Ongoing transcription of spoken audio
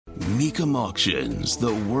Mecum Auctions,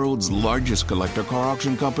 the world's largest collector car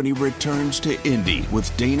auction company, returns to Indy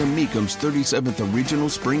with Dana Mecum's 37th Regional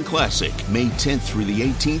Spring Classic, May 10th through the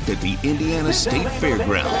 18th at the Indiana State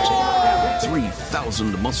Fairgrounds.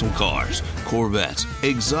 3,000 muscle cars, Corvettes,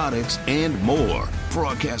 exotics, and more.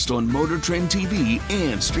 Broadcast on Motor Trend TV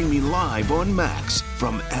and streaming live on Max.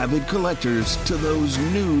 From avid collectors to those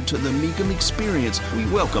new to the Mecum experience, we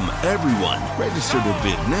welcome everyone. Register to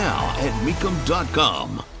bid now at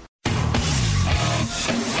Mecum.com.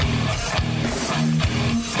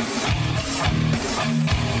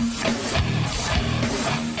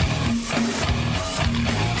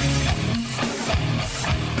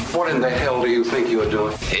 What in the hell do you think you're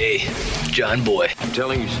doing? Hey, John Boy. I'm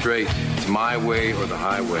telling you straight, it's my way or the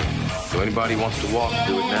highway. So anybody wants to walk,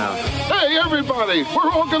 do it now. Hey, everybody,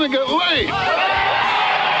 we're all gonna get late.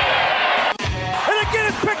 And again,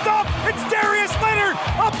 it's picked off. It's Darius Leonard,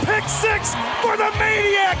 a pick six for the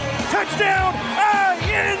Maniac. Touchdown,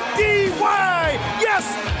 I-N-D-Y. Yes,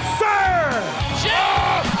 sir.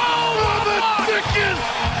 Oh, the Dickens!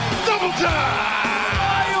 Double time!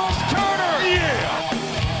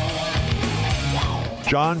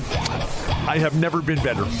 John, I have never been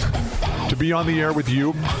better to be on the air with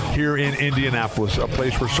you here in Indianapolis, a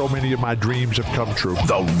place where so many of my dreams have come true.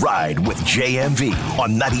 The Ride with JMV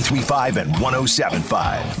on 93.5 and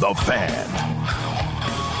 107.5. The Fan.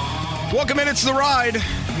 Welcome in. It's The Ride.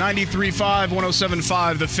 93.5,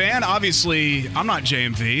 107.5. The Fan. Obviously, I'm not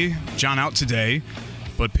JMV. John out today,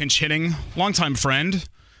 but pinch hitting, longtime friend.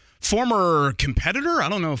 Former competitor? I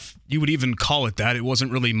don't know if you would even call it that. It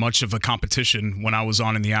wasn't really much of a competition when I was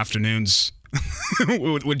on in the afternoons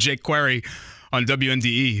with Jake Query on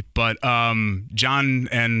WNDE. But John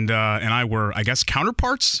and I were, I guess,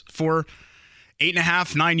 counterparts for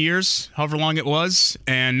 8.5, 9 years, however long it was.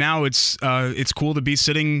 And now it's cool to be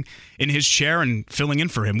sitting in his chair and filling in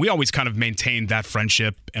for him. We always kind of maintained that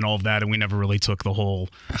friendship and all of that, and we never really took the whole,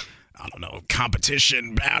 I don't know,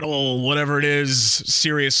 competition, battle, whatever it is,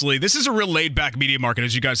 seriously. This is a real laid-back media market,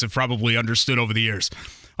 as you guys have probably understood over the years.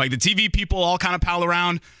 Like, the TV people all kind of pal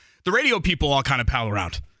around. The radio people all kind of pal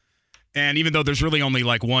around. And even though there's really only,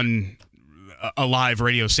 like, one alive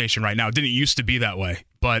radio station right now, it didn't used to be that way.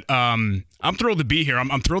 But I'm thrilled to be here.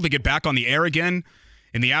 I'm thrilled to get back on the air again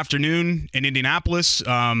in the afternoon in Indianapolis.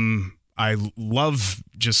 I love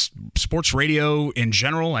just sports radio in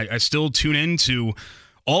general. I still tune in to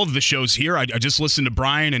all of the shows here. I just listened to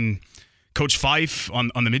Brian and Coach Fife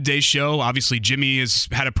on the midday show. Obviously, Jimmy has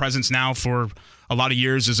had a presence now for a lot of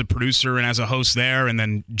years as a producer and as a host there. And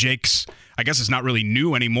then Jake's, I guess it's not really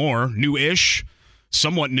new anymore, new-ish,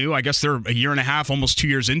 somewhat new. I guess they're a year and a half, almost 2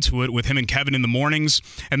 years into it with him and Kevin in the mornings.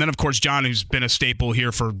 And then, of course, John, who's been a staple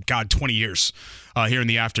here for, 20 years here in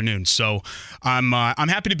the afternoon. So I'm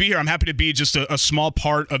happy to be here. I'm happy to be just a small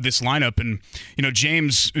part of this lineup. And,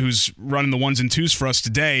 James, who's running the ones and twos for us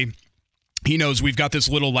today, he knows we've got this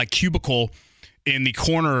little, cubicle in the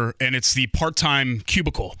corner, and it's the part-time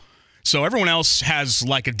cubicle. So everyone else has,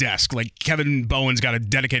 a desk. Like, Kevin Bowen's got a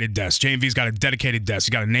dedicated desk. JMV's got a dedicated desk. He's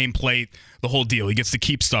got a nameplate, the whole deal. He gets to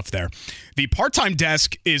keep stuff there. The part-time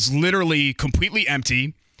desk is literally completely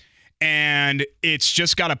empty, and it's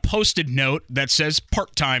just got a Post-it note that says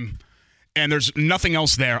part-time, and there's nothing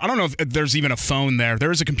else there. I don't know if there's even a phone there. There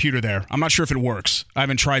is a computer there. I'm not sure if it works. I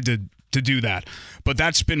haven't tried to do that. But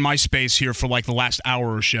that's been my space here for the last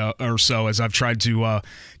hour or so as I've tried to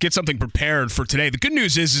get something prepared for today. The good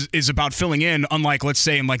news is about filling in, unlike, let's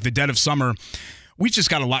say, in the dead of summer, we just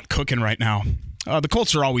got a lot cooking right now. The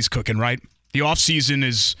Colts are always cooking, right? The offseason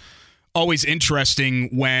is always interesting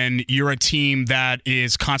when you're a team that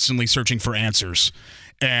is constantly searching for answers.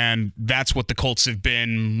 And that's what the Colts have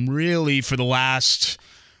been really for the last,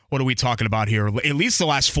 what are we talking about here? At least the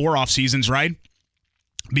last 4 off seasons, right?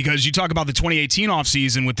 Because you talk about the 2018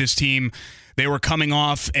 offseason with this team, they were coming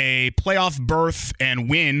off a playoff berth and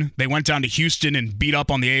win. They went down to Houston and beat up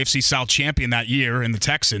on the AFC South champion that year in the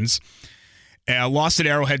Texans. Lost at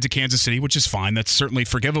Arrowhead to Kansas City, which is fine. That's certainly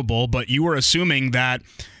forgivable. But you were assuming that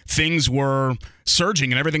things were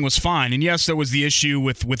surging and everything was fine. And yes, there was the issue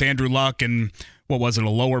with Andrew Luck and what was it, a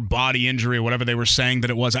lower body injury or whatever they were saying that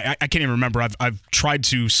it was. I can't even remember. I've tried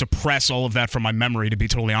to suppress all of that from my memory, to be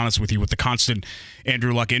totally honest with you, with the constant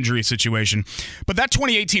Andrew Luck injury situation. But that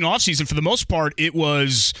 2018 offseason, for the most part, it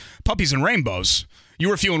was puppies and rainbows. You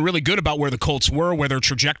were feeling really good about where the Colts were, where their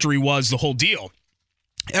trajectory was, the whole deal.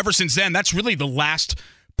 Ever since then, that's really the last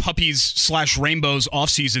puppies/rainbows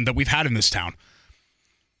offseason that we've had in this town.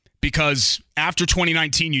 Because after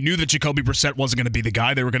 2019, you knew that Jacoby Brissett wasn't going to be the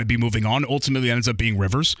guy. They were going to be moving on. Ultimately, it ends up being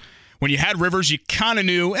Rivers. When you had Rivers, you kind of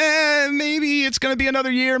knew, maybe it's going to be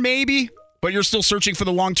another year, maybe. but you're still searching for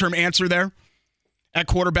the long-term answer there at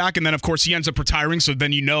quarterback. And then, of course, he ends up retiring. So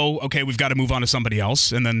then okay, we've got to move on to somebody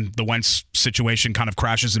else. And then the Wentz situation kind of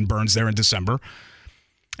crashes and burns there in December.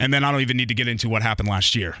 And then I don't even need to get into what happened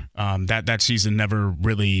last year. That season never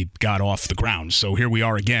really got off the ground. So here we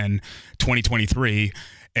are again, 2023,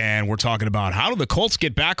 and we're talking about how do the Colts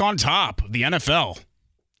get back on top of the NFL?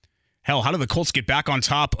 Hell, how do the Colts get back on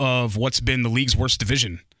top of what's been the league's worst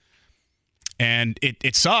division? And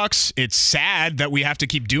it sucks. It's sad that we have to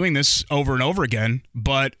keep doing this over and over again.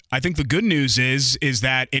 But I think the good news is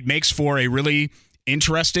that it makes for a really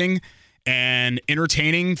interesting and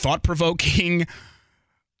entertaining, thought-provoking,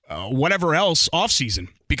 whatever else offseason,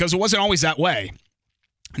 because it wasn't always that way.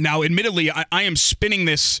 Now, admittedly, I am spinning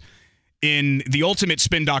this in the ultimate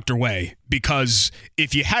spin doctor way, because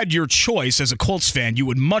if you had your choice as a Colts fan, you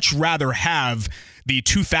would much rather have the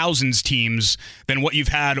 2000s teams than what you've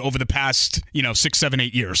had over the past, 6, 7,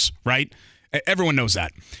 8 years, right? Everyone knows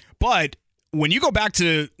that. But when you go back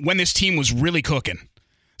to when this team was really cooking,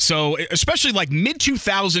 so especially like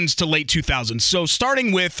mid-2000s to late 2000s, so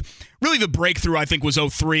starting with really the breakthrough, I think, was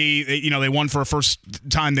 2003. They won for a first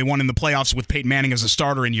time. They won in the playoffs with Peyton Manning as a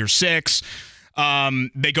starter in year 6.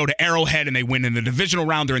 They go to Arrowhead and they win in the divisional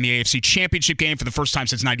round. They're in the AFC Championship game for the first time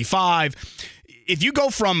since 95. If you go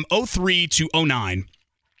from 2003 to 2009,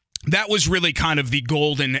 that was really kind of the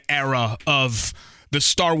golden era of the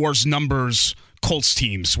Star Wars numbers Colts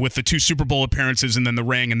teams with the 2 Super Bowl appearances and then the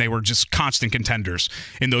ring, and they were just constant contenders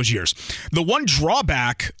in those years. The one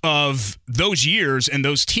drawback of those years and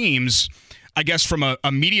those teams, I guess from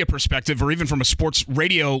a media perspective or even from a sports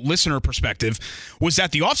radio listener perspective, was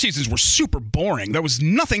that the off seasons were super boring. There was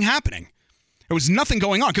nothing happening. There was nothing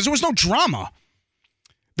going on because there was no drama.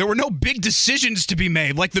 There were no big decisions to be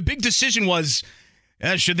made. Like the big decision was,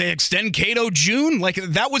 should they extend Cato June? Like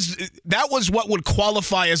that was what would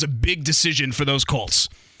qualify as a big decision for those Colts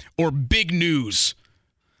or big news.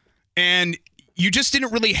 And you just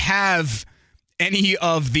didn't really have any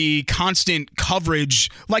of the constant coverage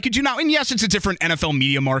like you do now. And yes, it's a different NFL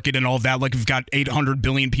media market and all of that. Like we've got 800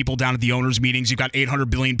 billion people down at the owners' meetings. You've got 800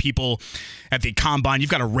 billion people at the combine. You've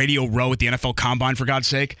got a Radio Row at the NFL combine, for God's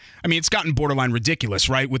sake. I mean, it's gotten borderline ridiculous,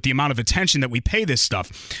 right? With the amount of attention that we pay this stuff.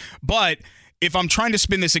 But if I'm trying to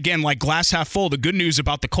spin this again like glass half full, the good news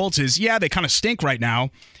about the Colts is, yeah, they kind of stink right now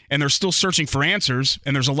and they're still searching for answers.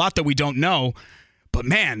 And there's a lot that we don't know. But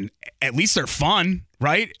man, at least they're fun,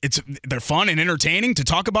 right? They're fun and entertaining to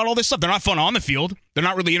talk about all this stuff. They're not fun on the field. They're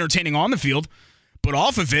not really entertaining on the field. But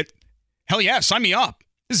off of it, hell yeah, sign me up.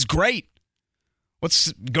 This is great.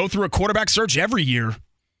 Let's go through a quarterback search every year.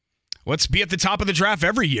 Let's be at the top of the draft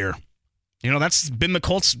every year. That's been the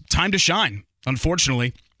Colts' time to shine,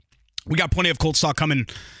 unfortunately. We got plenty of Colts talk coming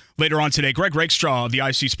later on today. Greg Rakestraw of the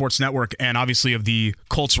IC Sports Network and obviously of the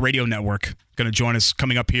Colts Radio Network going to join us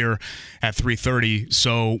coming up here at 3:30.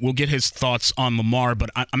 So we'll get his thoughts on Lamar, but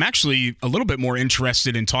I'm actually a little bit more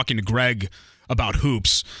interested in talking to Greg about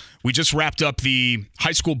hoops. We just wrapped up the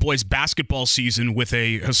high school boys basketball season with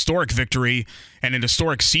a historic victory and an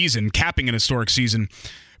historic season, capping an historic season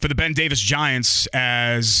for the Ben Davis Giants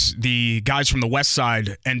as the guys from the West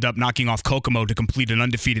Side end up knocking off Kokomo to complete an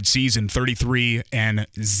undefeated season,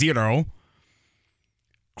 33-0.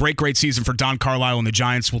 Great season for Don Carlisle and the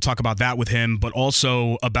Giants. We'll talk about that with him, but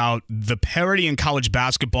also about the parity in college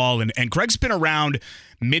basketball. And Greg's been around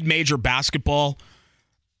mid-major basketball,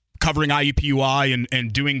 covering IUPUI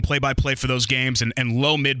and doing play-by-play for those games and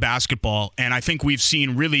low-mid basketball. And I think we've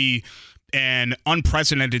seen really an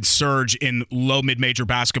unprecedented surge in low mid-major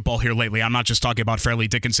basketball here lately. I'm not just talking about Fairleigh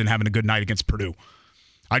Dickinson having a good night against Purdue.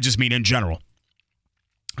 I just mean in general.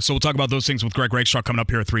 So we'll talk about those things with Greg Rakestraw coming up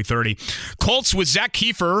here at 3:30. Colts with Zach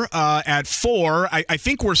Kiefer at 4. I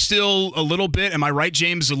think we're still a little bit, am I right,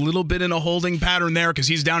 James, a little bit in a holding pattern there because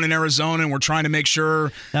he's down in Arizona and we're trying to make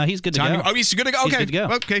sure. No, he's good to go. Oh, he's good to go? Okay. He's good to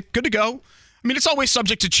go. Okay, good to go. I mean, it's always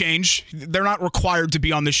subject to change. They're not required to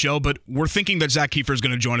be on the show, but we're thinking that Zach Kiefer is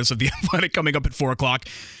going to join us at the Athletic coming up at 4 o'clock.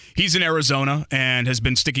 He's in Arizona and has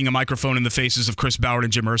been sticking a microphone in the faces of Chris Ballard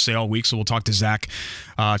and Jim Irsay all week, so we'll talk to Zach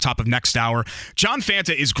top of next hour. John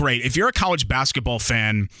Fanta is great. If you're a college basketball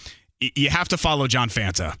fan, you have to follow John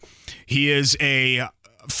Fanta. He is a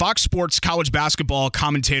Fox Sports college basketball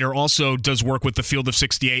commentator, also does work with the Field of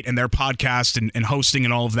 68 and their podcast and hosting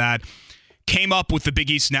and all of that. Came up with the Big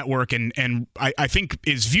East Network and I think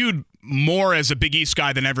is viewed more as a Big East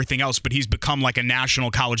guy than everything else, but he's become like a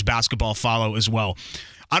national college basketball follow as well.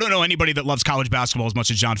 I don't know anybody that loves college basketball as much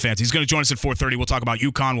as John Fanta. He's going to join us at 4:30. We'll talk about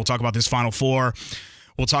UConn. We'll talk about this Final Four.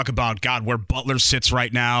 We'll talk about, where Butler sits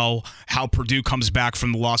right now, how Purdue comes back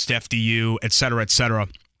from the loss to FDU, et cetera, et cetera.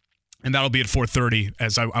 And that'll be at 4:30,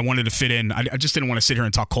 as I wanted to fit in. I just didn't want to sit here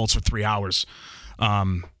and talk Colts for 3 hours.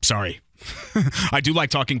 Sorry. I do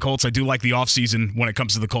like talking Colts. I do like the offseason when it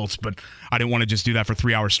comes to the Colts, but I didn't want to just do that for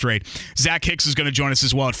 3 hours straight. Zach Hicks is going to join us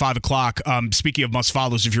as well at 5 o'clock. Speaking of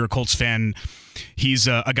must-follows, if you're a Colts fan, he's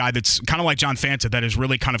a guy that's kind of like John Fanta that has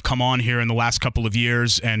really kind of come on here in the last couple of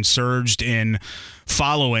years and surged in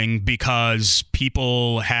following because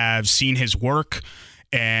people have seen his work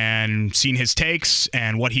and seen his takes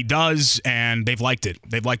and what he does, and they've liked it.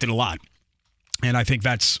 They've liked it a lot. And I think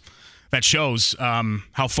that shows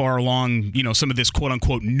how far along, some of this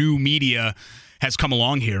quote-unquote new media has come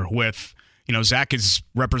along here with, Zach is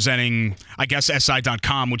representing, I guess,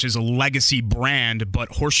 SI.com, which is a legacy brand, but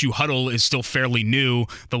Horseshoe Huddle is still fairly new.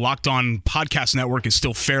 The Locked On Podcast Network is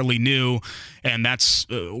still fairly new, and that's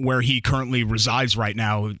where he currently resides right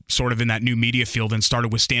now, sort of in that new media field, and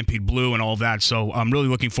started with Stampede Blue and all of that. So I'm really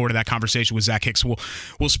looking forward to that conversation with Zach Hicks.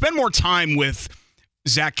 We'll spend more time with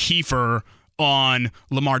Zach Kiefer on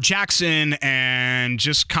Lamar Jackson and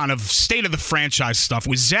just kind of state of the franchise stuff.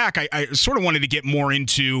 With Zach, I sort of wanted to get more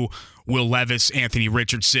into Will Levis, Anthony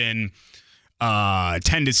Richardson,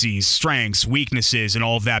 tendencies, strengths, weaknesses, and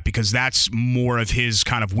all of that, because that's more of his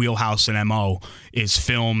kind of wheelhouse and MO is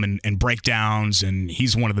film and breakdowns, and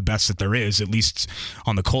he's one of the best that there is, at least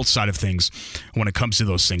on the Colts side of things when it comes to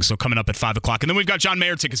those things. So coming up at 5 o'clock. And then we've got John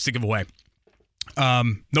Mayer tickets to give away.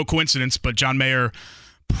 No coincidence, but John Mayer,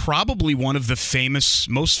 probably one of the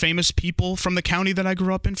most famous people from the county that I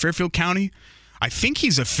grew up in, Fairfield County. I think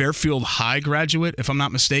he's a Fairfield High graduate, if I'm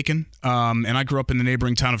not mistaken. And I grew up in the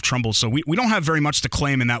neighboring town of Trumbull. So we don't have very much to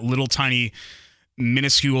claim in that little tiny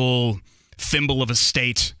minuscule thimble of a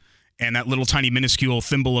state and that little tiny minuscule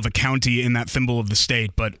thimble of a county in that thimble of the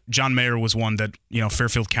state. But John Mayer was one that,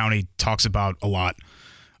 Fairfield County talks about a lot.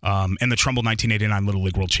 And the Trumbull 1989 Little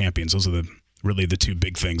League World Champions. Those are really the two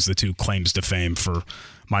big things, the two claims to fame for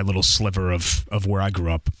my little sliver of where I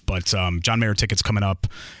grew up. But John Mayer tickets coming up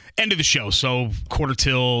end of the show, so quarter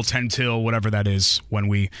till, 10 till, whatever that is when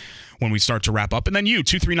we start to wrap up. And then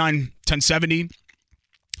 239-1070.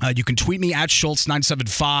 You can tweet me at Schultz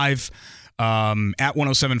 975 at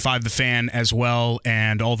 1075 The Fan as well,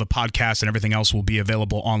 and all the podcasts and everything else will be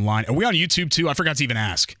available online. Are we on YouTube too? I forgot to even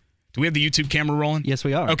ask. Do we have the YouTube camera rolling? Yes,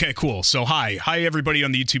 we are. Okay, cool. So hi everybody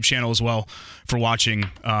on the YouTube channel as well for watching.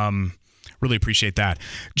 Really appreciate that.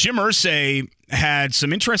 Jim Irsay had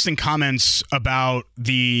some interesting comments about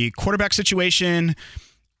the quarterback situation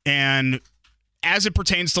and as it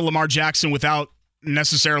pertains to Lamar Jackson without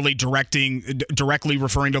necessarily directly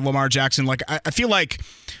referring to Lamar Jackson. Like I feel like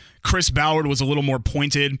Chris Ballard was a little more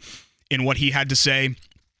pointed in what he had to say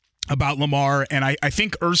about Lamar, and I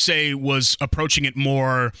think Irsay was approaching it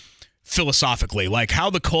more philosophically, like how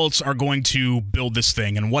the Colts are going to build this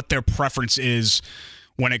thing and what their preference is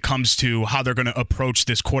when it comes to how they're going to approach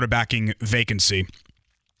this quarterbacking vacancy.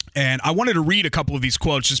 And I wanted to read a couple of these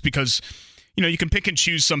quotes just because, you can pick and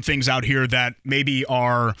choose some things out here that maybe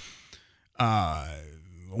are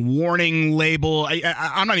warning label.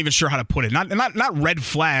 I'm not even sure how to put it. Not red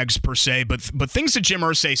flags per se, but things that Jim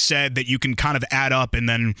Irsay said that you can kind of add up and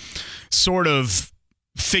then sort of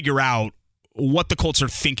figure out what the Colts are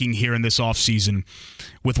thinking here in this offseason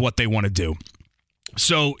with what they want to do.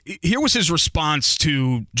 So here was his response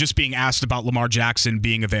to just being asked about Lamar Jackson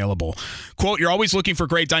being available. Quote, "You're always looking for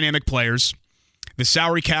great dynamic players. The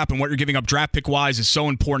salary cap and what you're giving up draft pick-wise is so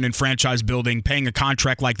important in franchise building. Paying a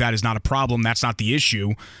contract like that is not a problem. That's not the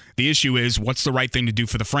issue. The issue is what's the right thing to do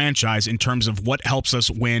for the franchise in terms of what helps us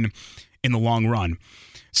win in the long run."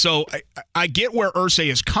 So I get where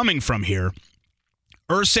Irsay is coming from here.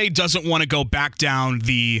 Irsay doesn't want to go back down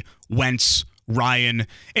the Wentz, Ryan,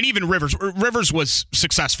 and even Rivers. Rivers was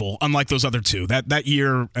successful, unlike those other two. That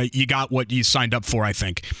year, you got what you signed up for, I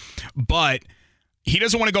think. But he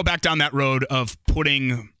doesn't want to go back down that road of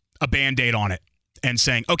putting a Band-Aid on it and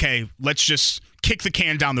saying, okay, let's just kick the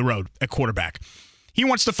can down the road at quarterback. He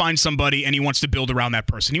wants to find somebody, and he wants to build around that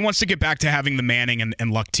person. He wants to get back to having the Manning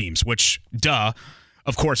and Luck teams, which,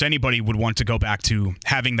 of course, anybody would want to go back to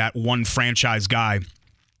having that one franchise guy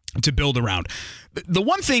to build around. The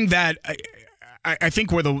one thing that I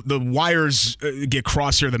think where the wires get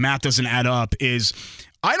crossed here, the math doesn't add up, is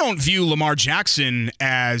I don't view Lamar Jackson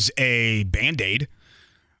as a Band-Aid.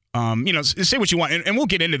 Say what you want, and we'll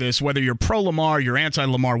get into this, whether you're pro-Lamar, you're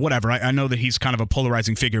anti-Lamar, whatever. I know that he's kind of a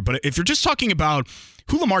polarizing figure, but if you're just talking about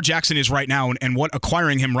who Lamar Jackson is right now and what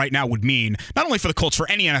acquiring him right now would mean, not only for the Colts, for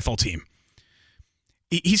any NFL team.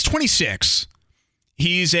 He's 26.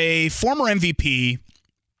 He's a former MVP.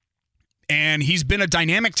 And he's been a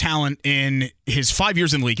dynamic talent in his 5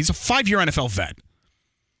 years in the league. He's a 5-year NFL vet.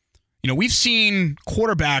 We've seen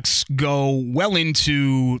quarterbacks go well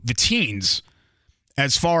into the teens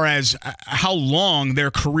as far as how long their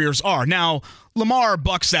careers are. Now, Lamar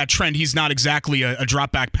bucks that trend. He's not exactly a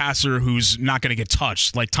drop-back passer who's not going to get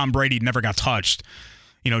touched. Like Tom Brady never got touched.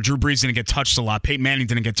 Drew Brees didn't get touched a lot. Peyton Manning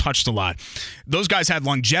didn't get touched a lot. Those guys had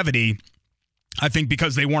longevity, I think,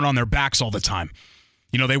 because they weren't on their backs all the time.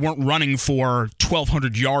 They weren't running for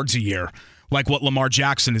 1,200 yards a year like what Lamar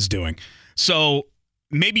Jackson is doing. So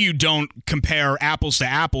maybe you don't compare apples to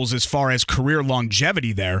apples as far as career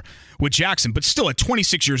longevity there with Jackson, but still at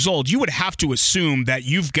 26 years old, you would have to assume that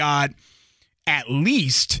you've got at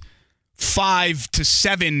least 5 to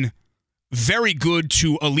 7 very good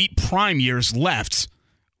to elite prime years left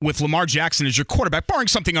with Lamar Jackson as your quarterback, barring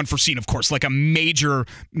something unforeseen, of course, like a major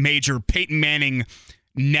Peyton Manning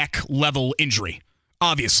neck level injury,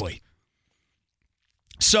 obviously.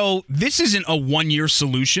 So this isn't a 1-year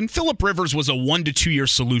solution. Phillip Rivers was a 1 to 2 year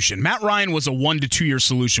solution. Matt Ryan was a 1 to 2 year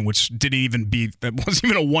solution, which that wasn't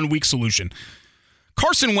even a 1 week solution.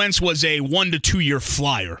 Carson Wentz was a 1 to 2 year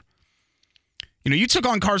flyer. You took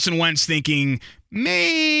on Carson Wentz thinking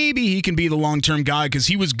maybe he can be the long-term guy because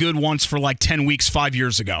he was good once for like 10 weeks 5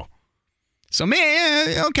 years ago. So,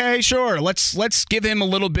 okay, sure. Let's give him a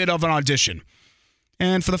little bit of an audition.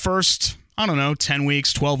 And for the first, 10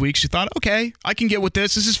 weeks, 12 weeks, you thought, okay, I can get with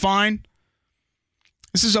this. This is fine.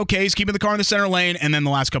 This is okay. He's keeping the car in the center lane. And then the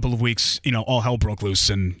last couple of weeks, all hell broke loose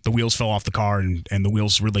and the wheels fell off the car and the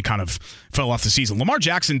wheels really kind of fell off the season. Lamar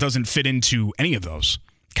Jackson doesn't fit into any of those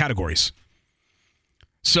categories.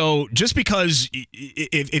 So just because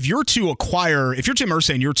if you're Jim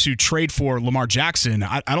Irsay and you're to trade for Lamar Jackson,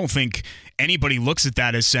 I don't think anybody looks at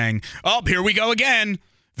that as saying, oh, here we go again,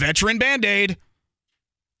 veteran Band-Aid.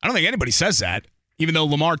 I don't think anybody says that, even though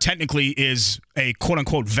Lamar technically is a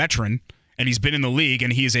quote-unquote veteran and he's been in the league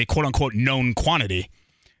and he is a quote-unquote known quantity.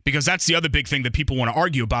 Because that's the other big thing that people want to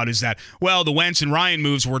argue about is that, well, the Wentz and Ryan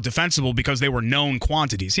moves were defensible because they were known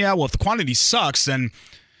quantities. Yeah, well, if the quantity sucks, then,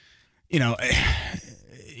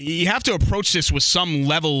 you have to approach this with some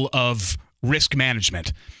level of risk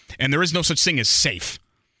management. And there is no such thing as safe.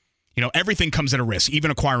 Everything comes at a risk, even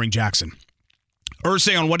acquiring Jackson.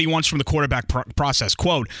 Irsay on what he wants from the quarterback process.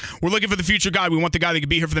 Quote, we're looking for the future guy. We want the guy that can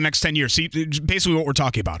be here for the next 10 years. See, basically what we're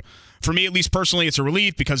talking about. For me, at least personally, it's a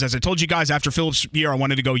relief because as I told you guys, after Phillips' year, I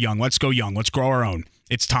wanted to go young. Let's go young. Let's grow our own.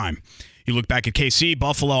 It's time. You look back at KC,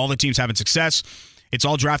 Buffalo, all the teams having success. It's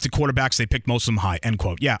all drafted quarterbacks. They picked most of them high. End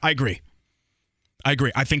quote. Yeah, I agree. I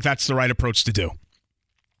think that's the right approach to do.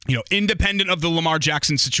 Independent of the Lamar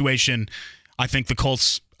Jackson situation, I think the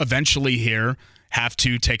Colts eventually here have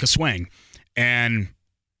to take a swing. And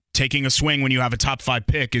taking a swing when you have a top 5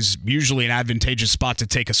 pick is usually an advantageous spot to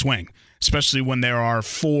take a swing, especially when there are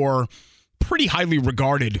 4 pretty highly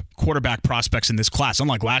regarded quarterback prospects in this class.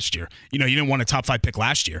 Unlike last year, you didn't want a top 5 pick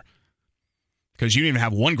last year because you didn't even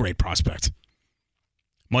have 1 great prospect,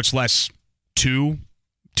 much less 2,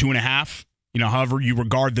 2.5. However you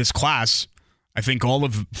regard this class, I think all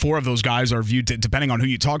of 4 of those guys are viewed, depending on who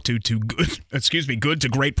you talk to good to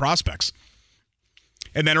great prospects.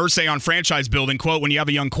 And then Irsay on franchise building, quote, when you have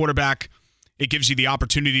a young quarterback, it gives you the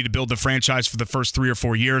opportunity to build the franchise for the first 3 or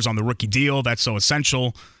 4 years on the rookie deal. That's so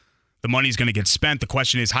essential. The money's going to get spent. The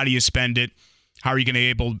question is, how do you spend it? How are you going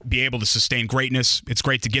to be able to sustain greatness? It's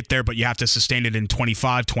great to get there, but you have to sustain it in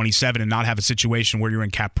 25, 27 and not have a situation where you're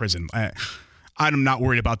in cap prison. I'm not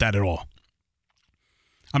worried about that at all.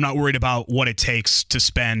 I'm not worried about what it takes to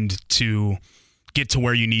spend to get to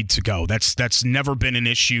where you need to go. That's never been an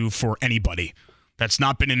issue for anybody. That's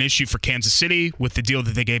not been an issue for Kansas City with the deal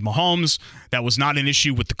that they gave Mahomes. That was not an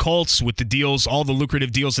issue with the Colts with the deals, all the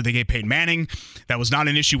lucrative deals that they gave Peyton Manning. That was not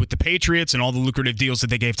an issue with the Patriots and all the lucrative deals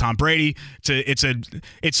that they gave Tom Brady.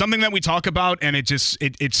 It's something that we talk about, and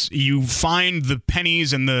it's you find the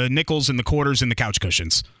pennies and the nickels and the quarters in the couch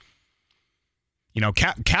cushions.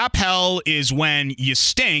 Cap hell is when you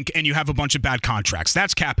stink and you have a bunch of bad contracts.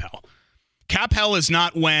 That's cap hell. Cap hell is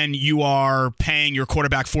not when you are paying your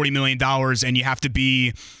quarterback $40 million and you have to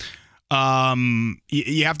be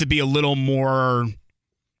a little more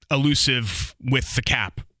elusive with the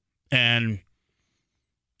cap and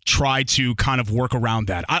try to kind of work around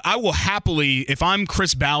that. I will happily, if I'm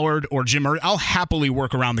Chris Ballard or Jim Irsay, I'll happily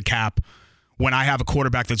work around the cap when I have a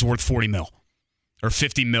quarterback that's worth $40 million or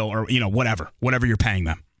 $50 million or whatever you're paying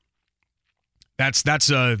them. That's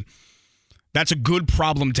a good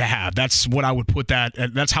problem to have. That's what I would put that.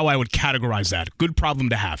 That's how I would categorize that. Good problem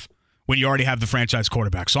to have when you already have the franchise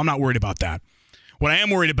quarterback. So I'm not worried about that. What I am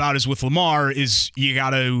worried about is with Lamar is you got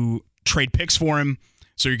to trade picks for him.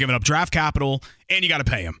 So you're giving up draft capital and you got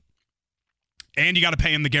to pay him. And you got to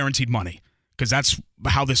pay him the guaranteed money because that's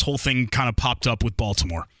how this whole thing kind of popped up with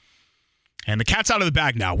Baltimore. And the cat's out of the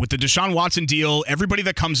bag now. With the Deshaun Watson deal, everybody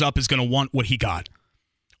that comes up is going to want what he got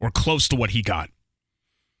or close to what he got.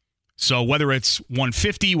 So whether it's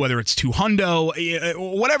 150, whether it's 200,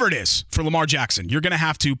 whatever it is for Lamar Jackson, you're going to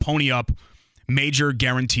have to pony up major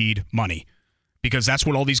guaranteed money because that's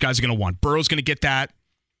what all these guys are going to want. Burrow's going to get that.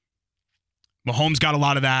 Mahomes got a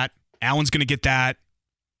lot of that. Allen's going to get that,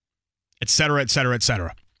 et cetera, et cetera, et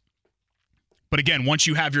cetera. But again, once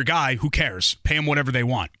you have your guy, who cares? Pay him whatever they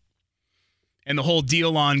want. And the whole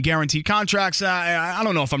deal on guaranteed contracts, I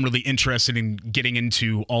don't know if I'm really interested in getting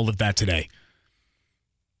into all of that today.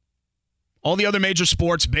 All the other major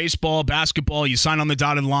sports, baseball, basketball, you sign on the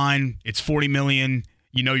dotted line, it's $40 million.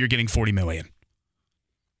 You know you're getting $40 million.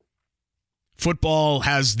 Football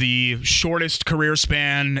has the shortest career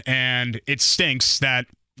span, and it stinks that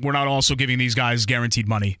we're not also giving these guys guaranteed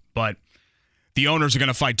money. But the owners are going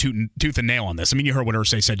to fight tooth and nail on this. I mean, you heard what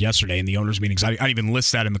Irsay said yesterday in the owners' meetings. I didn't even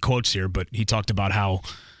list that in the quotes here, but he talked about how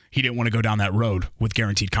he didn't want to go down that road with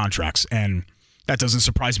guaranteed contracts, and that doesn't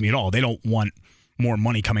surprise me at all. They don't want more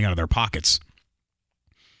money coming out of their pockets.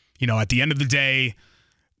 You know, at the end of the day,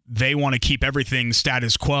 they want to keep everything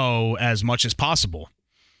status quo as much as possible.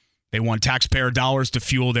 They want taxpayer dollars to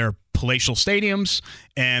fuel their palatial stadiums,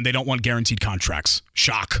 and they don't want guaranteed contracts.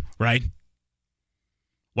 Shock, right?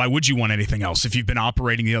 Why would you want anything else if you've been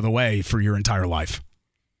operating the other way for your entire life?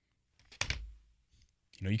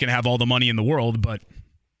 You know, you can have all the money in the world, but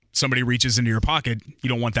somebody reaches into your pocket, you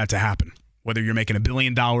don't want that to happen. Whether you're making $1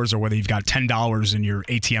 billion or whether you've got $10 in your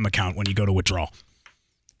ATM account when you go to withdraw.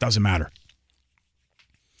 Doesn't matter.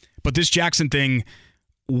 But this Jackson thing,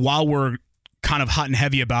 while we're kind of hot and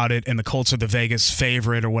heavy about it and the Colts are the Vegas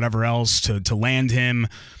favorite or whatever else to land him,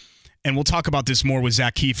 and we'll talk about this more with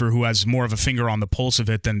Zach Kiefer, who has more of a finger on the pulse of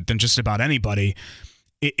it than just about anybody,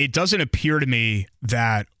 it doesn't appear to me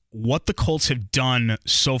that what the Colts have done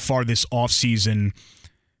so far this offseason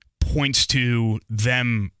points to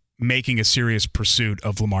them making a serious pursuit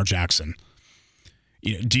of Lamar Jackson.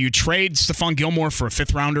 Do you trade Stephon Gilmore for a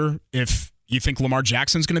fifth rounder if you think Lamar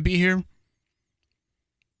Jackson's going to be here?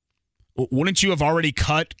 Wouldn't you have already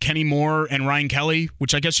cut Kenny Moore and Ryan Kelly,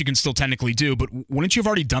 which I guess you can still technically do, but wouldn't you have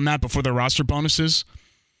already done that before their roster bonuses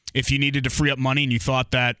if you needed to free up money and you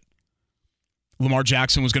thought that Lamar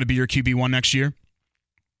Jackson was going to be your QB1 next year?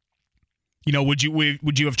 You know, would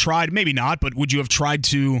you have tried, maybe not, but would you have tried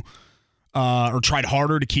to or tried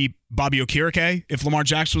harder to keep Bobby Okereke if Lamar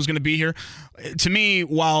Jackson was going to be here? To me,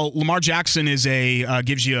 while Lamar Jackson is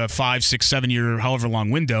gives you a 5, 6, 7 year, however long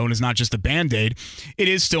window, and is not just a Band-Aid, it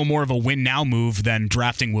is still more of a win now move than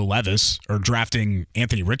drafting Will Levis or drafting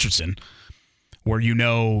Anthony Richardson, where you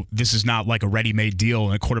know this is not like a ready-made deal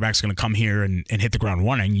and a quarterback's going to come here and hit the ground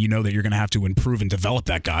running. You know that you're going to have to improve and develop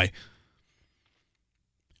that guy.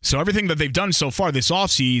 So everything that they've done so far this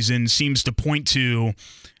offseason seems to point to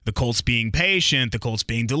the Colts being patient, the Colts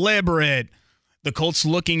being deliberate, the Colts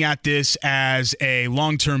looking at this as a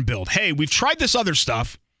long-term build. Hey, we've tried this other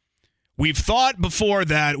stuff. We've thought before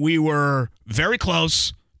that we were very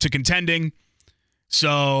close to contending.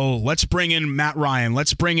 So let's bring in Matt Ryan.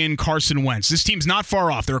 Let's bring in Carson Wentz. This team's not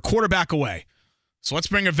far off. They're a quarterback away. So let's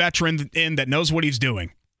bring a veteran in that knows what he's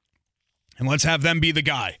doing. And let's have them be the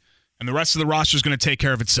guy. And the rest of the roster is going to take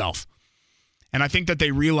care of itself. And I think that they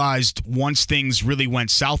realized once things really went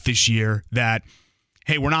south this year that,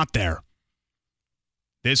 hey, we're not there.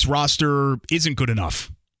 This roster isn't good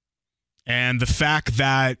enough. And the fact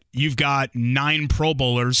that you've got 9 Pro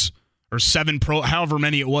Bowlers or 7 however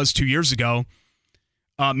many it was 2 years ago,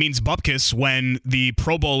 means bupkis when the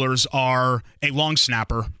Pro Bowlers are a long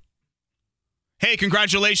snapper. Hey,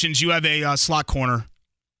 congratulations, you have a slot corner.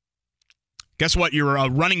 Guess what? Your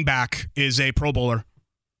running back is a Pro Bowler.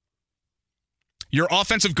 Your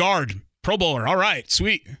offensive guard, Pro Bowler. All right,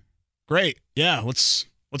 sweet. Great. Yeah, let's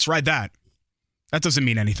ride that. That doesn't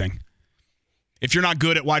mean anything. If you're not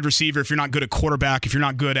good at wide receiver, if you're not good at quarterback, if you're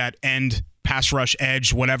not good at end, pass rush,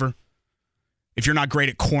 edge, whatever, if you're not great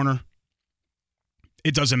at corner,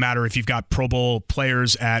 it doesn't matter if you've got Pro Bowl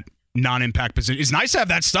players at non-impact positions. It's nice to have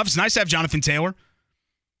that stuff. It's nice to have Jonathan Taylor.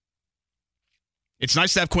 It's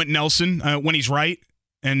nice to have Quentin Nelson when he's right,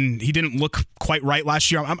 and he didn't look quite right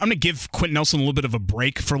last year. I'm going to give Quentin Nelson a little bit of a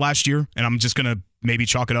break for last year, and I'm just going to maybe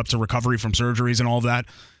chalk it up to recovery from surgeries and all of that,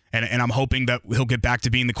 and I'm hoping that he'll get back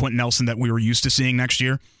to being the Quentin Nelson that we were used to seeing next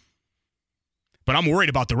year. But I'm worried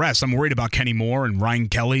about the rest. I'm worried about Kenny Moore and Ryan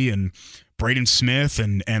Kelly and Braden Smith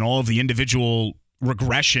and all of the individual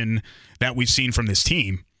regression that we've seen from this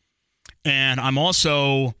team. And I'm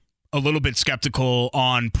also a little bit skeptical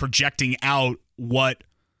on projecting out what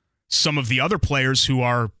some of the other players who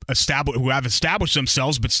have established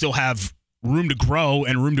themselves but still have room to grow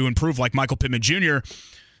and room to improve, like Michael Pittman Jr.,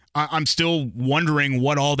 I'm still wondering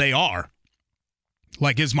what all they are.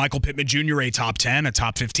 Like, is Michael Pittman Jr. a top 10, a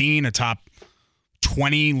top 15, a top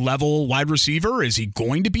 20 level wide receiver? Is he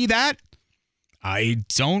going to be that? I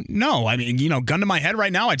don't know. I mean, gun to my head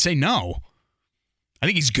right now, I'd say no. I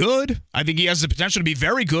think he's good. I think he has the potential to be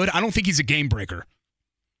very good. I don't think he's a game breaker.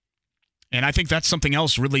 And I think that's something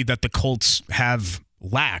else really that the Colts have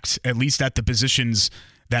lacked, at least at the positions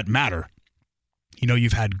that matter.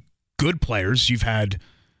 You've had good players. You've had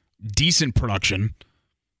decent production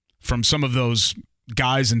from some of those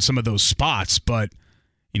guys in some of those spots, but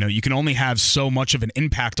you can only have so much of an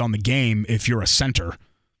impact on the game if you're a center.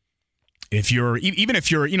 Even if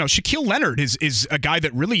you're, Shaquille Leonard is a guy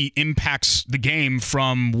that really impacts the game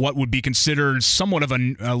from what would be considered somewhat of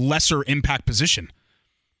a lesser impact position.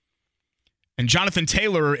 And Jonathan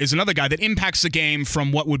Taylor is another guy that impacts the game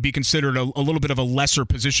from what would be considered a little bit of a lesser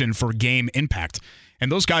position for game impact.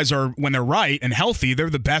 And those guys are, when they're right and healthy, they're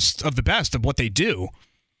the best of what they do.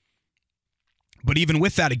 But even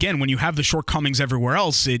with that, again, when you have the shortcomings everywhere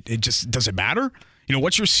else, it just doesn't matter.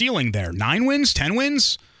 What's your ceiling there? 9 wins, 10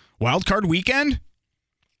 wins, wild card weekend,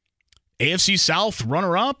 AFC South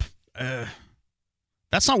runner-up.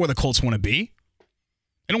 That's not where the Colts want to be.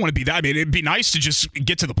 They don't want to be that. I mean, it'd be nice to just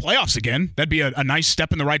get to the playoffs again. That'd be a nice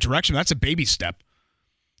step in the right direction. That's a baby step,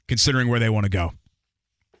 considering where they want to go.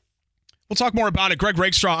 We'll talk more about it. Greg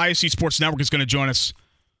Rakestraw, ISC Sports Network, is going to join us,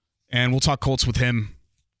 and we'll talk Colts with him.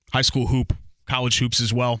 High school hoop, college hoops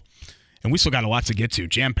as well. And we still got a lot to get to.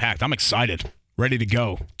 Jam-packed. I'm excited. Ready to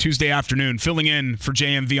go. Tuesday afternoon, filling in for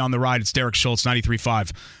JMV on the ride. It's Derek Schultz,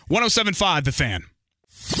 93.5. 107.5, The Fan.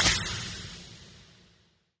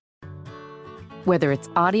 Whether it's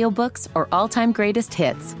audiobooks or all-time greatest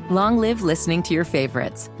hits, long live listening to your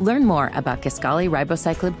favorites. Learn more about Kisqali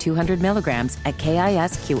Ribociclib 200 milligrams at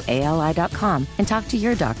KISQALI.com and talk to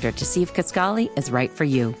your doctor to see if Kisqali is right for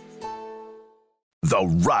you. The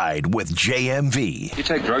Ride with JMV. You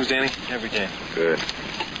take drugs, Danny? Every day. Good.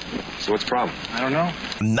 So what's the problem? I don't know.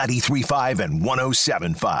 93.5 and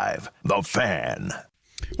 107.5. The Fan.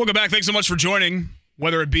 Welcome back. Thanks so much for joining.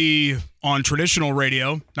 Whether it be on traditional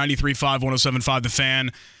radio, 93.5, 107.5, The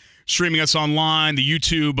Fan, streaming us online, the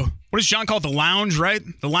YouTube. What does John call it? The Lounge, right?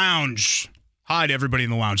 The Lounge. Hi to everybody in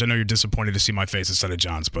the Lounge. I know you're disappointed to see my face instead of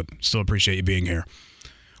John's, but still appreciate you being here.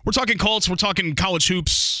 We're talking Colts. We're talking college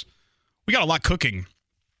hoops. We got a lot cooking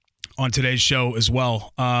on today's show as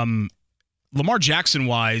well. Lamar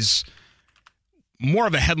Jackson-wise, more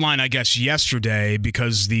of a headline, I guess, yesterday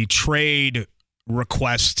because the trade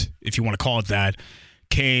request, if you want to call it that,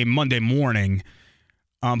 came Monday morning.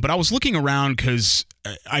 But I was looking around because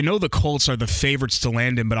I know the Colts are the favorites to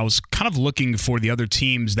land in, but I was kind of looking for the other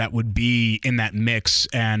teams that would be in that mix.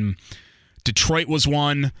 And Detroit was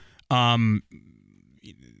one.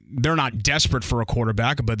 They're not desperate for a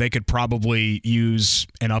quarterback, but they could probably use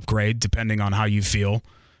an upgrade depending on how you feel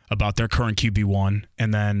about their current QB1.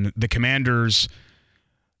 And then the Commanders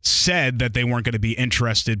said that they weren't going to be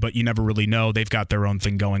interested, but you never really know. They've got their own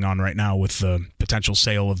thing going on right now with the potential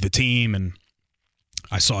sale of the team, and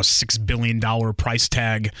I saw a $6 billion price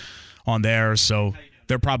tag on there, so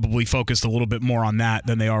they're probably focused a little bit more on that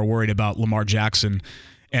than they are worried about Lamar Jackson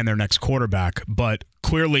and their next quarterback. But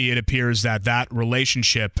clearly it appears that that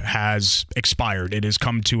relationship has expired. It has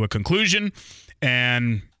come to a conclusion,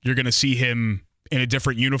 and you're going to see him in a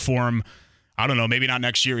different uniform. I don't know, maybe not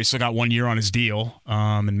next year. He's still got 1 year on his deal,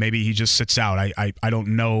 and maybe he just sits out. I don't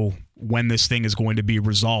know when this thing is going to be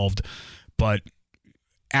resolved, but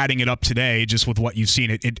adding it up today, just with what you've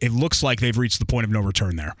seen, it looks like they've reached the point of no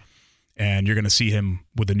return there, and you're going to see him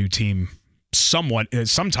with a new team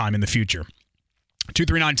sometime in the future.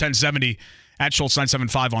 239-1070 at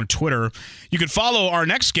Schultz975 on Twitter. You can follow our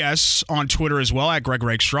next guest on Twitter as well at Greg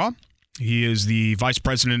Rakestraw. He is the vice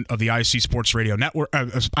president of the ISC Sports Radio Network,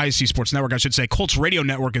 ISC Sports Network, I should say, Colts Radio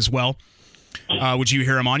Network as well, which you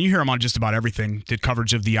hear him on. You hear him on just about everything. Did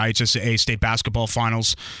coverage of the IHSA State Basketball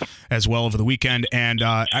Finals as well over the weekend. And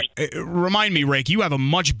remind me, Rake, you have a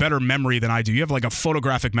much better memory than I do. You have like a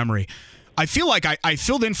photographic memory. I feel like I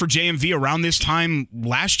filled in for JMV around this time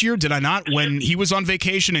last year, did I not? When he was on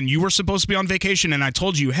vacation and you were supposed to be on vacation, and I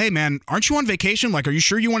told you, hey, man, aren't you on vacation? Like, are you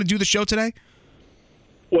sure you want to do the show today?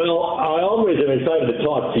 Well, I always am excited to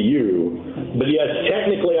talk to you, but yes,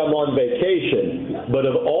 technically I'm on vacation, but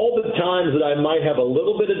of all the times that I might have a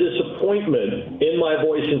little bit of disappointment in my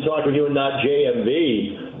voice in talking to you and not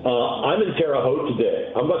JMV, I'm in Terre Haute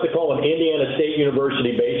today. I'm about to call an Indiana State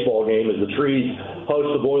University baseball game as the trees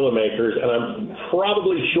host the Boilermakers, and I'm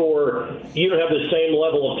probably sure you don't have the same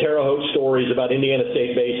level of Terre Haute stories about Indiana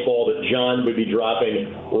State baseball that John would be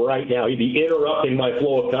dropping right now. He'd be interrupting my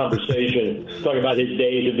flow of conversation, talking about his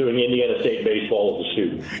days of doing Indiana State baseball as a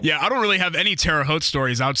student. Yeah, I don't really have any Terre Haute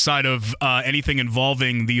stories outside of anything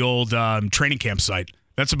involving the old training camp site.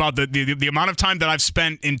 That's about the amount of time that I've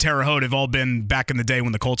spent in Terre Haute have all been back in the day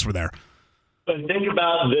when the Colts were there. But think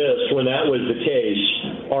about this, when that was the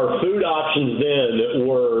case, our food options then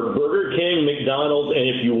were Burger King, McDonald's, and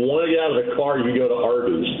if you want to get out of the car, you could go to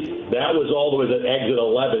Arby's. That was all that was at Exit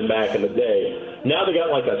 11 back in the day. Now they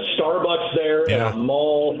got like a Starbucks there and a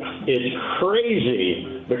mall. It's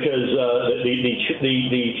crazy because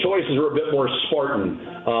the choices were a bit more Spartan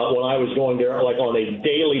when I was going there, like on a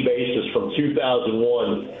daily basis from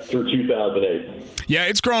 2001 through 2008. Yeah,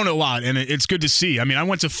 it's grown a lot, and it's good to see. I mean, I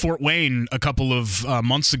went to Fort Wayne a couple of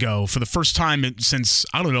months ago for the first time since,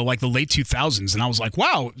 I don't know, like the late 2000s, and I was like,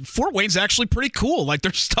 wow, Fort Wayne's actually pretty cool. Like,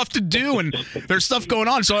 there's stuff to do, and there's stuff going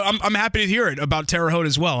on. So I'm happy to hear it about Terre Haute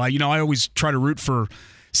as well. I always try to root for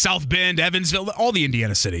South Bend, Evansville, all the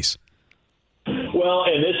Indiana cities. Well,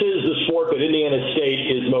 and this is the sport that Indiana State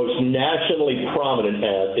is most nationally prominent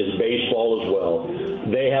at, is baseball as well.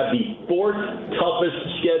 They have the fourth toughest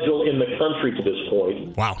schedule in the country to this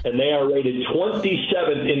point. Wow. And they are rated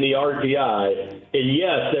 27th in the RPI. And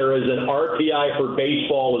yes, there is an RPI for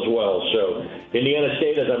baseball as well. So Indiana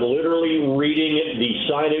State, as I'm literally reading the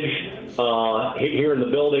signage here in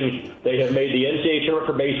the building, they have made the NCAA tournament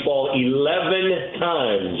for baseball 11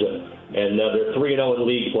 times. And they're 3-0 in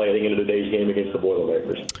league play heading into today's game against the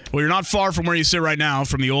Boilermakers. Well, you're not far from where you sit right now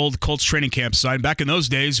from the old Colts training camp side. Back in those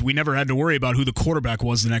days, we never had to worry about who the quarterback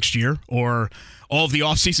was the next year or all of the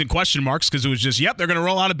offseason question marks because it was just, yep, they're going to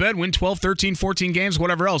roll out of bed, win 12, 13, 14 games,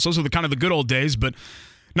 whatever else. Those are the kind of the good old days, but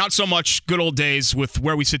not so much good old days with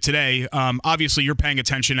where we sit today. Obviously, you're paying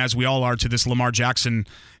attention, as we all are, to this Lamar Jackson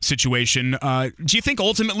situation. Do you think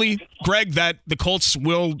ultimately, Greg, that the Colts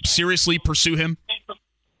will seriously pursue him?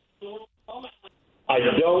 I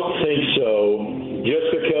don't think so,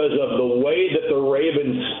 just because of the way that the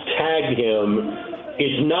Ravens tagged him.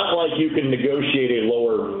 It's not like you can negotiate a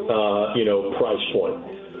lower, price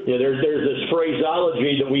point. There's this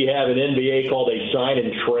phraseology that we have in NBA called a sign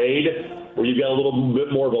and trade, where you've got a little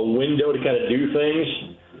bit more of a window to kind of do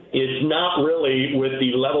things. It's not really with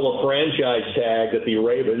the level of franchise tag that the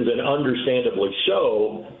Ravens, and understandably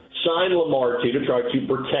so, signed Lamar to try to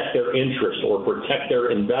protect their interest or protect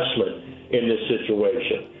their investment in this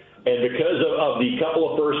situation. And because of the couple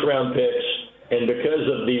of first-round picks and because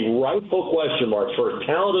of the rightful question marks, for as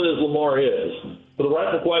talented as Lamar is, for the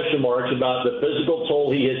rightful question marks about the physical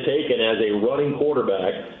toll he has taken as a running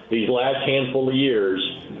quarterback these last handful of years,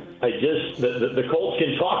 the Colts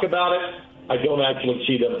can talk about it. I don't actually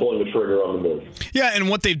see them pulling the trigger on the move. Yeah, and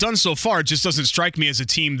what they've done so far just doesn't strike me as a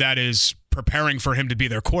team that is preparing for him to be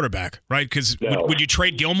their quarterback, right? Because would you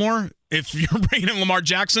trade Gilmore if you're bringing in Lamar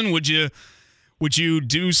Jackson? Would you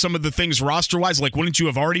do some of the things roster-wise? Like, wouldn't you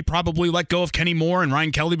have already probably let go of Kenny Moore and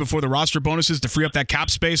Ryan Kelly before the roster bonuses to free up that cap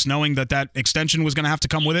space, knowing that extension was going to have to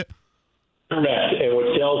come with it? Correct, and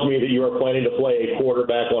which tells me that you are planning to play a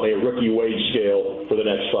quarterback on a rookie wage scale for the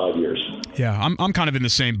next 5 years. Yeah, I'm kind of in the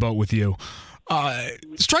same boat with you.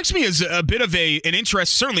 Strikes me as a bit of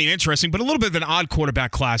certainly an interesting, but a little bit of an odd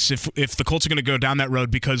quarterback class if the Colts are going to go down that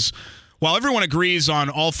road, because while everyone agrees on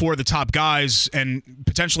all four of the top guys and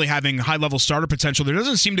potentially having high-level starter potential, there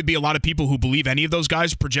doesn't seem to be a lot of people who believe any of those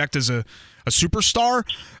guys project as a superstar.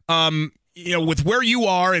 With where you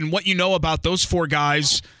are and what you know about those four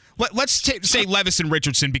guys, let's say Levis and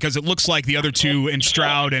Richardson, because it looks like the other two in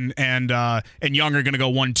Stroud and Young are going to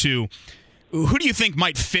go 1-2. Who do you think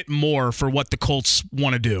might fit more for what the Colts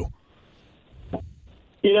want to do?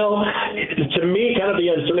 To me, kind of the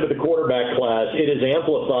uncertainty of the quarterback class, it is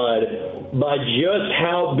amplified by just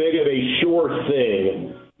how big of a sure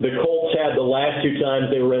thing the Colts had the last two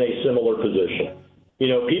times they were in a similar position.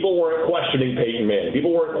 People weren't questioning Peyton Manning.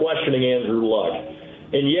 People weren't questioning Andrew Luck.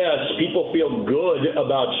 And yes, people feel good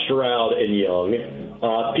about Stroud and Young.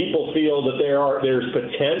 People feel that there's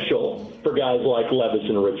potential for guys like Levis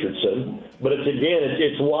and Richardson. But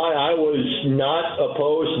it's why I was not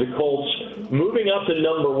opposed to the Colts moving up to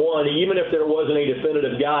number one, even if there wasn't a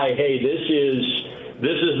definitive guy. Hey, this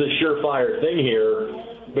is the surefire thing here,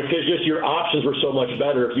 because just your options were so much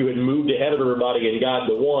better if you had moved ahead of everybody and got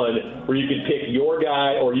the one where you could pick your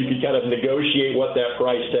guy or you could kind of negotiate what that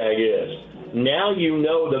price tag is. Now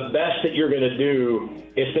the best that you're going to do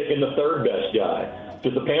is picking the third best guy,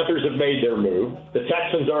 because the Panthers have made their move. The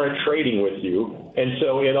Texans aren't trading with you. And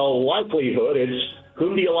so in all likelihood, it's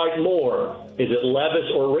Whom do you like more? Is it Levis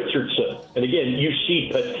or Richardson? And again, you see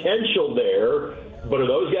potential there, but are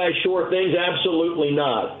those guys sure things? Absolutely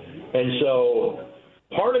not. And so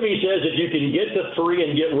part of me says if you can get to 3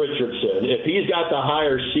 and get Richardson, if he's got the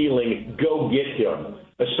higher ceiling, go get him.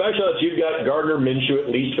 Especially if you've got Gardner Minshew at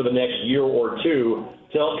least for the next year or two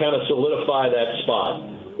to help kind of solidify that spot.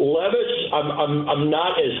 Levis, I'm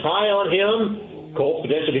not as high on him. Colts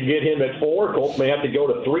potentially could get him at 4. Colts may have to go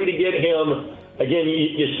to 3 to get him. Again,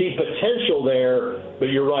 you see potential there, but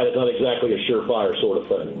you're right, it's not exactly a surefire sort of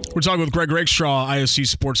thing. We're talking with Greg Rakestraw, ISC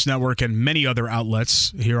Sports Network, and many other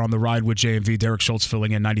outlets here on the ride with JMV. Derek Schultz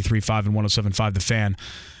filling in 93.5 and 107.5 The Fan.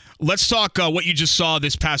 Let's talk what you just saw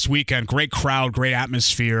this past weekend. Great crowd, great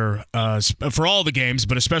atmosphere for all the games,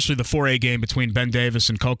 but especially the 4A game between Ben Davis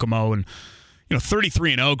and Kokomo. And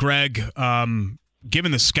 33-0, Greg,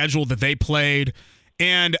 given the schedule that they played.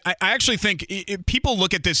 And I actually think people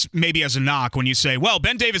look at this maybe as a knock when you say, well,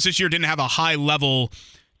 Ben Davis this year didn't have a high-level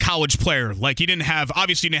college player. Like, he didn't have,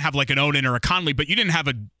 obviously you didn't have like an Odin or a Conley, but you didn't have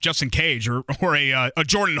a Justin Cage or a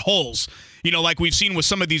Jordan Holes, like we've seen with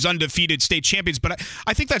some of these undefeated state champions. But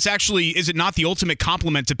I think that's actually, is it not the ultimate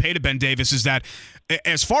compliment to pay to Ben Davis, is that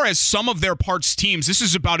as far as some of their parts teams, this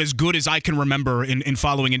is about as good as I can remember in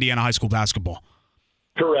following Indiana high school basketball.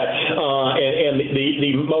 Correct. And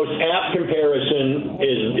the most apt comparison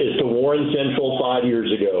is to Warren Central 5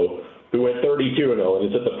 years ago, who went 32-0, and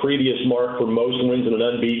it's at the previous mark for most wins in an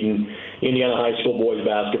unbeaten Indiana high school boys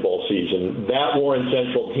basketball season. That Warren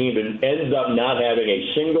Central team ended up not having a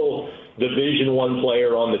single Division I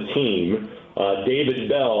player on the team. David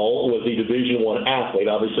Bell was the Division I athlete,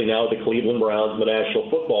 obviously now at the Cleveland Browns in the National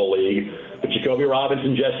Football League. But Jacoby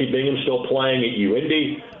Robinson, Jesse Bingham still playing at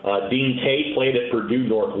UIndy. Dean Tate played at Purdue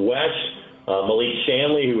Northwest. Malik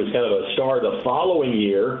Stanley, who was kind of a star the following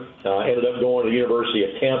year, ended up going to the University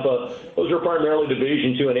of Tampa. Those were primarily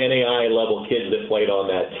Division II and NAIA level kids that played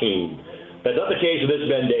on that team. That's not the case with this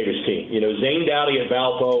Ben Davis team. Zane Dowdy at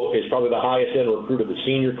Valpo is probably the highest end recruit of the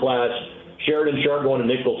senior class. Sheridan Sharp going to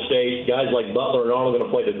Nicholls State. Guys like Butler and Arnold going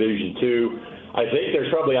to play Division II. I think there's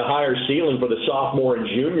probably a higher ceiling for the sophomore and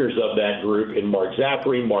juniors of that group in Mark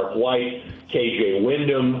Zachary, Mark White, KJ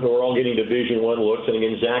Wyndham, who are all getting Division I looks. And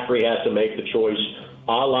again, Zachary has to make the choice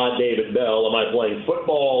a la David Bell. Am I playing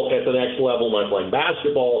football at the next level? Am I playing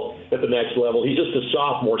basketball at the next level? He's just a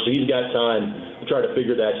sophomore, so he's got time to try to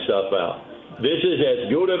figure that stuff out. This is as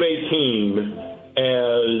good of a team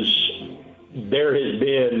as there has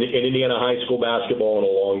been in Indiana high school basketball in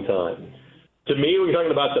a long time. To me, we're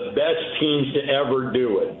talking about the best teams to ever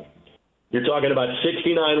do it. You're talking about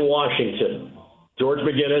 69 Washington, George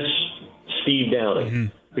McGinnis, Steve Downing.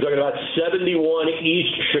 Mm-hmm. You're talking about 71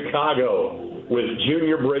 East Chicago with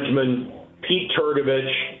Junior Bridgman, Pete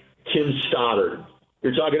Turgovich, Tim Stoddard.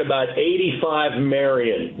 You're talking about 85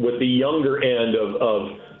 Marion with the younger end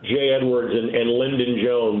of Jay Edwards and Lyndon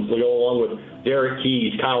Jones. They go along with Derek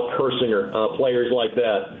Keys, Kyle Kersinger, players like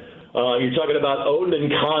that. You're talking about Odin and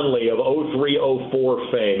Conley of 03-04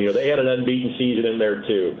 fame. They had an unbeaten season in there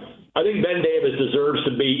too. I think Ben Davis deserves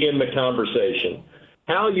to be in the conversation.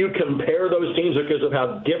 How you compare those teams because of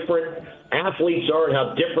how different athletes are and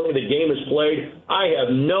how differently the game is played, I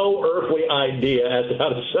have no earthly idea as to how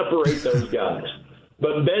to separate those guys.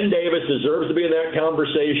 But Ben Davis deserves to be in that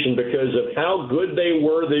conversation because of how good they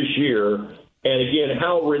were this year and, again,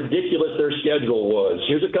 how ridiculous their schedule was.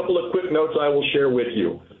 Here's a couple of quick notes I will share with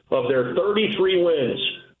you. Of their 33 wins,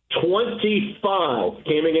 25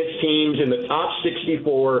 came against teams in the top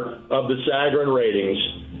 64 of the Sagarin ratings,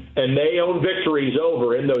 and they own victories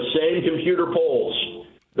over, in those same computer polls,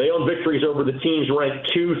 they own victories over the teams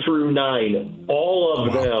ranked 2 through 9. All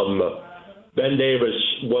of them, Ben Davis,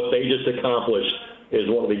 what they just accomplished is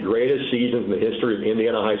one of the greatest seasons in the history of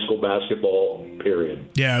Indiana high school basketball, period.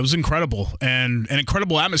 Yeah, it was incredible, and an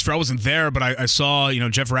incredible atmosphere. I wasn't there, but I saw,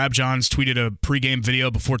 Jeff Rabjohns tweeted a pregame video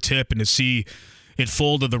before tip, and to see it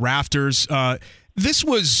full to the rafters. This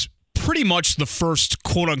was pretty much the first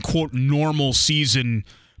quote-unquote normal season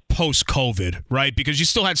post-COVID, right? Because you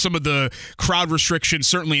still had some of the crowd restrictions,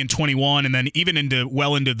 certainly in 21, and then even into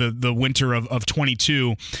the winter of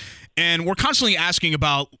 22. And we're constantly asking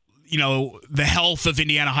about the health of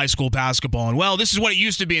Indiana high school basketball. And, well, this is what it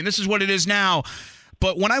used to be, and this is what it is now.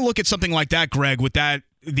 But when I look at something like that, Greg, with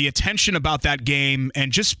the attention about that game,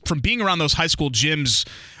 and just from being around those high school gyms,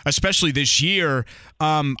 especially this year,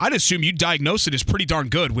 I'd assume you'd diagnose it as pretty darn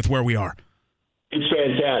good with where we are. It's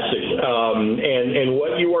fantastic. And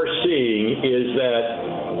what you are seeing is that,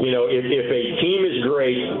 if a team is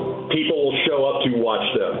great, people will show up to watch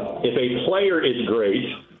them. If a player is great,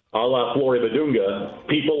 a la Flory Badunga,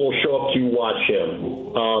 people will show up to watch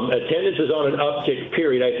him. Attendance is on an uptick,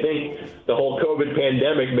 period. I think the whole COVID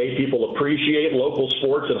pandemic made people appreciate local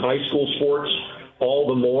sports and high school sports all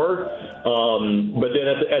the more. But then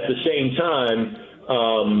at the same time,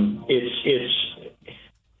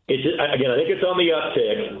 again, I think it's on the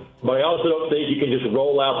uptick, but I also don't think you can just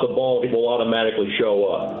roll out the ball and people will automatically show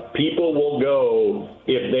up. People will go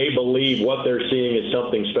if they believe what they're seeing is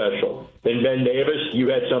something special. In Ben Davis, you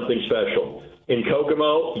had something special. In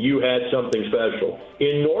Kokomo, you had something special.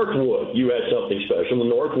 In Northwood, you had something special. In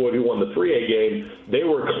Northwood, who won the 3A game, they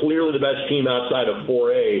were clearly the best team outside of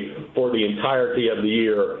 4A for the entirety of the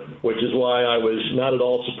year, which is why I was not at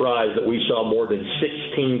all surprised that we saw more than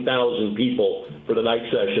 16,000 people for the night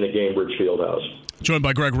session at Gainbridge Fieldhouse. Joined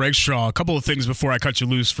by Greg Rakestraw. A couple of things before I cut you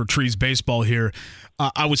loose for Trees Baseball here.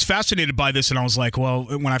 I was fascinated by this, and I was like, well,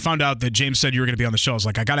 when I found out that James said you were going to be on the show, I was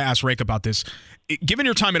like, I got to ask Rake about this. Given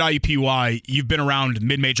your time at IUPUI, you've been around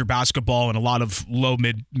mid-major basketball and a lot of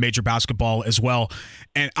low-mid-major basketball as well.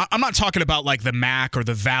 And I'm not talking about like the MAC or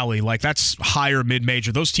the Valley. Like that's higher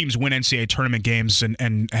mid-major. Those teams win NCAA tournament games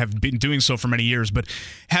and have been doing so for many years. But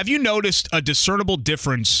have you noticed a discernible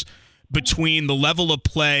difference between the level of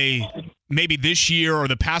play maybe this year or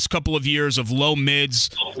the past couple of years of low mids?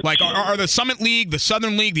 Like are the Summit League, the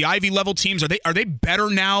Southern League, the Ivy level teams, are they better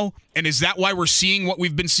now? And is that why we're seeing what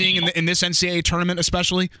we've been seeing in this NCAA tournament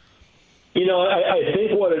especially? You know, I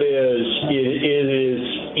think what it is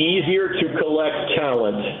easier to collect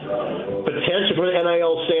talent, potentially from an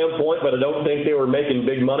NIL standpoint, but I don't think they were making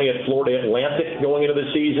big money at Florida Atlantic going into the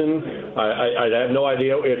season. I have no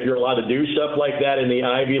idea if you're allowed to do stuff like that in the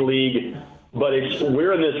Ivy League. But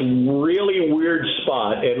we're in this really weird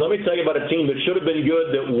spot. And let me tell you about a team that should have been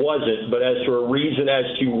good that wasn't, but as to a reason as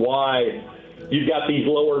to why you've got these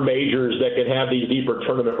lower majors that can have these deeper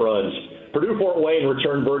tournament runs. Purdue-Fort Wayne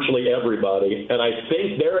returned virtually everybody, and I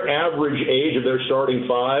think their average age of their starting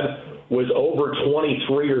five was over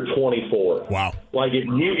 23 or 24. Wow. Like if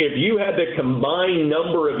you had the combined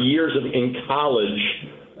number of years in college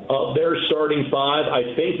of their starting five,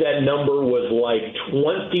 I think that number was like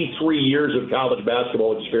 23 years of college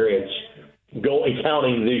basketball experience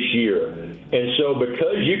counting this year. And so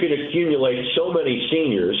because you can accumulate so many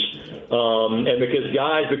seniors, and because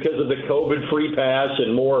of the COVID free pass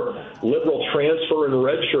and more liberal transfer and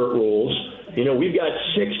redshirt rules, you know, we've got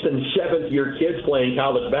 6th and 7th year kids playing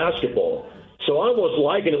college basketball. So I almost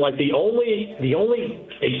liken it like the only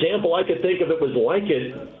example I could think of that was like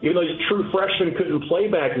it, even though true freshmen couldn't play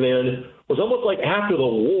back then, was almost like after the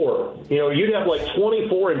war. You know, you'd have like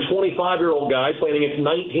 24 and 25-year-old guys playing against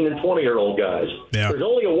 19 and 20-year-old guys. Yeah. There's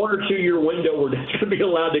only a 1 or 2 year window where that's going to be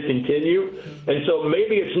allowed to continue. And so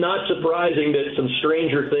maybe it's not surprising that some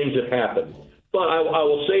stranger things have happened. But I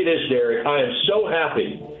will say this, Derek, I am so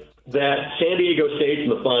happy that San Diego State's in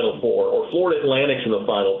the Final Four or Florida Atlantic's in the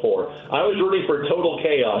Final Four. I was rooting for total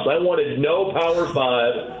chaos. I wanted no Power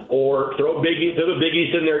 5 or throw the Big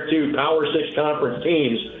East in there too, Power 6 conference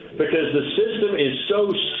teams, because the system is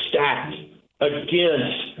so stacked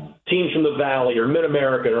against teams from the Valley or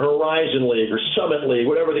Mid-American or Horizon League or Summit League,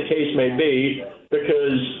 whatever the case may be,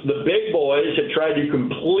 because the big boys have tried to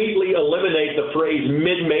completely eliminate the phrase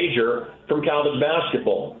mid-major from college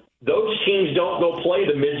basketball. Those teams don't go play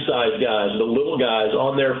the mid-sized guys, the little guys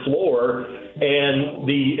on their floor, and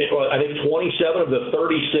I think 27 of the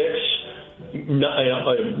 36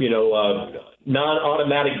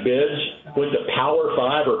 non-automatic bids went to Power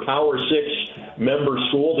 5 or Power 6 member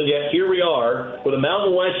schools, and yet here we are with a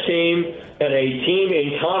Mountain West team and a team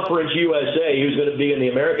in Conference USA who's going to be in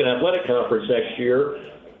the American Athletic Conference next year.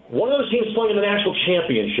 One of those teams playing in the national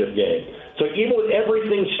championship game. So even with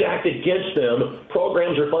everything stacked against them,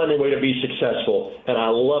 programs are finding a way to be successful. And I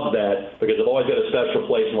love that because I've always got a special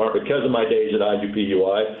place in my heart because of my days at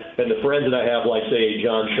IUPUI and the friends that I have, like, say,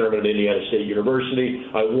 John Sherman at Indiana State University.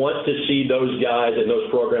 I want to see those guys and those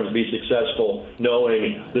programs be successful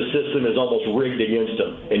knowing the system is almost rigged against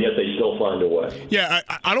them, and yet they still find a way. Yeah,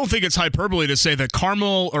 I don't think it's hyperbole to say that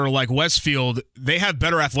Carmel or like Westfield, they have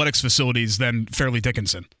better athletics facilities than Fairleigh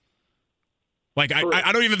Dickinson. Like,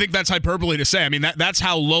 I don't even think that's hyperbole to say. I mean, that's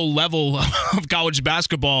how low level of college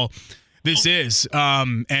basketball this is.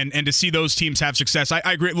 And to see those teams have success, I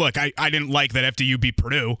agree. Look, I didn't like that FDU beat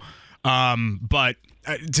Purdue. But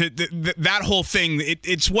that whole thing,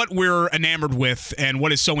 it's what we're enamored with and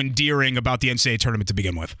what is so endearing about the NCAA tournament to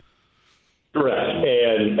begin with. Correct.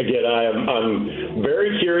 And again, I'm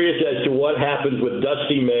very curious as to what happens with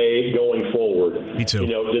Dusty May going forward. Me too.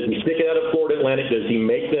 You know, does he stick it out of Florida Atlantic? Does he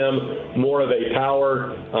make them more of a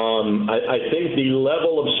power? I think the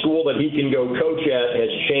level of school that he can go coach at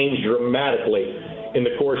has changed dramatically. in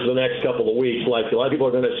the course of the next couple of weeks. Like, a lot of people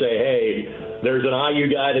are going to say, hey, there's an IU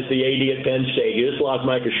guy that's the AD at Penn State. You just lost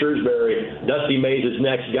Micah Shrewsbury. Dusty Mays is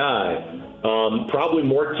next guy. Probably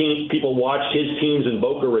more people watch his teams in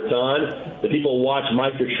Boca Raton than people watch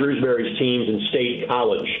Micah Shrewsbury's teams in State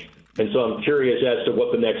College. And so I'm curious as to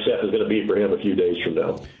what the next step is going to be for him a few days from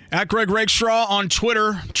now. At Greg Rakestraw on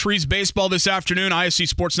Twitter, Trees Baseball this afternoon,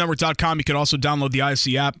 ISCSportsNetwork.com. You can also download the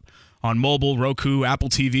ISC app on mobile, Roku, Apple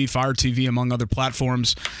TV, Fire TV, among other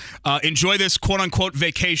platforms. Enjoy this quote-unquote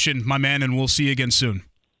vacation, my man, and we'll see you again soon.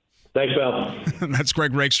 Thanks, pal. That's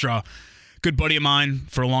Greg Rakestraw. Good buddy of mine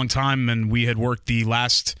for a long time, and we had worked the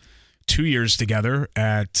last 2 years together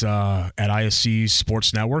at ISC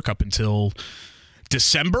Sports Network up until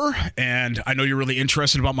December, and I know you're really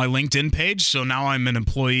interested about my LinkedIn page, so now I'm an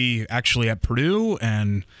employee actually at Purdue,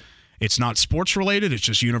 and it's not sports related, it's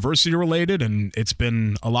just university related, and it's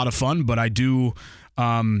been a lot of fun, but I do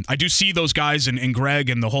see those guys and Greg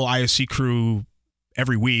and the whole ISC crew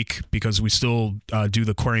every week because we still do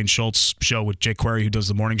the Query and Schultz show with Jake Query, who does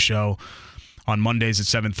the morning show on Mondays at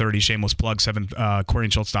 7:30, shameless plug,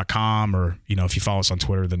 QueryandSchultz.com, or, if you follow us on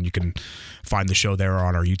Twitter, then you can find the show there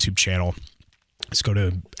on our YouTube channel. Let's go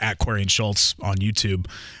to @Query and Schultz on YouTube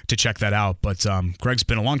to check that out. But Greg's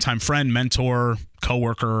been a longtime friend, mentor,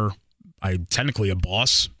 coworker, technically a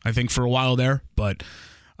boss, I think, for a while there. But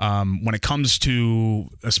when it comes to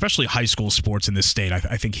especially high school sports in this state,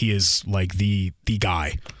 I think he is like the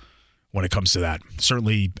guy when it comes to that.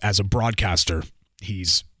 Certainly as a broadcaster,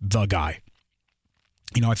 he's the guy.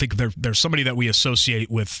 I think there's somebody that we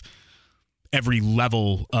associate with every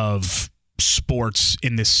level of sports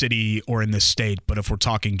in this city or in this state, but if we're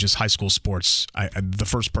talking just high school sports, the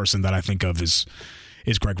first person that I think of is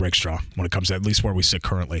Greg Rakestraw when it comes to at least where we sit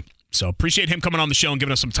currently. So appreciate him coming on the show and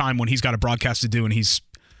giving us some time when he's got a broadcast to do and he's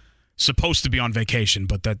supposed to be on vacation,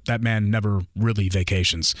 but that man never really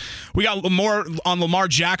vacations. We got more on Lamar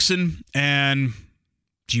Jackson, and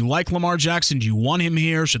do you like Lamar Jackson? Do you want him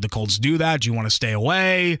here? Should the Colts do that? Do you want to stay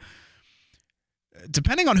away?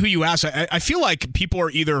 Depending on who you ask, I feel like people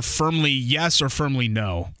are either firmly yes or firmly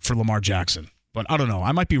no for Lamar Jackson. But I don't know.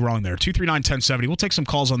 I might be wrong there. 239-1070. We'll take some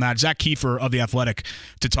calls on that. Zach Kiefer of The Athletic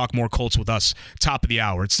to talk more Colts with us. Top of the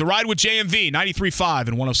hour. It's The Ride with JMV, 93.5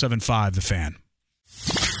 and 107.5 The Fan.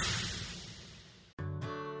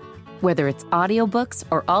 Whether it's audiobooks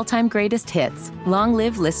or all-time greatest hits, long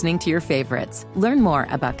live listening to your favorites. Learn more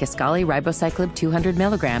about Kisqali Ribociclib 200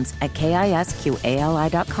 milligrams at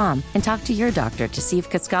KISQALI.com and talk to your doctor to see if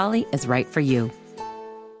Kisqali is right for you.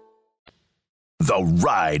 The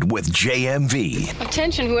Ride with JMV.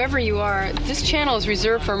 Attention, whoever you are, this channel is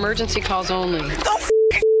reserved for emergency calls only.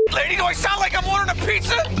 Lady, do I sound like I'm ordering a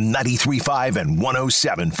pizza? 93.5 and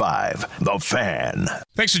 107.5 The Fan.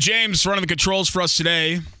 Thanks to James for running the controls for us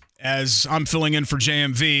today. As I'm filling in for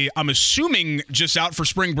JMV, I'm assuming just out for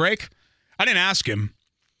spring break. I didn't ask him,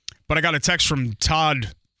 but I got a text from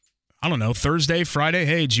Todd, I don't know, Thursday, Friday.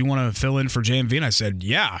 Hey, do you want to fill in for JMV? And I said,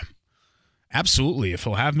 yeah, absolutely. If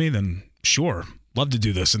he'll have me, then sure. Love to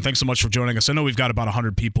do this. And thanks so much for joining us. I know we've got about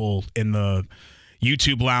 100 people in the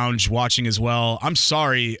YouTube lounge watching as well. I'm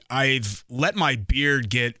sorry. I've let my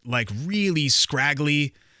beard get really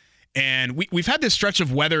scraggly. And we've had this stretch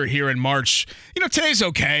of weather here in March. Today's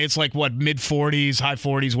okay. It's mid 40s, high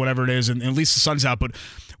 40s, whatever it is, and at least the sun's out. But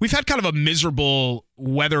we've had kind of a miserable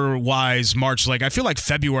weather-wise March. I feel like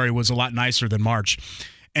February was a lot nicer than March.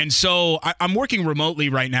 And so I'm working remotely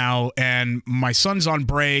right now, and my son's on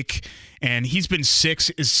break, and he's been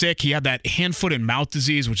sick. He had that hand, foot, and mouth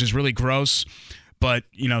disease, which is really gross. But,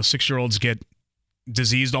 6-year-olds get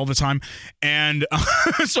diseased all the time. And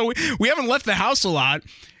so we haven't left the house a lot.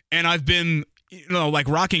 And I've been,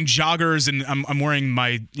 rocking joggers, and I'm wearing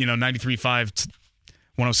my, 93.5,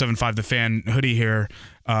 107.5 The Fan hoodie here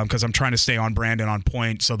because I'm trying to stay on brand and on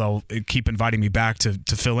point, so they'll keep inviting me back to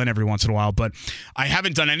fill in every once in a while. But I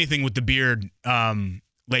haven't done anything with the beard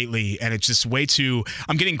lately, and it's just way too –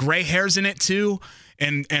 I'm getting gray hairs in it too,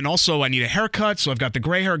 and also I need a haircut, so I've got the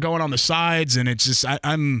gray hair going on the sides, and it's just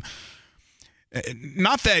I'm –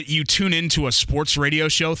 not that you tune into a sports radio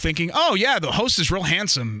show thinking, oh, yeah, the host is real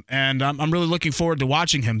handsome, and I'm really looking forward to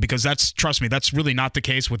watching him because trust me, that's really not the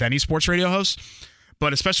case with any sports radio host.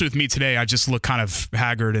 But especially with me today, I just look kind of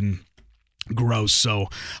haggard and gross. So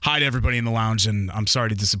hi to everybody in the lounge, and I'm sorry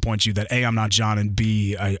to disappoint you that A, I'm not John, and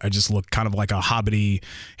B, I just look kind of like a hobbity,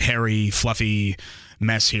 hairy, fluffy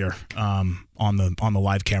mess here on the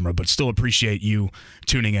live camera, but still appreciate you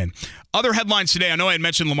tuning in. Other headlines today. I know I had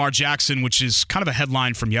mentioned Lamar Jackson, which is kind of a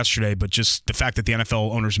headline from yesterday, but just the fact that the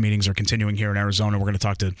NFL owners meetings are continuing here in Arizona. We're going to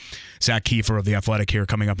talk to Zach Kiefer of The Athletic here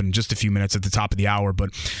coming up in just a few minutes at the top of the hour, but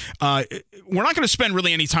we're not going to spend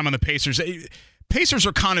really any time on the Pacers. Pacers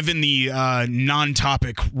are kind of in the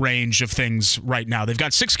non-topic range of things right now. They've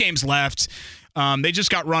got 6 games left. They just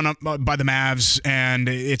got run up by the Mavs, and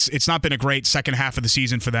it's not been a great second half of the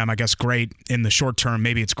season for them. I guess great in the short term.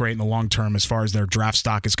 Maybe it's great in the long term as far as their draft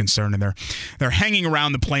stock is concerned. And they're hanging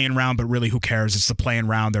around the play-in round, but really, who cares? It's the play-in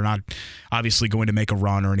round. They're not obviously going to make a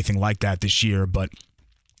run or anything like that this year. But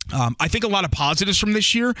I think a lot of positives from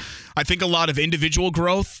this year. I think a lot of individual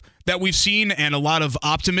growth that we've seen and a lot of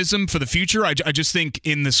optimism for the future. I just think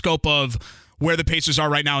in the scope of where the Pacers are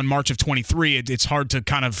right now in March of 23, it's hard to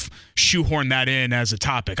kind of shoehorn that in as a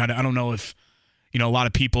topic. I don't know if a lot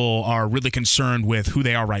of people are really concerned with who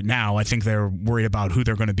they are right now. I think they're worried about who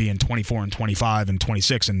they're going to be in 24 and 25 and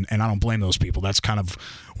 26, and I don't blame those people. That's kind of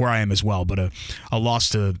where I am as well. But a loss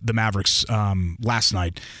to the Mavericks last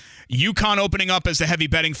night. UConn opening up as the heavy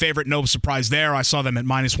betting favorite. No surprise there. I saw them at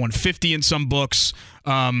minus 150 in some books.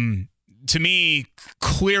 To me,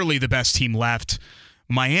 clearly the best team left.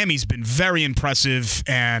 Miami's been very impressive,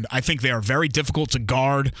 and I think they are very difficult to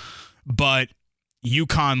guard, but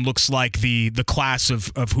UConn looks like the class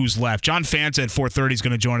of who's left. John Fanta at 4:30 is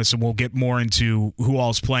going to join us, and we'll get more into who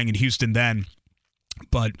all is playing in Houston then,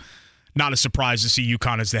 but not a surprise to see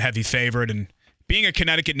UConn as the heavy favorite. And being a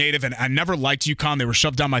Connecticut native, and I never liked UConn. They were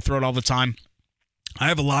shoved down my throat all the time. I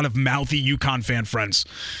have a lot of mouthy UConn fan friends.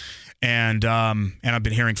 And I've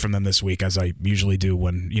been hearing from them this week, as I usually do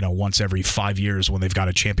when, once every 5 years when they've got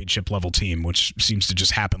a championship level team, which seems to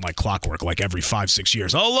just happen like clockwork, like every 5-6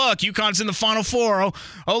 years. Oh, look, UConn's in the Final Four.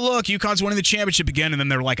 Oh, look, UConn's winning the championship again. And then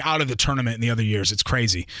they're like out of the tournament in the other years. It's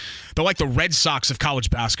crazy. They're like the Red Sox of college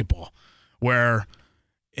basketball, where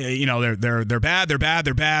they're bad.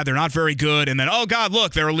 They're not very good. And then, oh, God,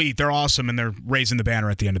 look, they're elite. They're awesome. And they're raising the banner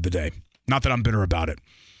at the end of the day. Not that I'm bitter about it.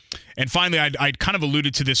 And finally, I kind of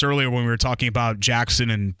alluded to this earlier when we were talking about Jackson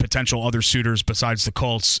and potential other suitors besides the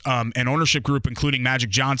Colts. An ownership group, including Magic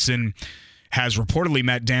Johnson, has reportedly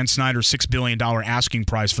met Dan Snyder's $6 billion asking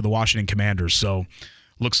price for the Washington Commanders. So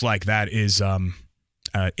looks like that is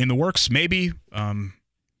in the works, maybe. $6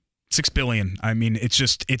 billion. I mean,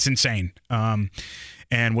 it's insane.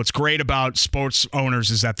 And what's great about sports owners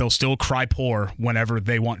is that they'll still cry poor whenever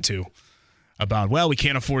they want to. About, well, we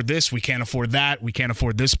can't afford this, we can't afford that, we can't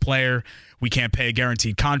afford this player, we can't pay a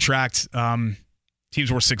guaranteed contract.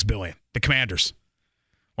 Teams worth $6 billion. The Commanders,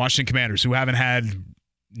 Washington Commanders, who haven't had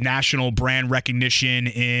national brand recognition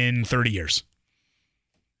in 30 years.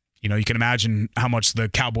 You can imagine how much the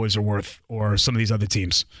Cowboys are worth, or some of these other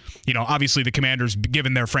teams. Obviously the Commanders,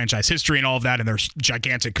 given their franchise history and all of that, and their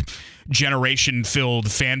gigantic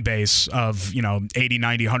generation-filled fan base of 80,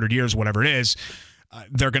 90, 100 years, whatever it is.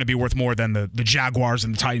 They're going to be worth more than the Jaguars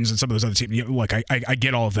and the Titans and some of those other teams. Look, I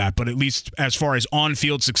get all of that, but at least as far as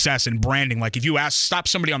on-field success and branding, like if you stop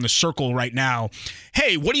somebody on the circle right now,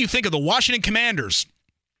 hey, what do you think of the Washington Commanders?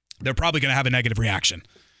 They're probably going to have a negative reaction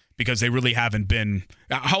because they really haven't been.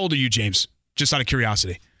 How old are you, James? Just out of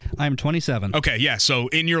curiosity. I'm 27. Okay, yeah. So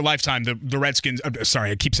in your lifetime, the Redskins.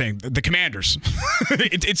 Sorry, I keep saying the Commanders.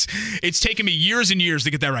 It's taken me years and years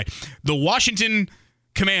to get that right. The Washington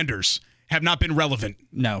Commanders have not been relevant.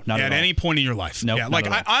 No, not at any point in your life. No, nope,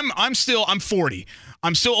 I'm 40.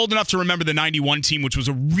 I'm still old enough to remember the 91 team, which was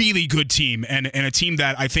a really good team and a team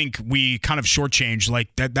that I think we kind of shortchanged.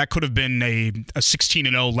 Like that could have been a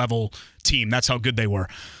 16-0 level team. That's how good they were.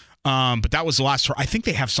 But that was the last. I think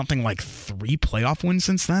they have something like 3 playoff wins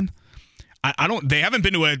since then. They haven't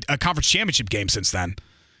been to a conference championship game since then,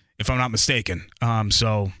 if I'm not mistaken.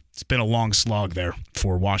 So it's been a long slog there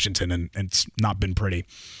for Washington, and it's not been pretty.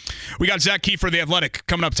 We got Zach Kiefer, The Athletic,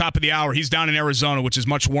 coming up top of the hour. He's down in Arizona, which is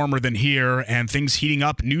much warmer than here, and things heating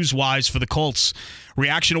up news-wise for the Colts.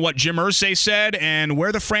 Reaction to what Jim Irsay said and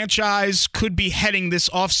where the franchise could be heading this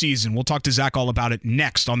offseason. We'll talk to Zach all about it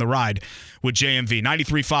next on The Ride with JMV.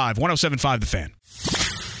 93.5, 107.5 The Fan.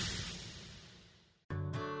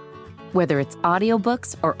 Whether it's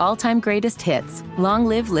audiobooks or all-time greatest hits, long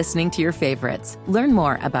live listening to your favorites. Learn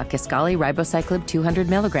more about Kisqali Ribociclib 200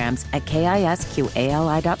 milligrams at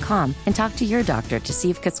KISQALI.com and talk to your doctor to see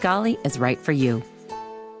if Kisqali is right for you.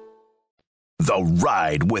 The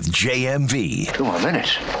Ride with JMV. 2 more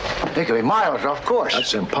minutes. They could be miles off course.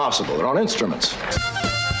 That's impossible. They're on instruments.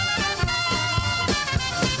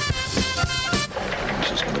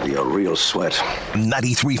 real sweat.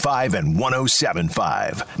 93.5 and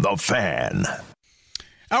 107.5. The Fan.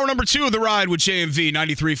 Hour number 2 of the ride with JMV,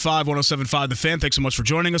 93.5, 107.5. The Fan. Thanks so much for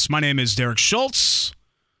joining us. My name is Derek Schultz.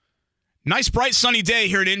 Nice, bright, sunny day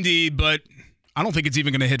here in Indy, but I don't think it's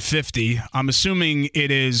even going to hit 50. I'm assuming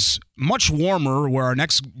it is much warmer where our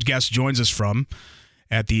next guest joins us from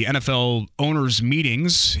at the NFL owners'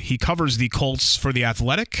 meetings. He covers the Colts for The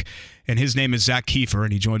Athletic, and his name is Zach Kiefer,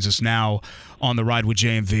 and he joins us now on the ride with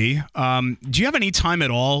JMV. Do you have any time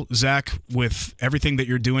at all, Zach, with everything that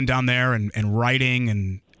you're doing down there and writing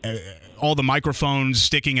and all the microphones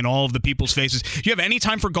sticking in all of the people's faces? Do you have any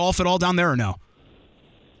time for golf at all down there or no?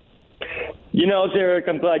 You know, Derek,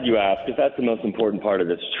 I'm glad you asked because that's the most important part of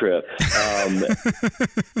this trip.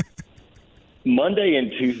 Monday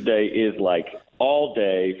and Tuesday is like all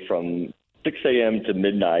day from 6 a.m. to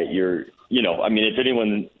midnight. If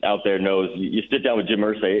anyone out there knows, you sit down with Jim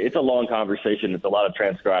Irsay, it's a long conversation. It's a lot of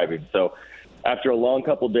transcribing. So after a long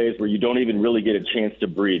couple of days where you don't even really get a chance to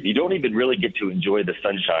breathe, you don't even really get to enjoy the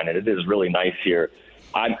sunshine, and it is really nice here.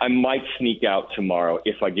 I might sneak out tomorrow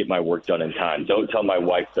if I get my work done in time. Don't tell my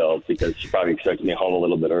wife, though, because she probably expects me home a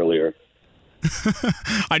little bit earlier.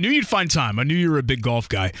 I knew you'd find time. I knew you were a big golf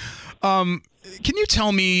guy. Can you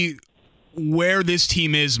tell me where this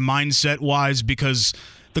team is mindset-wise? Because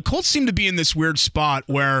the Colts seem to be in this weird spot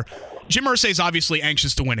where Jim Irsay is obviously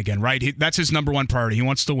anxious to win again, right? That's his number one priority. He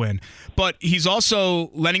wants to win. But he's also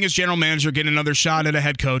letting his general manager get another shot at a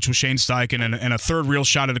head coach with Shane Steichen and a third real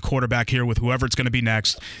shot at a quarterback here with whoever it's going to be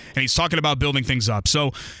next. And he's talking about building things up.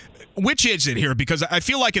 So which is it here? Because I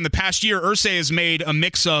feel like in the past year, Irsay has made a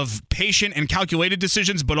mix of patient and calculated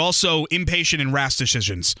decisions, but also impatient and rash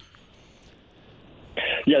decisions.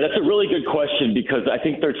 Yeah, that's a really good question because I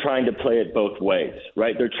think they're trying to play it both ways,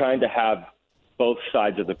 right? They're trying to have both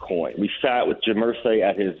sides of the coin. We sat with Jim Irsay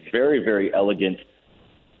at his very, very elegant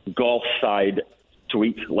golf side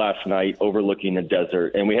suite last night overlooking the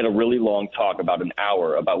desert, and we had a really long talk, about an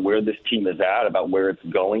hour, about where this team is at, about where it's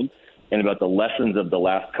going, and about the lessons of the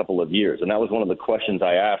last couple of years. And that was one of the questions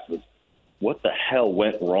I asked was, what the hell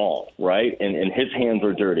went wrong, right? And his hands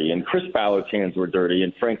were dirty, and Chris Ballard's hands were dirty,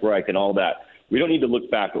 and Frank Reich and all that. We don't need to look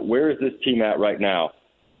back, but where is this team at right now?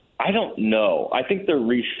 I don't know. I think they're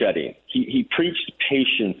resetting. He preached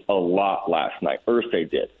patience a lot last night. Irsay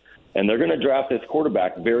did. And they're going to draft this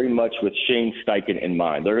quarterback very much with Shane Steichen in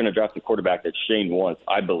mind. They're going to draft the quarterback that Shane wants,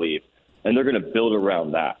 I believe, and they're going to build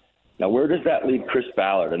around that. Now, where does that leave Chris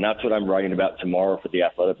Ballard? And that's what I'm writing about tomorrow for The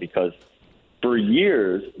Athletic, because for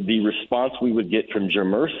years, the response we would get from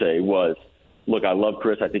Jim Irsay was, look, I love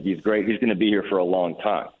Chris. I think he's great. He's going to be here for a long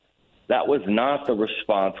time. That was not the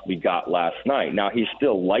response we got last night. Now, he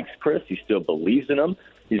still likes Chris. He still believes in him.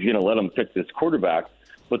 He's going to let him pick this quarterback.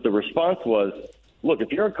 But the response was, look,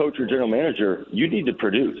 if you're a coach or general manager, you need to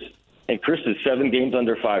produce. And Chris is 7 games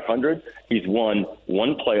under 500. He's won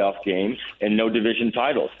 1 playoff game and no division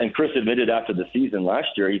titles. And Chris admitted after the season last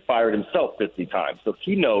year he fired himself 50 times. So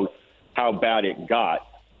he knows how bad it got.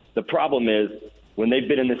 The problem is, when they've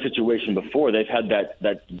been in this situation before, they've had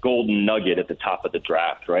that golden nugget at the top of the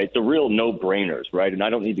draft, right? The real no-brainers, right? And I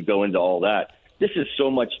don't need to go into all that. This is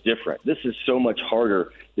so much different. This is so much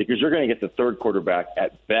harder because you're going to get the third quarterback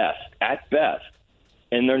at best,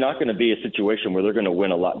 and they're not going to be a situation where they're going to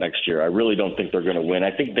win a lot next year. I really don't think they're going to win.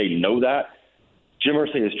 I think they know that. Jim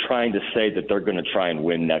Irsay is trying to say that they're going to try and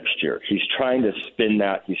win next year. He's trying to spin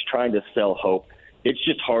that. He's trying to sell hope. It's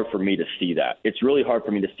just hard for me to see that. It's really hard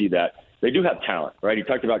for me to see that. They do have talent, right? He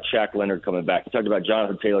talked about Shaq Leonard coming back. He talked about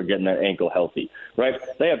Jonathan Taylor getting that ankle healthy, right?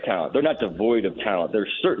 They have talent. They're not devoid of talent.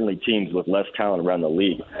 There's certainly teams with less talent around the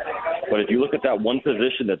league. But if you look at that one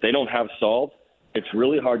position that they don't have solved, it's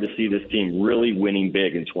really hard to see this team really winning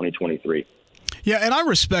big in 2023. Yeah, and I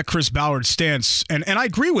respect Chris Ballard's stance, and I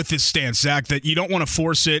agree with his stance, Zach, that you don't want to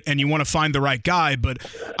force it and you want to find the right guy, but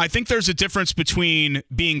I think there's a difference between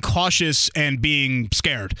being cautious and being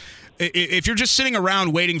scared. If you're just sitting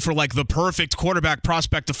around waiting for, like, the perfect quarterback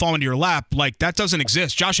prospect to fall into your lap, like, that doesn't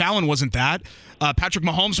exist. Josh Allen wasn't that. Patrick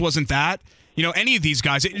Mahomes wasn't that. You know, any of these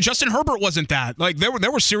guys. Justin Herbert wasn't that. Like,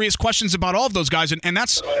 there were serious questions about all of those guys, and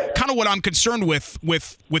that's kind of what I'm concerned with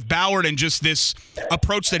Ballard and just this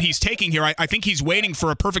approach that he's taking here. I think he's waiting for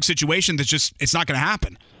a perfect situation that's just, it's not going to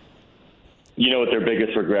happen. You know what their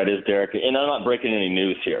biggest regret is, Derek? And I'm not breaking any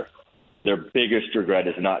news here. Their biggest regret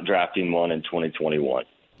is not drafting one in 2021.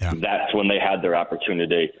 Yeah. That's when they had their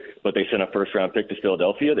opportunity. But they sent a first-round pick to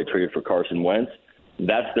Philadelphia. They traded for Carson Wentz.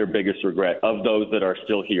 That's their biggest regret of those that are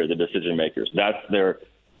still here, the decision makers. That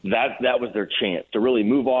was their chance to really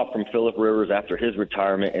move off from Phillip Rivers after his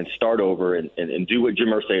retirement and start over and do what Jim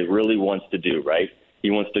Irsay really wants to do, right? He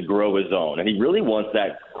wants to grow his own. And he really wants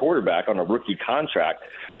that quarterback on a rookie contract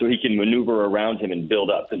so he can maneuver around him and build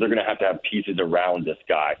up, because they're going to have pieces around this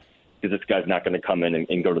guy, because this guy's not going to come in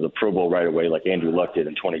and go to the Pro Bowl right away like Andrew Luck did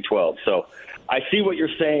in 2012. So I see what you're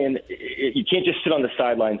saying. You can't just sit on the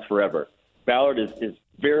sidelines forever. Ballard is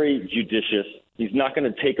very judicious. He's not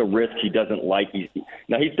going to take a risk he doesn't like. He's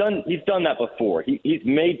done that before. He's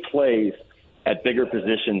made plays at bigger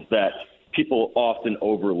positions that people often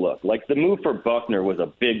overlook. Like the move for Buckner was a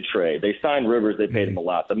big trade. They signed Rivers. They paid him a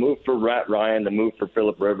lot. The move for Ryan, the move for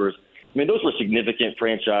Phillip Rivers, I mean, those were significant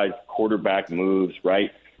franchise quarterback moves,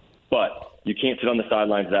 right? But you can't sit on the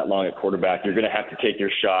sidelines that long at quarterback. You're going to have to take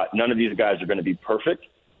your shot. None of these guys are going to be perfect.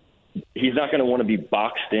 He's not going to want to be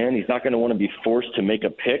boxed in. He's not going to want to be forced to make a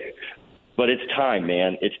pick. But it's time,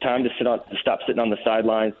 man. It's time to stop sitting on the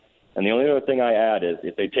sidelines. And the only other thing I add is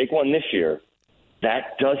if they take one this year,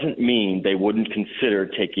 that doesn't mean they wouldn't consider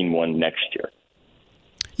taking one next year.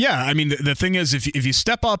 Yeah, I mean, the thing is, if you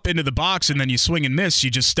step up into the box and then you swing and miss, you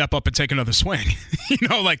just step up and take another swing.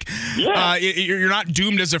 You're not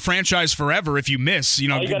doomed as a franchise forever if you miss. You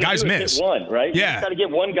know, all you guys miss. Hit one, right? Yeah. You just got to get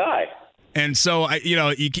one guy. And so,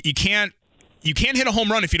 you can't hit a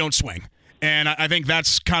home run if you don't swing. And I think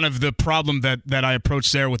that's kind of the problem that I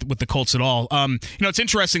approached there with the Colts at all. It's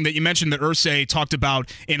interesting that you mentioned that Irsay talked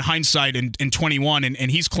about in hindsight in 21, and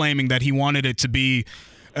he's claiming that he wanted it to be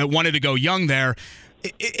wanted to go young there.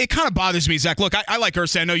 It kind of bothers me, Zach. Look, I like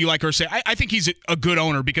Irsay. I know you like Irsay. I think he's a good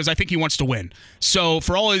owner because I think he wants to win. So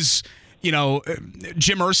for all his, Jim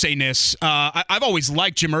Irsay-ness, I've always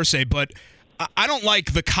liked Jim Irsay, but I don't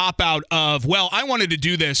like the cop-out of, well, I wanted to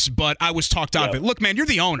do this, but I was talked out of it. Look, man, you're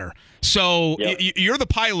the owner. So you're the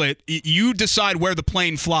pilot. You decide where the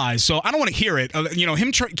plane flies. So I don't want to hear it.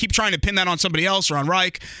 Him keep trying to pin that on somebody else or on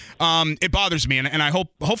Reich. It bothers me, and I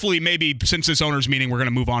hopefully maybe since this owners meeting, we're going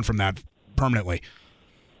to move on from that permanently.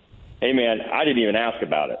 Hey, man, I didn't even ask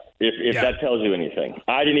about it. If that tells you anything,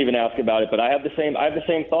 I didn't even ask about it. But I have the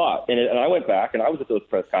same thought, and I went back and I was at those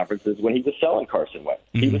press conferences when he was selling Carson Wentz.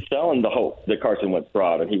 Mm-hmm. He was selling the hope that Carson Wentz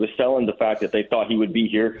brought, and he was selling the fact that they thought he would be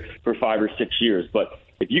here for 5 or 6 years. But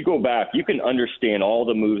if you go back, you can understand all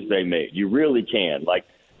the moves they made. You really can, like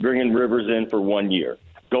bringing Rivers in for 1 year,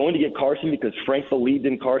 going to get Carson because Frank believed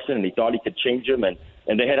in Carson and he thought he could change him, and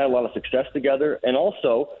they had a lot of success together, and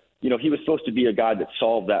also. He was supposed to be a guy that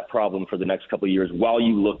solved that problem for the next couple of years while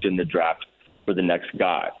you looked in the draft for the next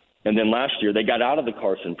guy. And then last year they got out of the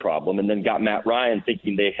Carson problem and then got Matt Ryan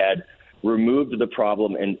thinking they had removed the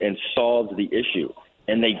problem and solved the issue.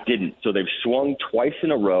 And they didn't. So they've swung twice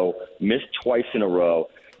in a row, missed twice in a row,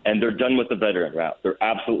 and they're done with the veteran route. They're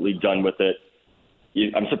absolutely done with it.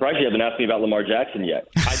 I'm surprised you haven't asked me about Lamar Jackson yet.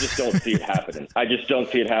 I just don't see it happening. I just don't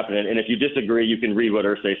see it happening. And if you disagree, you can read what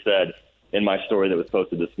Irsay said in my story that was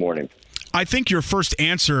posted this morning. I think your first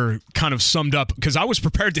answer kind of summed up, because I was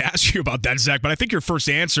prepared to ask you about that, Zach, but I think your first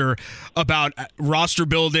answer about roster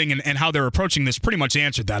building and how they're approaching this pretty much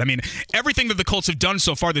answered that. I mean, everything that the Colts have done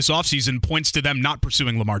so far this offseason points to them not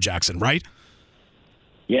pursuing Lamar Jackson, right?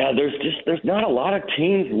 Yeah, there's not a lot of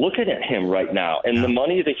teams looking at him right now. And the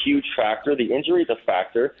money is a huge factor. The injury is a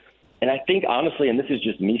factor. And I think, honestly, and this is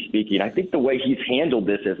just me speaking, I think the way he's handled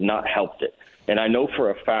this has not helped it. And I know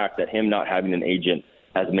for a fact that him not having an agent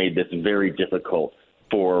has made this very difficult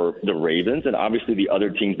for the Ravens and obviously the other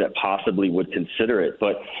teams that possibly would consider it.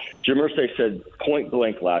 But Jim Irsay said point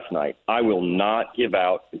blank last night, I will not give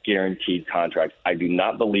out guaranteed contracts. I do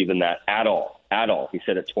not believe in that at all. He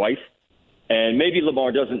said it twice. And maybe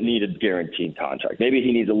Lamar doesn't need a guaranteed contract. Maybe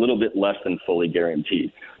he needs a little bit less than fully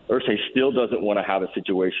guaranteed. Irsay still doesn't want to have a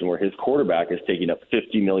situation where his quarterback is taking up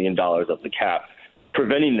 $50 million of the cap,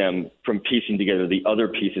 preventing them from piecing together the other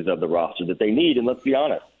pieces of the roster that they need. And let's be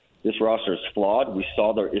honest, this roster is flawed. We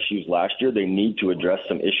saw their issues last year. They need to address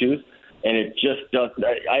some issues. And it just does.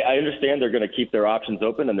 I understand they're going to keep their options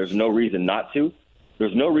open, and there's no reason not to.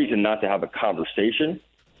 There's no reason not to have a conversation.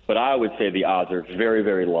 But I would say the odds are very,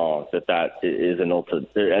 very long that is an ultimate,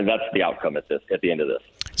 and that's the outcome at the end of this.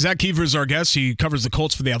 Zach Keefer is our guest. He covers the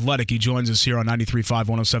Colts for The Athletic. He joins us here on 93.5,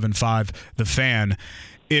 107.5, The Fan.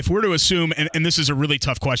 If we're to assume, and this is a really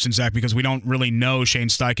tough question, Zach, because we don't really know Shane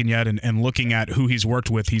Steichen yet, and looking at who he's worked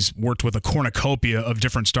with a cornucopia of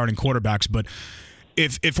different starting quarterbacks. But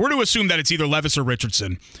if we're to assume that it's either Levis or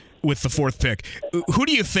Richardson with the fourth pick, who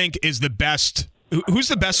do you think is the best? Who's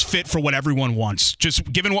the best fit for what everyone wants?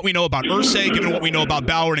 Just given what we know about Irsay, given what we know about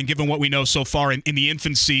Ballard, and given what we know so far in the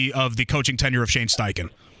infancy of the coaching tenure of Shane Steichen.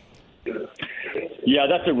 Yeah,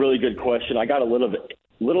 that's a really good question. I got a little bit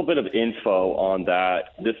little bit of info on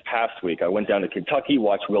that this past week. I went down to Kentucky,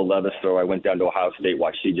 watched Will Levis throw. I went down to Ohio State,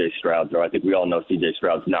 watched C.J. Stroud throw. I think we all know C.J.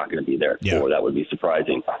 Stroud's not going to be there. Yeah. That would be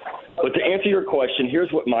surprising. But to answer your question,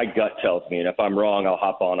 here's what my gut tells me. And if I'm wrong, I'll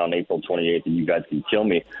hop on April 28th and you guys can kill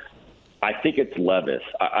me. I think it's Levis.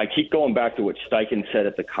 I keep going back to what Steichen said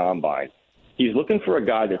at the Combine. He's looking for a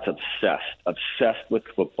guy that's obsessed with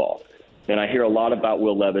football. And I hear a lot about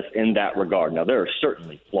Will Levis in that regard. Now, there are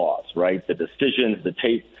certainly flaws, right? The decisions, the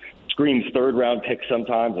tape screams third-round pick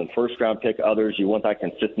sometimes and first-round pick others. You want that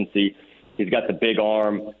consistency. He's got the big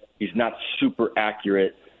arm. He's not super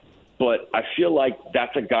accurate. But I feel like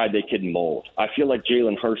that's a guy they can mold. I feel like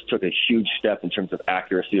Jalen Hurts took a huge step in terms of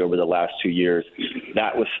accuracy over the last 2 years.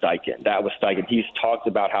 That was Steichen. He's talked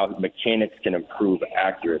about how mechanics can improve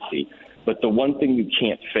accuracy. But the one thing you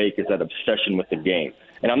can't fake is that obsession with the game.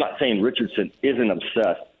 And I'm not saying Richardson isn't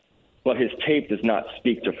obsessed, but his tape does not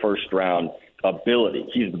speak to first-round ability.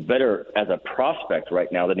 He's better as a prospect right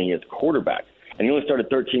now than he is quarterback. And he only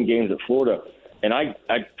started 13 games at Florida. And I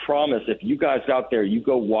promise if you guys out there, you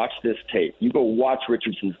go watch this tape, you go watch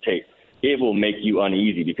Richardson's tape, it will make you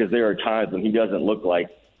uneasy because there are times when he doesn't look like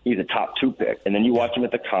he's a top 2 pick. And then you watch him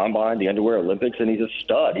at the Combine, the Underwear Olympics, and he's a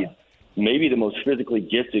stud. He's maybe the most physically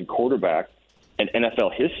gifted quarterback in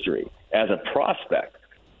NFL history as a prospect.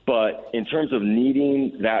 But in terms of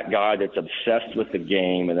needing that guy that's obsessed with the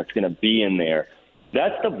game and that's going to be in there,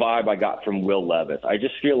 that's the vibe I got from Will Levis. I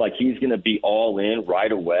just feel like he's going to be all in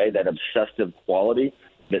right away, that obsessive quality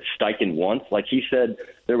that Steichen wants. Like he said,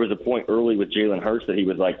 there was a point early with Jalen Hurts that he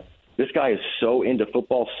was like, this guy is so into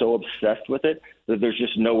football, so obsessed with it, that there's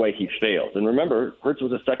just no way he fails. And remember, Hurts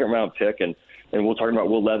was a second-round pick, and we're talking about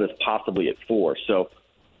Will Levis possibly at 4. So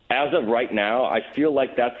as of right now, I feel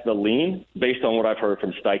like that's the lean based on what I've heard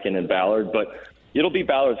from Steichen and Ballard. But it'll be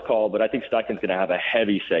Ballard's call, but I think Steichen's going to have a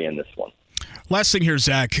heavy say in this one. Last thing here,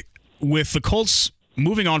 Zach. With the Colts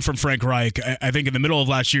moving on from Frank Reich, I think in the middle of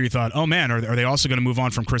last year you thought, oh, man, are they also going to move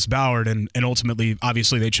on from Chris Ballard? And ultimately,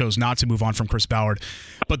 obviously, they chose not to move on from Chris Ballard.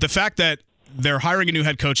 But the fact that they're hiring a new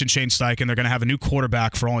head coach in Shane Steichen, they're going to have a new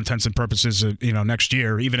quarterback for all intents and purposes, next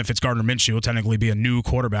year. Even if it's Gardner Minshew, it'll technically be a new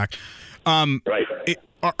quarterback. Right.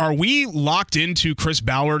 Are we locked into Chris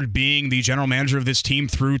Ballard being the general manager of this team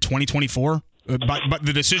through 2024? But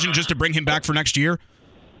the decision just to bring him back for next year?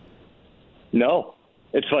 No.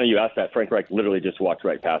 It's funny you asked that. Frank Reich literally just walked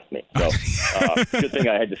right past me. So good thing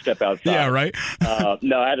I had to step outside. Yeah, right?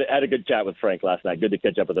 No, I had a good chat with Frank last night. Good to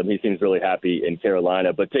catch up with him. He seems really happy in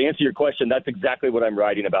Carolina. But to answer your question, that's exactly what I'm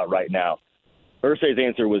writing about right now. Irsay's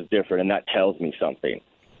answer was different, and that tells me something.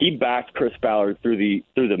 He backed Chris Ballard through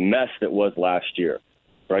the mess that was last year.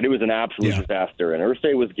 Right? It was an absolute disaster, and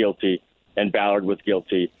Irsay was guilty, and Ballard was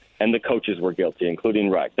guilty, and the coaches were guilty, including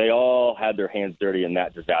Reich. They all had their hands dirty in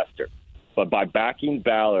that disaster. But by backing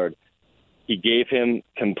Ballard, he gave him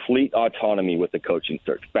complete autonomy with the coaching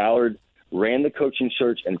search. Ballard ran the coaching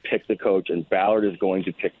search and picked the coach, and Ballard is going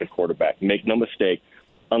to pick the quarterback. Make no mistake,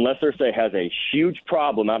 unless Irsay has a huge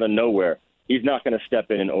problem out of nowhere, he's not going to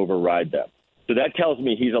step in and override them. So that tells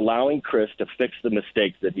me he's allowing Chris to fix the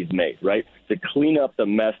mistakes that he's made, right? To clean up the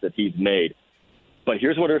mess that he's made. But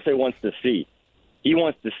here's what Irsay wants to see. He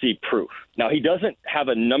wants to see proof. Now, he doesn't have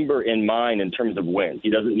a number in mind in terms of wins.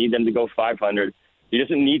 He doesn't need them to go 500. He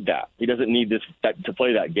doesn't need that. He doesn't need that to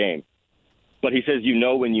play that game. But he says, you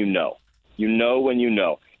know when you know. You know when you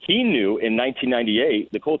know. He knew in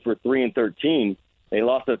 1998, the Colts were 3-13. They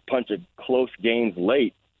lost a bunch of close games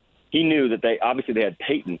late. He knew that they had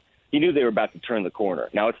Peyton. He knew they were about to turn the corner.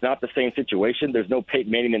 Now, it's not the same situation. There's no Peyton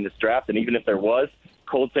Manning in this draft, and even if there was,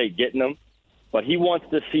 Colts ain't getting them. But he wants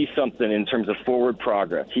to see something in terms of forward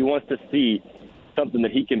progress. He wants to see something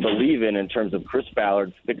that he can believe in terms of Chris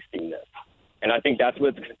Ballard fixing this. And I think that's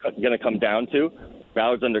what it's going to come down to.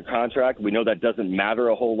 Ballard's under contract. We know that doesn't matter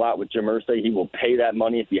a whole lot with Jim Irsay. He will pay that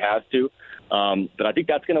money if he has to. But I think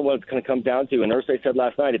that's what it's going to come down to. And Irsay said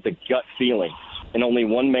last night, it's a gut feeling. And only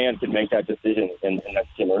one man can make that decision, and that's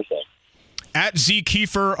Jim Irsay. At Z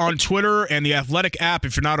Kiefer on Twitter and the Athletic app,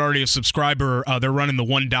 if you're not already a subscriber, they're running the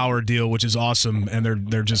 $1 deal, which is awesome, and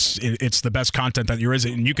they're just it's the best content that there is.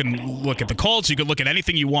 And you can look at the Colts, you can look at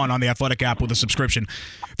anything you want on the Athletic app with a subscription.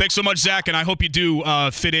 Thanks so much, Zach, and I hope you do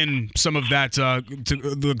fit in some of that to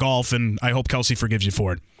the golf, and I hope Kelsey forgives you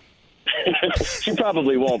for it. She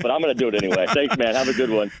probably won't, but I'm going to do it anyway. Thanks, man. Have a good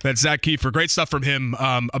one. That's Zach Kiefer. Great stuff from him.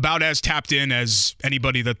 About as tapped in as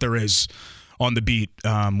anybody that there is on the beat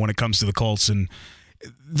when it comes to the Colts. And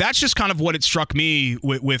that's just kind of what it struck me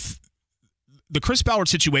with the Chris Ballard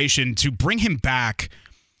situation, to bring him back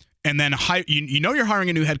and then you're hiring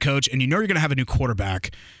a new head coach and you're going to have a new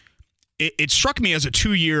quarterback. It struck me as at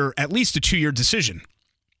least a 2-year decision.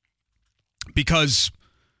 Because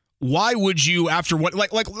why would you, after what,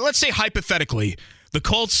 like let's say hypothetically, the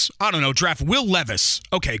Colts, I don't know, draft Will Levis.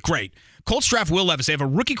 Okay, great. Colts draft Will Levis. They have a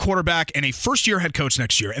rookie quarterback and a first-year head coach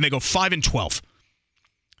next year, and they go 5-12.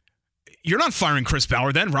 You're not firing Chris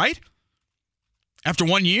Ballard then, right? After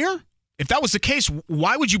 1 year? If that was the case,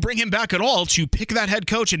 why would you bring him back at all to pick that head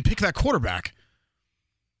coach and pick that quarterback?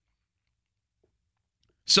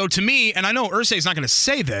 So to me, and I know Irsay is not going to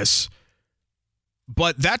say this,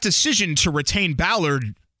 but that decision to retain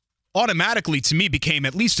Ballard automatically, to me, became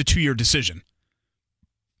at least a 2-year decision.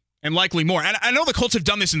 And likely more. And I know the Colts have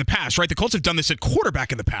done this in the past, right? The Colts have done this at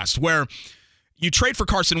quarterback in the past, where you trade for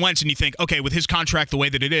Carson Wentz and you think, okay, with his contract the way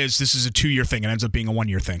that it is, this is a 2-year thing. It ends up being a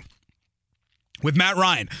 1-year thing. With Matt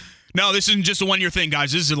Ryan, no, this isn't just a 1-year thing,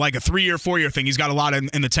 guys. This is like a 3-year, 4-year thing. He's got a lot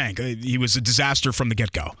in the tank. He was a disaster from the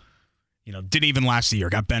get-go. Didn't even last a year.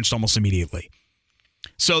 Got benched almost immediately.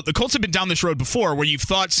 So the Colts have been down this road before where you've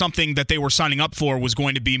thought something that they were signing up for was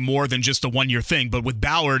going to be more than just a 1-year thing. But with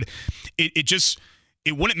Ballard,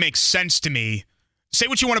 it wouldn't make sense to me. Say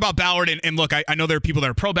what you want about Ballard, and look, I know there are people that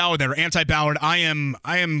are pro-Ballard, that are anti-Ballard. I am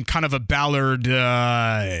kind of a Ballard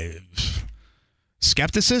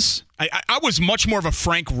skepticist. I was much more of a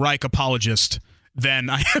Frank Reich apologist than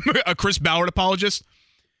I am a Chris Ballard apologist.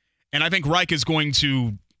 And I think Reich is going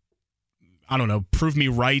to, I don't know, prove me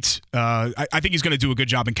right. I think he's going to do a good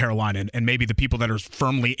job in Carolina, and maybe the people that are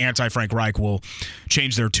firmly anti-Frank Reich will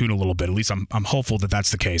change their tune a little bit. At least I'm hopeful that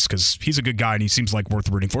that's the case, because he's a good guy and he seems like worth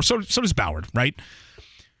rooting for. So does Ballard, right?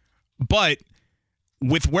 But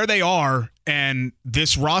with where they are and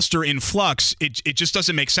this roster in flux, it just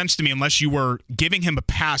doesn't make sense to me unless you were giving him a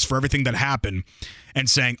pass for everything that happened and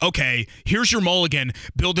saying, okay, here's your mulligan,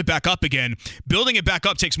 build it back up again. Building it back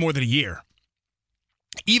up takes more than a year.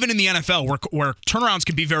 Even in the NFL, where turnarounds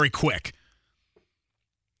can be very quick.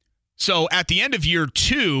 So at the end of year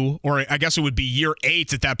 2, or I guess it would be year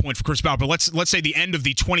 8 at that point for Chris Ballard, but let's say the end of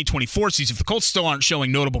the 2024 season, if the Colts still aren't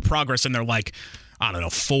showing notable progress and they're like, I don't know,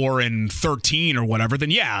 4-13 or whatever,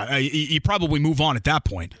 then yeah, you probably move on at that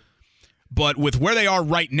point. But with where they are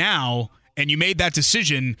right now, and you made that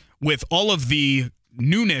decision with all of the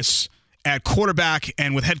newness at quarterback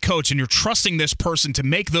and with head coach, and you're trusting this person to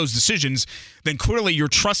make those decisions, then clearly you're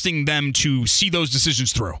trusting them to see those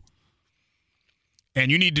decisions through.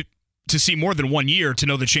 And you need to see more than 1 year to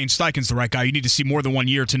know that Shane Steichen's the right guy. You need to see more than 1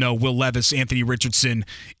 year to know Will Levis, Anthony Richardson,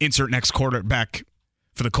 insert next quarterback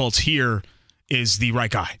for the Colts here, is the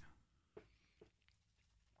right guy.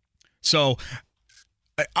 So,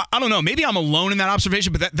 I don't know. Maybe I'm alone in that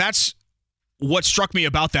observation, but that's what struck me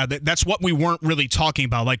about that. That's what we weren't really talking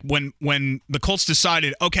about. Like when the Colts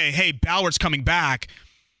decided, okay, hey, Ballard's coming back,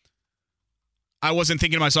 I wasn't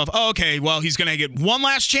thinking to myself, oh, okay, well, he's going to get one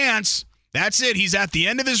last chance. That's it. He's at the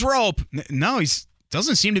end of his rope. No, he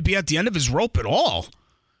doesn't seem to be at the end of his rope at all.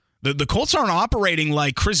 The Colts aren't operating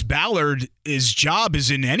like Chris Ballard, his job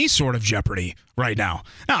is in any sort of jeopardy right now.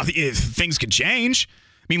 Now, things could change.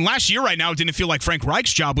 I mean, last year right now, it didn't feel like Frank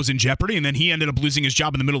Reich's job was in jeopardy, and then he ended up losing his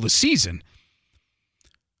job in the middle of the season.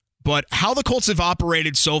 But how the Colts have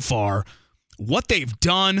operated so far, what they've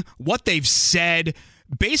done, what they've said,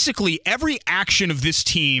 basically every action of this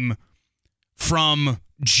team from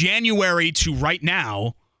January to right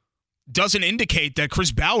now doesn't indicate that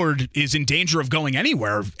Chris Ballard is in danger of going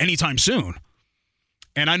anywhere anytime soon.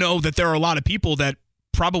 And I know that there are a lot of people that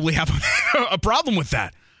probably have a problem with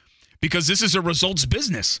that because this is a results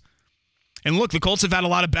business. And look, the Colts have had a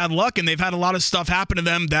lot of bad luck and they've had a lot of stuff happen to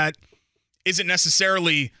them that isn't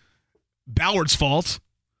necessarily Ballard's fault,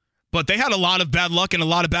 but they had a lot of bad luck and a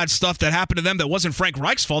lot of bad stuff that happened to them that wasn't Frank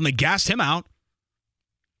Reich's fault, and they gassed him out.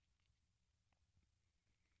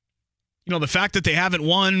 You know, the fact that they haven't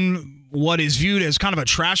won what is viewed as kind of a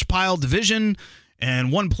trash pile division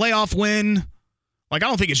and one playoff win, like, I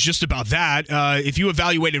don't think it's just about that. If you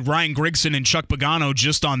evaluated Ryan Grigson and Chuck Pagano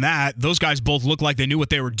just on that, those guys both looked like they knew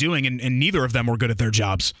what they were doing, and neither of them were good at their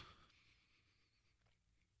jobs.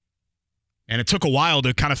 And it took a while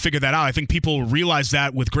to kind of figure that out. I think people realized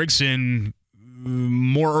that with Grigson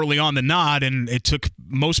more early on than not, and it took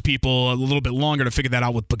most people a little bit longer to figure that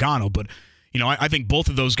out with Pagano. But, you know, I think both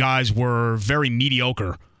of those guys were very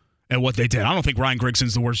mediocre at what they did. I don't think Ryan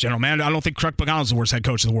Grigson's the worst general manager. I don't think Chuck Pagano's the worst head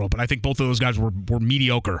coach in the world, but I think both of those guys were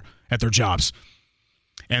mediocre at their jobs.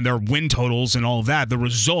 And their win totals and all of that, the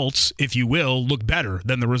results, if you will, look better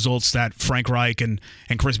than the results that Frank Reich and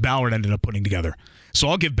Chris Ballard ended up putting together. So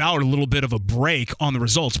I'll give Ballard a little bit of a break on the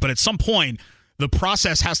results, but at some point, the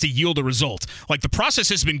process has to yield a result. Like, the process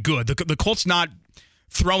has been good. The Colts not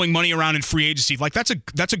throwing money around in free agency, like, that's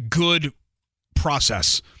a good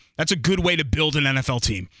process. That's a good way to build an NFL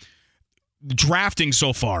team. drafting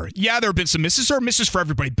so far, yeah, there have been some misses. There are misses for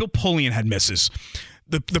everybody. Bill Polian had misses.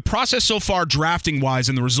 The process so far, drafting-wise,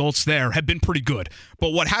 and the results there have been pretty good. But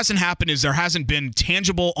what hasn't happened is there hasn't been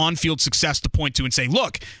tangible on-field success to point to and say,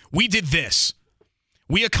 look, we did this.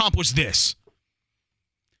 We accomplished this.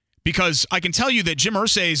 Because I can tell you that Jim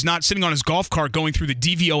Irsay is not sitting on his golf cart going through the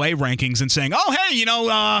DVOA rankings and saying, oh, hey,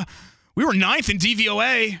 we were 9th in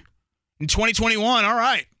DVOA in 2021. All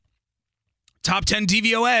right. Top 10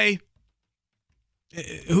 DVOA.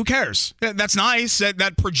 Who cares? That's nice.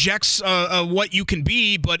 That projects what you can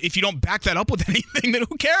be, but if you don't back that up with anything, then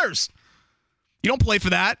who cares? You don't play for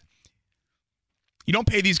that. You don't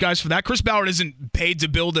pay these guys for that. Chris Ballard isn't paid to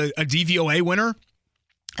build a DVOA winner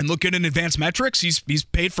and look good in advanced metrics. He's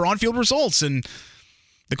paid for on-field results, and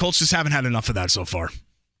the Colts just haven't had enough of that so far.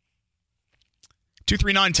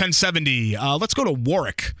 239-1070. Let's go to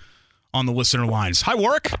Warwick on the listener lines. Hi,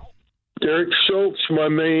 Warwick. Derek Schultz, my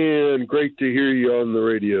man. Great to hear you on the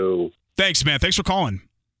radio. Thanks, man. Thanks for calling.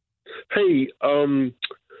 Hey,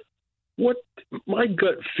 what my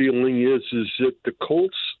gut feeling is that the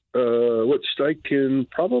Colts, what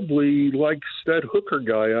Steichen probably likes that Hooker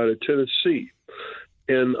guy out of Tennessee.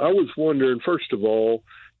 And I was wondering, first of all,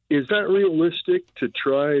 is that realistic to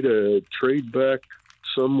try to trade back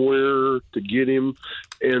somewhere to get him?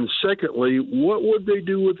 And secondly, what would they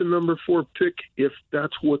do with the number 4 pick if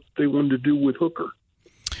that's what they wanted to do with Hooker?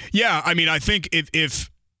 Yeah, I mean, I think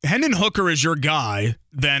if Hendon Hooker is your guy,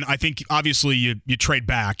 then I think obviously you trade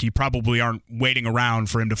back. You probably aren't waiting around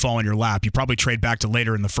for him to fall in your lap. You probably trade back to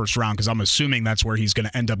later in the first round because I'm assuming that's where he's going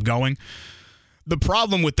to end up going. The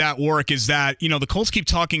problem with that, Warwick, is that, the Colts keep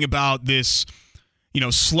talking about this,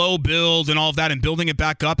 slow build and all of that and building it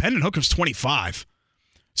back up. Hendon Hooker's 25.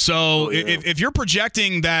 So if you're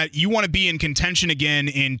projecting that you want to be in contention again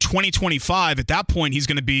in 2025, at that point he's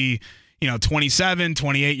going to be, 27,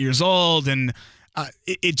 28 years old. And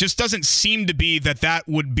it just doesn't seem to be that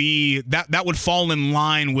would fall in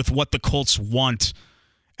line with what the Colts want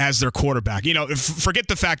as their quarterback. Forget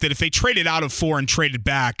the fact that if they traded out of 4 and traded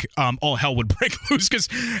back, all hell would break loose because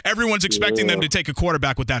everyone's expecting them to take a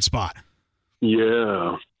quarterback with that spot.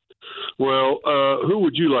 Yeah. Well, who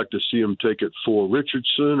would you like to see him take it for,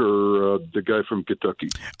 Richardson or the guy from Kentucky?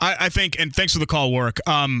 I think, and thanks for the call, Warwick,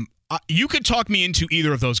 you could talk me into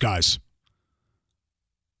either of those guys.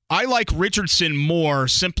 I like Richardson more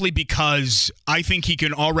simply because I think he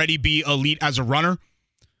can already be elite as a runner.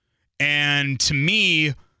 And to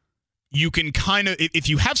me, you can kind of, if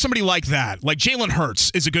you have somebody like that, like Jalen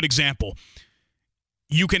Hurts is a good example,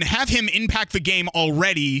 you can have him impact the game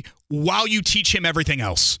already while you teach him everything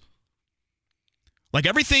else. Like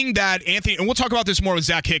everything that Anthony, and we'll talk about this more with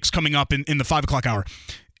Zach Hicks coming up in the 5 o'clock hour.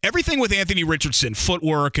 Everything with Anthony Richardson,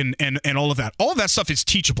 footwork and all of that stuff is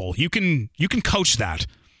teachable. You can coach that.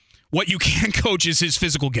 What you can coach is his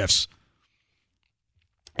physical gifts.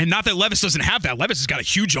 And not that Levis doesn't have that. Levis has got a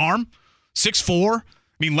huge arm, 6'4". I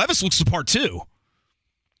mean, Levis looks the part too.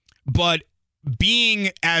 But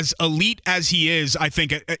being as elite as he is, I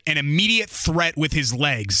think an immediate threat with his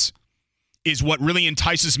legs is what really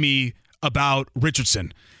entices me about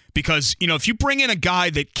Richardson. Because, if you bring in a guy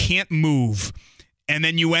that can't move and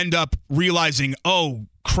then you end up realizing, oh,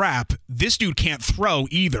 crap, this dude can't throw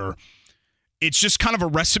either, it's just kind of a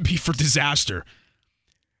recipe for disaster.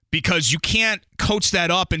 Because you can't coach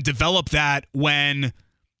that up and develop that when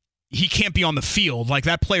he can't be on the field. Like,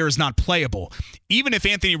 that player is not playable. Even if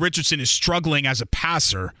Anthony Richardson is struggling as a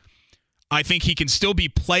passer, I think he can still be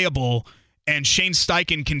playable, and Shane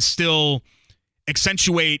Steichen can still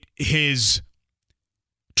accentuate his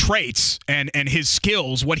traits and his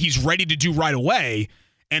skills, what he's ready to do right away,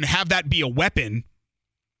 and have that be a weapon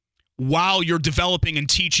while you're developing and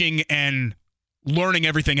teaching and learning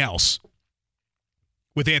everything else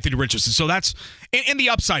with Anthony Richardson. So that's in the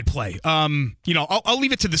upside play. I'll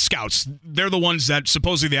leave it to the scouts. They're the ones that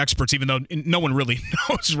supposedly the experts, even though no one really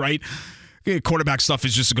knows, right? Quarterback stuff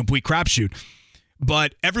is just a complete crapshoot.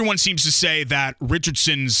 But everyone seems to say that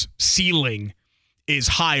Richardson's ceiling is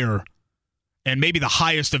higher and maybe the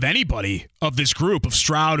highest of anybody of this group, of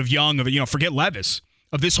Stroud, of Young, of, forget Levis,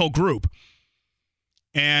 of this whole group.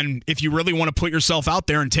 And if you really want to put yourself out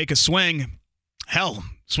there and take a swing, hell,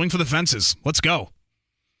 swing for the fences. Let's go.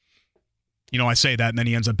 I say that, and then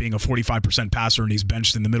he ends up being a 45% passer, and he's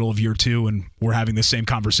benched in the middle of year 2, and we're having this same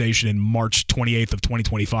conversation in March 28th of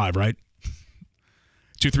 2025, right?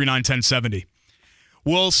 239-1070.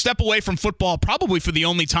 We'll step away from football probably for the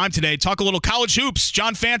only time today. Talk a little college hoops.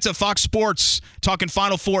 John Fanta, Fox Sports, talking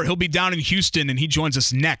Final Four. He'll be down in Houston, and he joins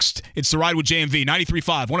us next. It's The Ride with JMV,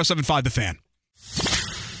 93.5, 107.5 The Fan.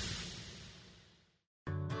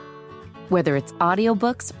 Whether it's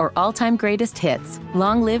audiobooks or all-time greatest hits,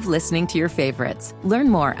 long live listening to your favorites. Learn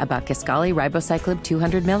more about Kisqali Ribociclib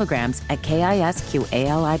 200 milligrams at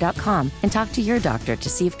KISQALI.com and talk to your doctor to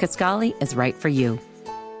see if Kisqali is right for you.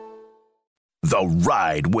 The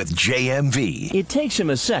Ride with JMV. It takes him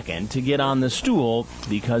a second to get on the stool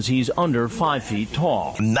because he's under 5 feet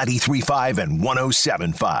tall. 93.5 and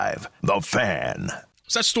 107.5. The Fan.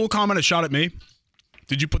 Was that stool comment a shot at me?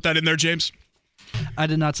 Did you put that in there, James? I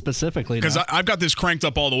did not specifically. Because no. I've got this cranked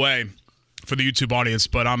up all the way for the YouTube audience,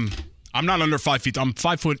 but I'm not under 5 feet. I'm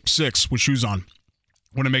 5'6" with shoes on.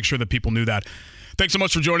 I want to make sure that people knew that. Thanks so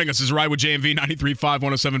much for joining us. This is Ride with JMV, 93.5,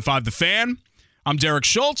 107.5 The Fan. I'm Derek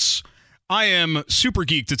Schultz. I am super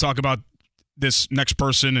geeked to talk about this next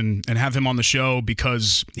person and have him on the show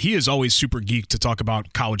because he is always super geeked to talk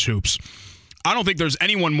about college hoops. I don't think there's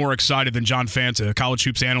anyone more excited than John Fanta, college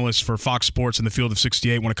hoops analyst for Fox Sports in the Field of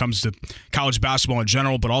 68 when it comes to college basketball in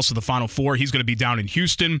general, but also the Final Four. He's going to be down in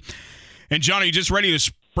Houston. And, John, are you just ready to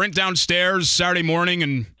sprint downstairs Saturday morning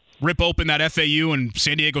and rip open that FAU and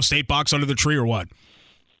San Diego State box under the tree or what?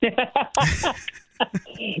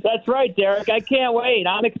 That's right, Derek. I can't wait.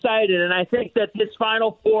 I'm excited, and I think that this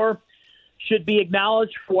Final Four should be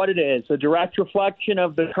acknowledged for what it is, a direct reflection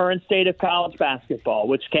of the current state of college basketball,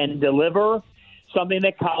 which can deliver something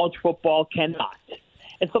that college football cannot,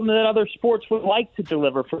 and something that other sports would like to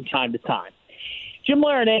deliver from time to time. Jim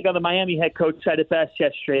Larinaga, the Miami head coach, said it best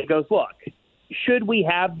yesterday. He goes, look, should we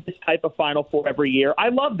have this type of Final Four every year? I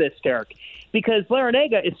love this, Derek, because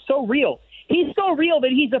Larinaga is so real. He's so real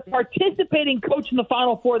that he's a participating coach in the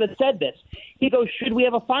Final Four that said this. He goes, should we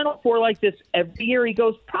have a Final Four like this every year? He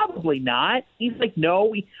goes, probably not. He's like, no,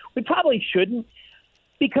 we probably shouldn't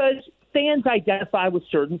because fans identify with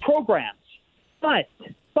certain programs. But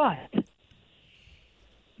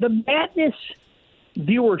the madness,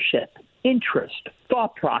 viewership, interest,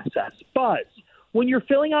 thought process, buzz, when you're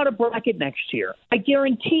filling out a bracket next year, I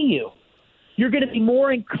guarantee you're going to be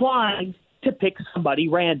more inclined to pick somebody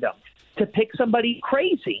random, to pick somebody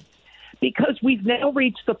crazy, because we've now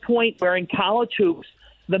reached the point where in college hoops,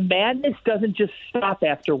 the madness doesn't just stop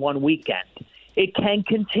after one weekend. It can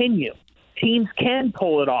continue. Teams can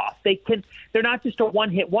pull it off. They're not just a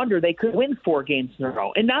one-hit wonder. They could win 4 games in a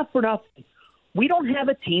row. And not for nothing, we don't have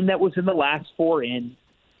a team that was in the last 4 in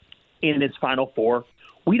this Final Four.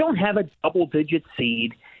 We don't have a double-digit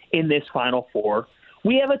seed in this Final Four.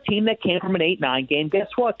 We have a team that came from an 8-9 game. Guess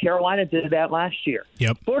what? Carolina did that last year.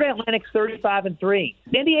 Yep. Florida Atlantic's 35-3.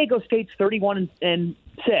 San Diego State's 31-6.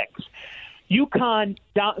 UConn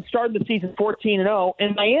started the season 14-0,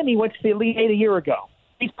 and Miami went to the Elite Eight a year ago.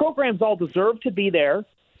 These programs all deserve to be there, and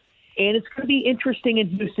it's going to be interesting in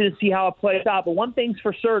Houston to see how it plays out. But one thing's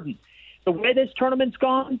for certain. The way this tournament's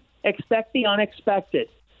gone, expect the unexpected.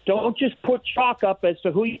 Don't just put chalk up as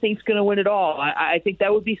to who you think's going to win it all. I think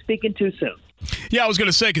that would be speaking too soon. Yeah, I was going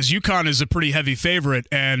to say, because UConn is a pretty heavy favorite,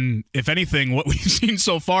 and if anything, what we've seen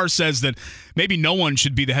so far says that maybe no one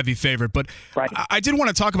should be the heavy favorite. But right. I did want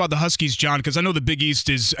to talk about the Huskies, John, because I know the Big East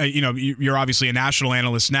is, you're obviously a national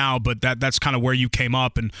analyst now, but that's kind of where you came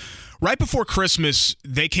up. And right before Christmas,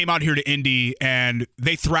 they came out here to Indy, and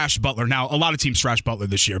they thrashed Butler. Now, a lot of teams thrashed Butler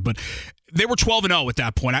this year, but they were 12-0 at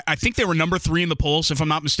that point. I think they were number 3 in the polls, if I'm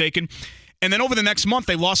not mistaken. And then over the next month,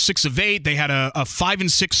 they lost 6 of 8. They had a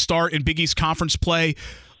 5-6 start in Big East Conference play.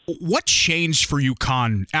 What changed for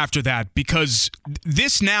UConn after that? Because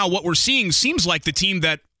this now, what we're seeing, seems like the team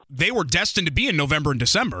that they were destined to be in November and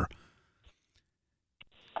December.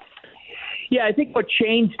 Yeah, I think what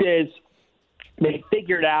changed is they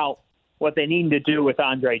figured out what they needed to do with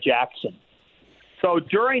Andre Jackson. So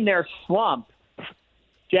during their slump,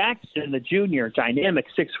 Jackson, the junior, dynamic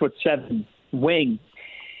 6'7" wing,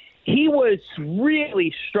 he was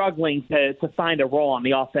really struggling to find a role on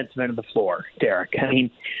the offensive end of the floor, Derek. I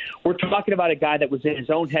mean, we're talking about a guy that was in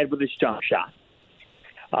his own head with his jump shot.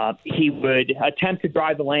 He would attempt to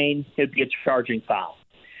drive the lane. It would be a charging foul.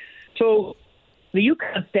 So the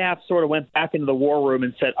UConn staff sort of went back into the war room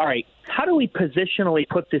and said, all right, how do we positionally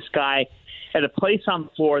put this guy at a place on the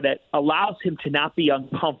floor that allows him to not be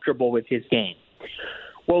uncomfortable with his game?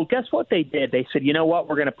 Well, guess what they did? They said, you know what,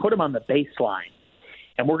 we're going to put him on the baseline.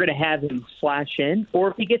 And we're going to have him flash in,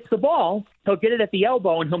 or if he gets the ball, he'll get it at the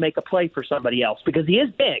elbow and he'll make a play for somebody else because he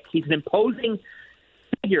is big. He's an imposing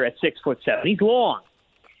figure at 6'7". He's long.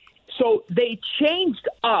 So they changed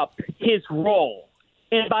up his role.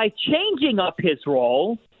 And by changing up his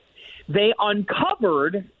role, they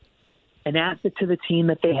uncovered an asset to the team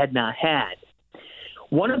that they had not had.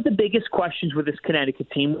 One of the biggest questions with this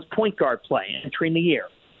Connecticut team was point guard play entering the year.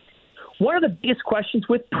 One of the biggest questions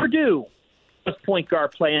with Purdue was point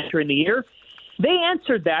guard play entering the year. They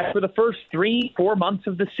answered that for the first 3-4 months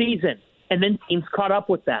of the season, and then teams caught up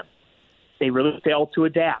with them. They really failed to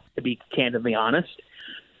adapt, to be candidly honest.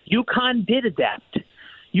 UConn did adapt.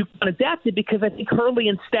 UConn adapted because I think Hurley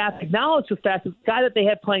and staff acknowledged the fact that the guy that they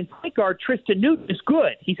had playing point guard, Tristan Newton, is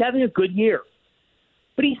good. He's having a good year.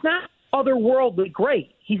 But he's not otherworldly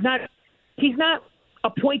great. He's not a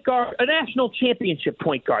point guard, a national championship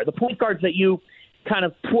point guard, the point guards that you kind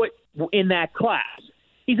of put in that class.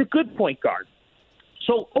 He's a good point guard.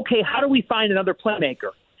 So, okay, how do we find another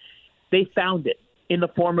playmaker? They found it in the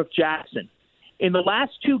form of Jackson. In the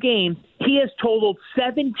last 2 games, he has totaled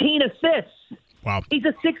 17 assists. Wow. He's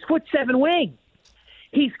a 6'7" wing.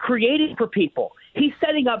 He's creating for people. He's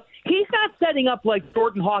setting up. He's not setting up like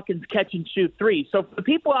Jordan Hawkins catch and shoot threes. So for the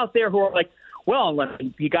people out there who are like, well,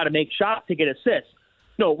 you got to make shots to get assists.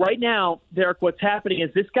 No, right now, Derek, what's happening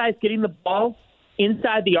is this guy's getting the ball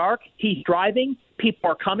inside the arc. He's driving. People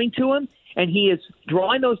are coming to him, and he is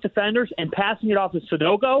drawing those defenders and passing it off to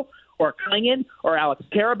Sudogo or Klingon or Alex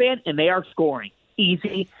Caravan, and they are scoring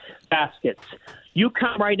easy baskets.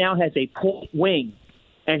 UConn right now has a point wing,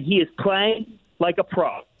 and he is playing like a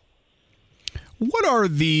pro. What are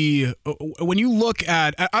when you look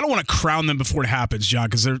at, I don't want to crown them before it happens, John,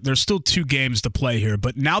 because there's still 2 games to play here,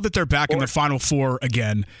 but now that they're back in the Final Four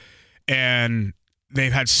again, and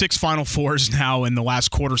they've had 6 Final Fours now in the last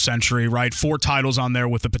quarter century, right? 4 titles on there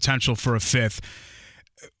with the potential for a 5th.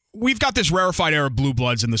 We've got this rarefied air of blue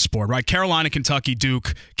bloods in the sport, right? Carolina, Kentucky,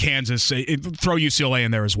 Duke, Kansas, throw UCLA in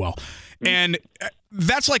there as well. And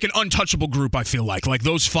that's like an untouchable group, I feel like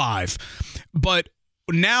those 5. But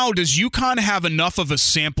now, does UConn have enough of a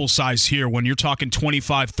sample size here when you're talking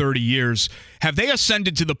 25, 30 years? Have they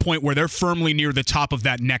ascended to the point where they're firmly near the top of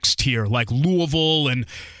that next tier, like Louisville? And,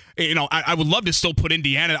 I would love to still put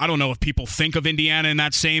Indiana. I don't know if people think of Indiana in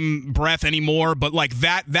that same breath anymore, but like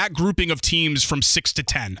that grouping of teams from 6 to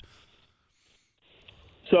 10.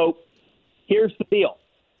 So here's the deal.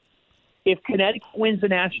 If Connecticut wins the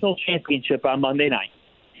national championship on Monday night,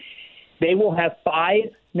 they will have 5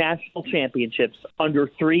 national championships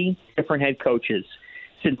under 3 different head coaches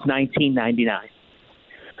since 1999.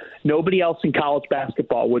 Nobody else in college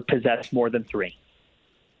basketball would possess more than 3.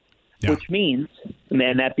 Yeah. Which means,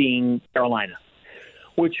 and that being Carolina,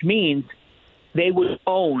 which means they would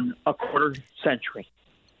own a quarter century.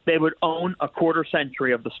 They would own a quarter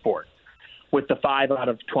century of the sport with the 5 out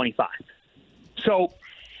of 25. So,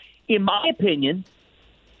 in my opinion,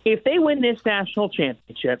 if they win this national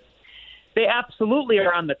championship, they absolutely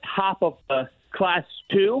are on the top of the Class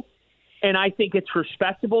 2, and I think it's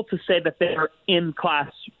respectable to say that they're in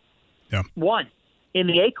Class 1, in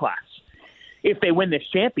the A class, if they win this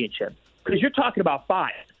championship. Because you're talking about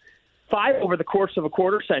 5 over the course of a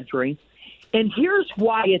quarter century, and here's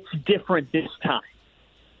why it's different this time.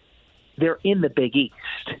 They're in the Big East.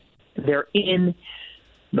 They're in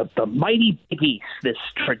the mighty Big East, this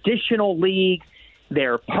traditional league.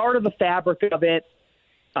 They're part of the fabric of it.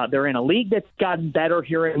 They're in a league that's gotten better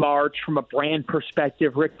here in March from a brand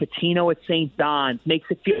perspective. Rick Pitino at St. Don's makes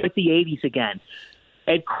it feel like the 80s again.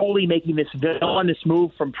 Ed Coley making this villainous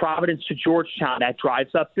move from Providence to Georgetown. That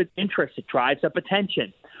drives up the interest. It drives up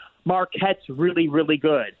attention. Marquette's really, really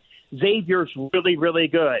good. Xavier's really, really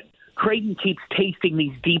good. Creighton keeps tasting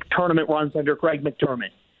these deep tournament runs under Greg McDermott.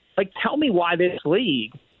 Like, tell me why this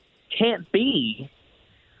league can't be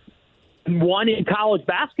one in college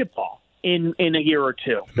basketball in a year or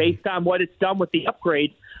two, based on what it's done with the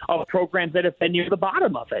upgrade of programs that have been near the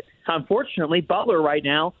bottom of it. Unfortunately, Butler right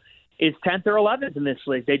now is 10th or 11th in this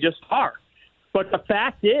league. They just are. But the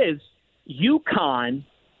fact is, UConn,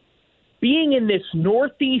 being in this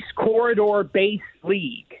Northeast Corridor-based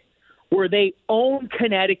league, where they own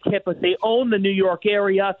Connecticut, but they own the New York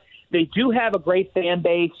area, they do have a great fan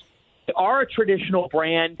base, they are a traditional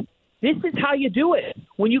brand. This is how you do it.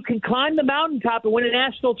 When you can climb the mountaintop and win a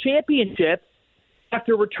national championship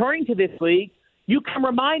after returning to this league, you can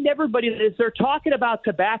remind everybody that as they're talking about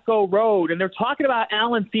Tobacco Road and they're talking about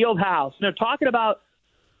Allen Fieldhouse and they're talking about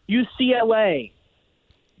UCLA,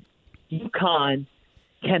 UConn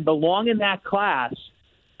can belong in that class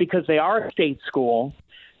because they are a state school.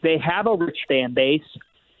 They have a rich fan base.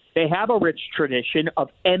 They have a rich tradition of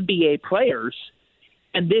NBA players.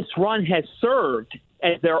 And this run has served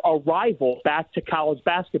as their arrival back to college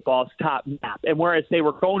basketball's top map. And whereas they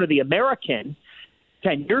were going to the American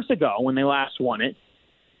 10 years ago when they last won it,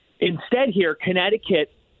 instead here,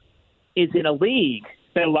 Connecticut is in a league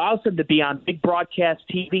that allows them to be on big broadcast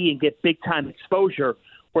TV and get big-time exposure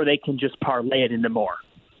where they can just parlay it into more.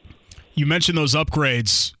 You mentioned those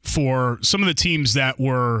upgrades for some of the teams that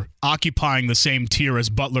were occupying the same tier as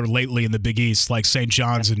Butler lately in the Big East, like St.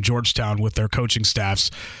 John's and Georgetown with their coaching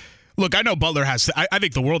staffs. Look, I know Butler has – I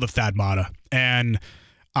think the world of Thad Matta, and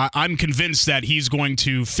I'm convinced that he's going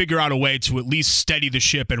to figure out a way to at least steady the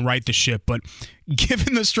ship and right the ship. But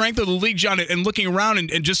given the strength of the league, John, and looking around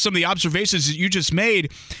and just some of the observations that you just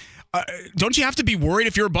made – don't you have to be worried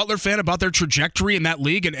if you're a Butler fan about their trajectory in that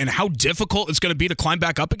league and how difficult it's going to be to climb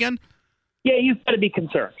back up again? Yeah, you've got to be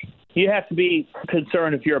concerned. You have to be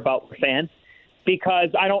concerned if you're a Butler fan because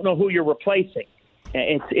I don't know who you're replacing.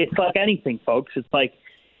 It's like anything, folks. It's like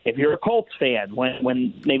if you're a Colts fan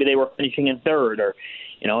when maybe they were finishing in third or,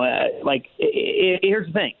 here's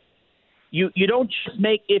the thing. You don't just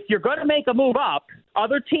if you're going to make a move up,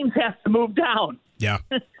 other teams have to move down. Yeah.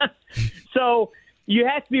 So you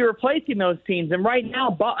have to be replacing those teams. And right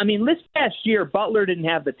now, this past year, Butler didn't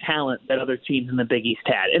have the talent that other teams in the Big East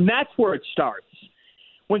had. And that's where it starts.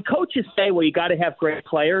 When coaches say, well, you got to have great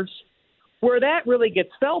players, where that really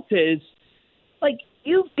gets felt is,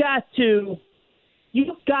 you've got to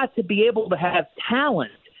be able to have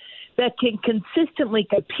talent that can consistently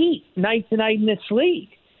compete night to night in this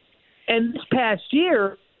league. And this past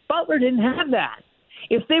year, Butler didn't have that.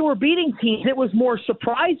 If they were beating teams, it was more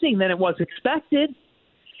surprising than it was expected.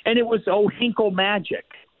 And it was, Hinkle magic.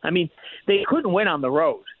 They couldn't win on the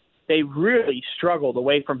road. They really struggled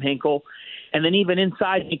away from Hinkle. And then even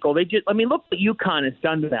inside Hinkle, look what UConn has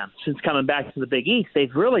done to them since coming back to the Big East.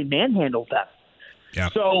 They've really manhandled them. Yeah.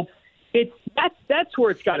 So that's where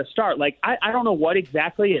it's got to start. I don't know what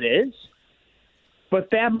exactly it is, but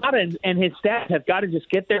Thad Matta and his staff have got to just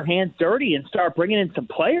get their hands dirty and start bringing in some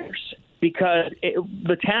players. Because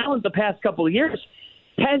the talent the past couple of years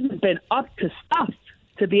hasn't been up to stuff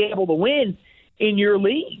to be able to win in your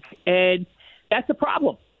league. And that's a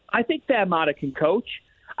problem. I think Thad Matta can coach.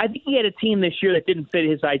 I think he had a team this year that didn't fit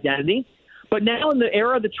his identity. But now in the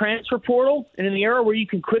era of the transfer portal and in the era where you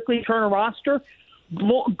can quickly turn a roster,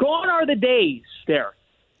 gone are the days there.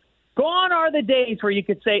 Gone are the days where you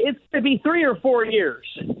could say it's going to be 3 or 4 years,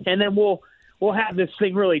 and then we'll have this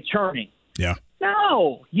thing really churning. Yeah.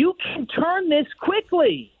 No, you can turn this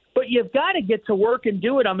quickly, but you've got to get to work and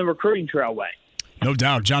do it on the recruiting trail way. No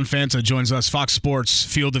doubt. John Fanta joins us, Fox Sports,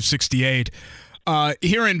 Field of 68.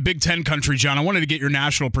 Here in Big Ten country, John, I wanted to get your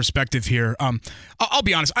national perspective here. I'll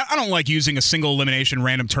be honest, I don't like using a single elimination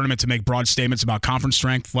random tournament to make broad statements about conference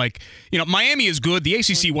strength. Miami is good. The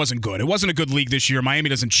ACC wasn't good. It wasn't a good league this year. Miami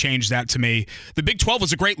doesn't change that to me. The Big 12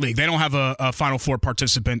 was a great league. They don't have a Final Four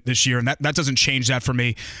participant this year, and that doesn't change that for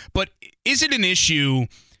me. But is it an issue,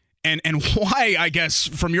 and why, I guess,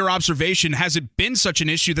 from your observation, has it been such an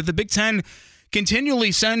issue that the Big Ten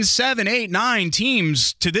continually sends 7, 8, 9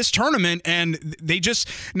 teams to this tournament, and they just,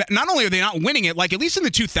 not only are they not winning it, at least in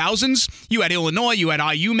the 2000s, you had Illinois, you had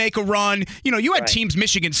IU make a run, you had teams,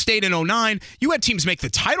 Michigan State in 2009, you had teams make the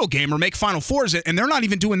title game or make Final Fours, and they're not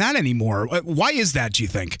even doing that anymore. Why is that, do you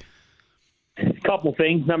think? A couple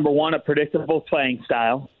things. Number one, a predictable playing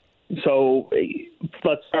style. So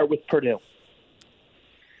let's start with Purdue.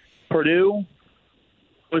 Purdue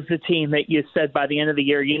was the team that you said by the end of the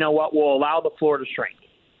year, you know what, we'll allow the floor to shrink.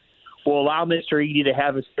 We'll allow Mr. Edey to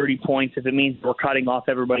have his 30 points if it means we're cutting off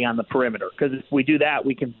everybody on the perimeter. Because if we do that,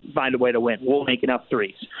 we can find a way to win. We'll make enough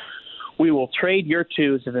threes. We will trade your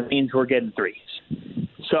twos if it means we're getting threes.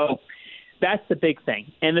 So that's the big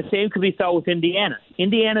thing. And the same could be felt with Indiana.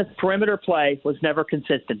 Indiana's perimeter play was never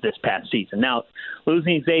consistent this past season. Now,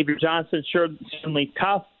 losing Xavier Johnson, certainly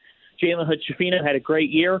tough. Jalen Hood-Schifino had a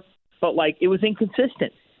great year, but it was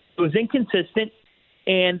inconsistent. It was inconsistent,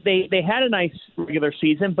 and they had a nice regular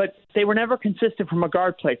season, but they were never consistent from a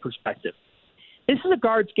guard play perspective. This is a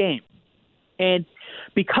guards game. And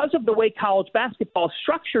because of the way college basketball is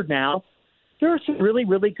structured now, there are some really,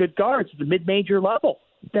 really good guards at the mid-major level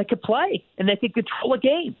that could play and that could control a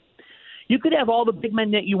game. You could have all the big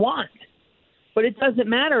men that you want, but it doesn't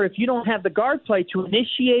matter if you don't have the guard play to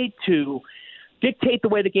initiate, to dictate the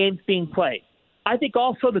way the game's being played. I think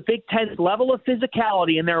also the Big Ten's level of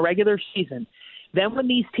physicality in their regular season. Then when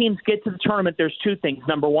these teams get to the tournament, there's two things.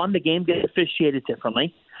 Number one, the game gets officiated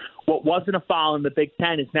differently. What wasn't a foul in the Big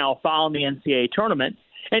Ten is now a foul in the NCAA tournament.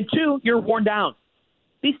 And two, you're worn down.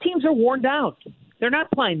 These teams are worn down. They're not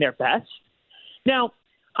playing their best. Now,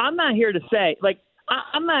 I'm not here to say,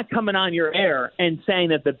 I'm not coming on your air and saying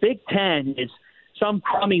that the Big Ten is some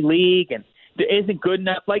crummy league and isn't good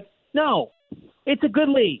enough. No, it's a good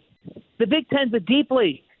league. The Big Ten's a deep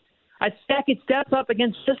league. I stack it steps up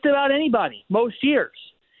against just about anybody most years.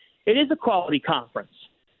 It is a quality conference.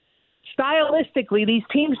 Stylistically, these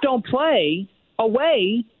teams don't play a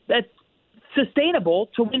way that's sustainable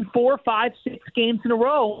to win 4, 5, 6 games in a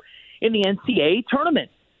row in the NCAA tournament.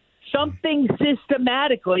 Something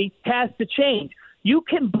systematically has to change. You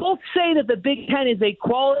can both say that the Big Ten is a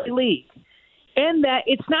quality league and that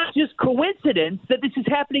it's not just coincidence that this is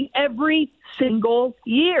happening every single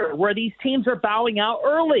year where these teams are bowing out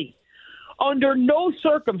early. Under no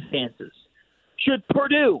circumstances should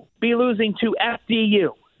Purdue be losing to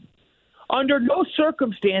FDU. Under no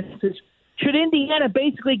circumstances should Indiana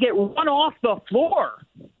basically get run off the floor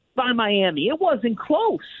by Miami. It wasn't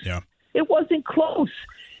close. Yeah. It wasn't close.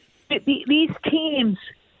 These teams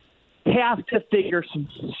have to figure some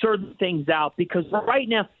certain things out because right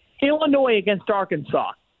now, Illinois against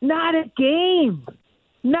Arkansas, not a game.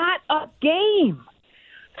 Not a game.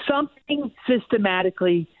 Something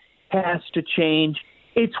systematically has to change.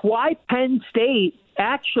 It's why Penn State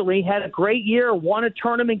actually had a great year, won a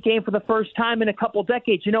tournament game for the first time in a couple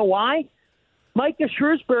decades. You know why? Micah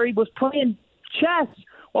Shrewsbury was playing chess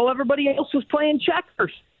while everybody else was playing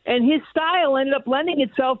checkers. And his style ended up lending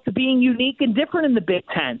itself to being unique and different in the Big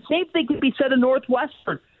Ten. Same thing could be said of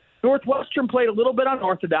Northwestern. Northwestern played a little bit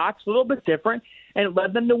unorthodox, a little bit different, and it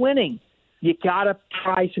led them to winning. You got to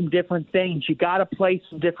try some different things. You got to play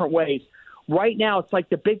some different ways. Right now, it's like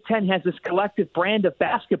the Big Ten has this collective brand of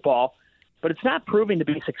basketball, but it's not proving to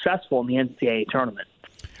be successful in the NCAA tournament.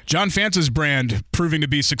 John Fanta's brand proving to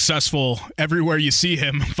be successful everywhere you see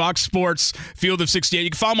him. Fox Sports, Field of 68. You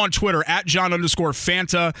can follow him on Twitter,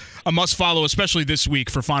 @John_Fanta. A must follow, especially this week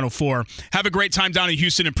for Final Four. Have a great time down in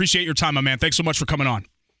Houston. Appreciate your time, my man. Thanks so much for coming on.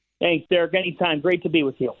 Thanks, Derek. Anytime. Great to be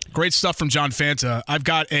with you. Great stuff from John Fanta. I've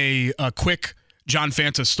got a quick John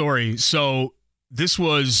Fanta story. So this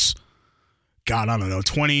was, God, I don't know,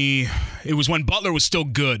 it was when Butler was still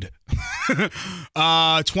good.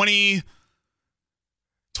 20,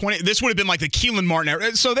 this would have been like the Keelan Martin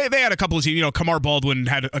era. So they had a couple of teams. Kamar Baldwin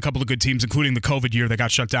had a couple of good teams, including the COVID year that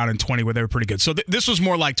got shut down in 20 where they were pretty good. So this was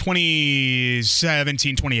more like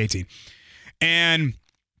 2017, 2018. And,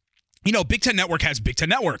 Big Ten Network has Big Ten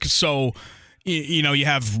Network. So, you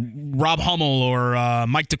have Rob Hummel or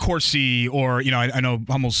Mike DeCourcy or, I know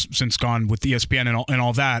Hummel's since gone with ESPN and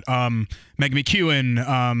all that. Meg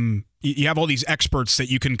McEwen. You have all these experts that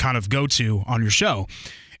you can kind of go to on your show.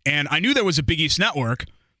 And I knew there was a Big East Network.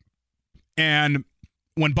 And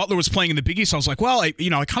when Butler was playing in the Big East, I was like, well, I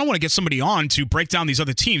kind of want to get somebody on to break down these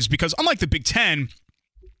other teams because unlike the Big Ten,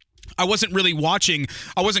 I wasn't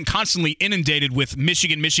constantly inundated with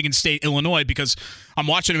Michigan State, Illinois because I'm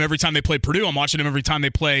watching them every time they play Purdue. I'm watching them every time they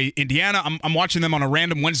play Indiana. I'm watching them on a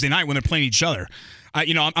random Wednesday night when they're playing each other.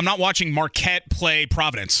 I'm not watching Marquette play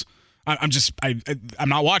Providence. I'm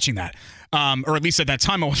not watching that. Or at least at that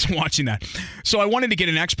time I wasn't watching that. So I wanted to get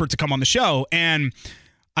an expert to come on the show, and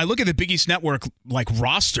I look at the Big East Network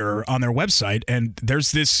roster on their website, and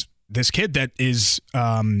there's this kid that is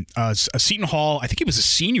a Seton Hall. I think he was a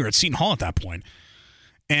senior at Seton Hall at that point,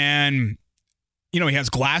 and he has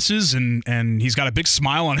glasses and he's got a big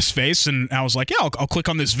smile on his face. And I was like, yeah, I'll click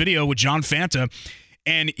on this video with John Fanta.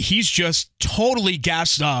 And he's just totally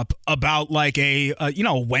gassed up about like a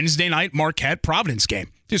Wednesday night Marquette Providence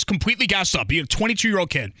game. Just completely gassed up. He's a 22-year-old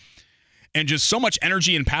kid. And just so much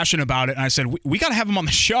energy and passion about it. And I said, we got to have him on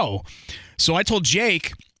the show. So I told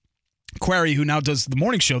Jake Query, who now does the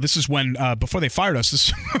morning show, this is when, before they fired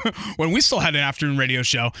us, when we still had an afternoon radio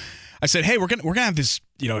show, I said, hey, we're gonna have this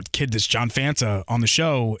kid, this John Fanta on the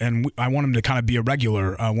show. And I want him to kind of be a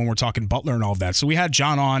regular when we're talking Butler and all of that. So we had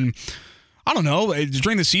John on, I don't know,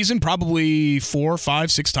 during the season, probably 4,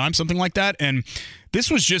 5, 6 times, something like that. And this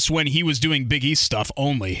was just when he was doing Big East stuff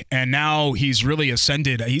only. And now he's really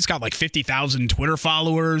ascended. He's got like 50,000 Twitter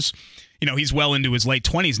followers. He's well into his late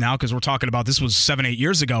 20s now because we're talking about this was 7, 8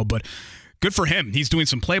 years ago. But good for him. He's doing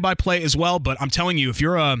some play-by-play as well. But I'm telling you, if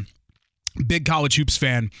you're a big college hoops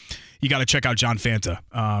fan, you got to check out John Fanta.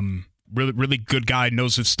 Really, really good guy,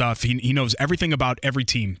 knows his stuff. He knows everything about every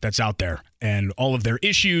team that's out there and all of their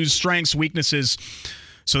issues, strengths, weaknesses.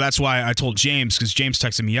 So that's why I told James, because James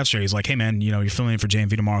texted me yesterday. He's like, hey, man, you're filling in for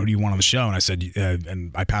JMV tomorrow. Who do you want on the show? And I said,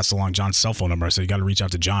 and I passed along John's cell phone number. I said, you got to reach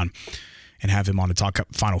out to John and have him on to talk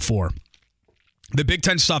Final Four. The Big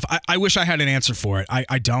Ten stuff, I wish I had an answer for it.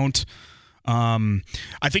 I don't.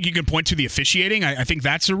 I think you can point to the officiating. I think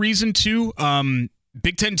that's a reason, too.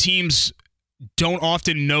 Big Ten teams don't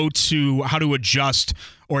often know how to adjust,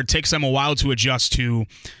 or it takes them a while to adjust to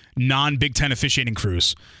non-Big Ten officiating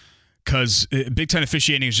crews. Because Big Ten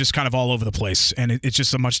officiating is just kind of all over the place, and it's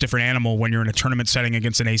just a much different animal when you're in a tournament setting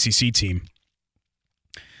against an ACC team.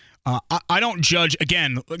 I don't judge,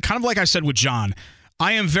 again, kind of like I said with John,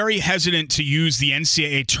 I am very hesitant to use the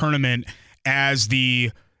NCAA tournament as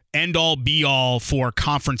the end-all, be-all for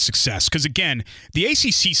conference success. Because, again, the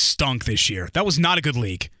ACC stunk this year. That was not a good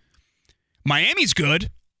league. Miami's good.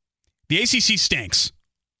 The ACC stinks.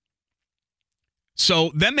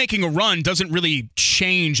 So them making a run doesn't really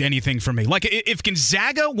change anything for me. Like, if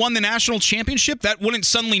Gonzaga won the national championship, that wouldn't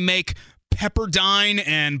suddenly make Pepperdine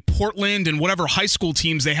and Portland and whatever high school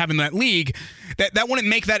teams they have in that league, that wouldn't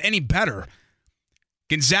make that any better.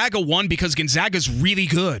 Gonzaga won because Gonzaga's really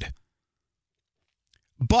good.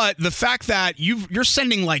 But the fact that you're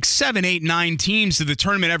sending like 7, 8, 9 teams to the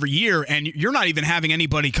tournament every year, and you're not even having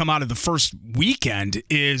anybody come out of the first weekend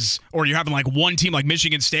or you're having like one team like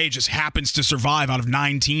Michigan State just happens to survive out of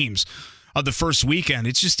 9 teams of the first weekend.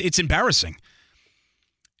 It's embarrassing.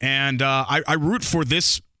 And I root for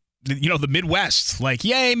this, the Midwest. Like,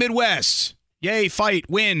 yay, Midwest. Yay, fight,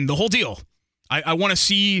 win, the whole deal. I want to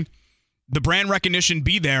see the brand recognition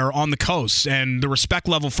be there on the coast and the respect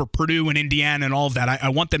level for Purdue and Indiana and all of that. I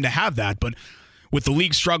want them to have that. But with the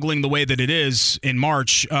league struggling the way that it is in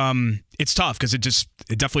March, it's tough because it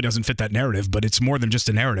definitely doesn't fit that narrative. But it's more than just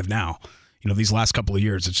a narrative now. These last couple of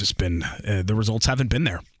years, it's just been the results haven't been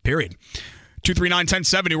there, period.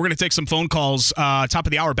 239-1070. We're going to take some phone calls. Top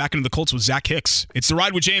of the hour, back into the Colts with Zach Hicks. It's The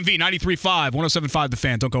Ride with JMV, 93.5, 107.5 The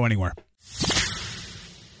Fan. Don't go anywhere.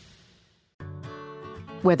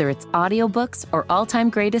 Whether it's audiobooks or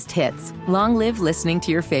all-time greatest hits, long live listening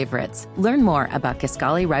to your favorites. Learn more about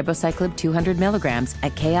Kisqali Ribociclib 200 milligrams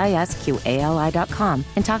at KISQALI.com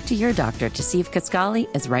and talk to your doctor to see if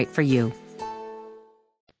Kisqali is right for you.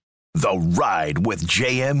 The Ride with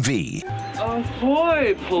JMV.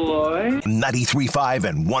 Ahoy, Ploy. 93.5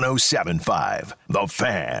 and 107.5 The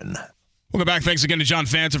Fan. Welcome back. Thanks again to John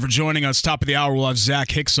Fanta for joining us. Top of the hour, we'll have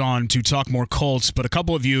Zach Hicks on to talk more Colts, but a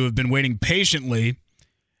couple of you have been waiting patiently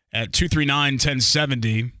at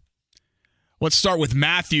 239-1070. Let's start with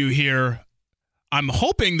Matthew here. I'm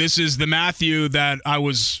hoping this is the Matthew that I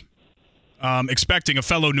was expecting, a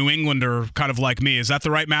fellow New Englander kind of like me. Is that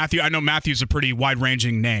the right Matthew? I know Matthew's a pretty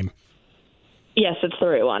wide-ranging name. Yes, it's the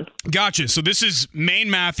right one. Gotcha. So this is Maine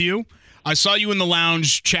Matthew. I saw you in the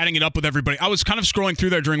lounge chatting it up with everybody. I was kind of scrolling through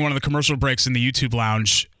there during one of the commercial breaks in the YouTube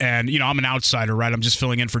lounge, and, I'm an outsider, right? I'm just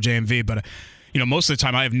filling in for JMV, but most of the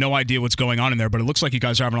time I have no idea what's going on in there, but it looks like you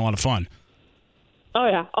guys are having a lot of fun. Oh,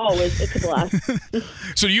 yeah. Always. It's a blast.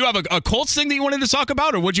 So do you have a Colts thing that you wanted to talk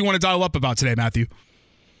about, or what do you want to dial up about today, Matthew?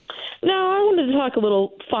 No, I wanted to talk a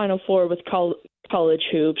little Final Four with college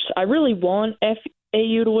hoops. I really want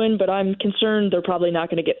FAU to win, but I'm concerned they're probably not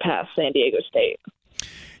going to get past San Diego State.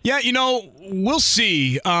 Yeah, we'll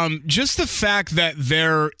see. Just the fact that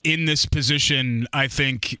they're in this position, I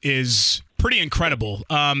think, is pretty incredible.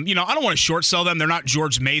 I don't want to short sell them. They're not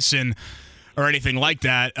George Mason or anything like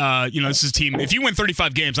that. This is a team. If you win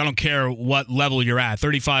 35 games, I don't care what level you're at.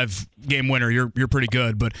 35-game winner, you're pretty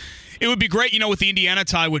good. But it would be great, with the Indiana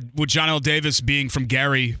tie, with John L. Davis being from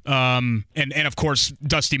Gary, and of course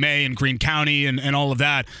Dusty May and Greene County and all of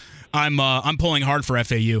that. I'm pulling hard for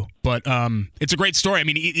FAU, but it's a great story. I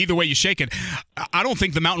mean, either way you shake it, I don't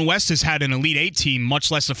think the Mountain West has had an Elite 8 team, much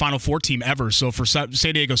less a Final Four team ever. So for San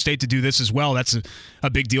Diego State to do this as well, that's a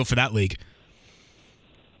big deal for that league.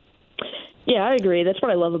 Yeah, I agree. That's what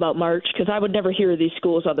I love about March, because I would never hear of these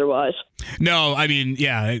schools otherwise. No, I mean,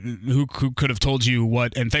 yeah, who could have told you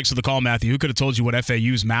what, and thanks for the call, Matthew, who could have told you what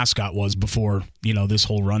FAU's mascot was before, this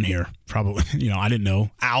whole run here? Probably, I didn't know.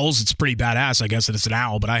 Owls, it's pretty badass, I guess, that it's an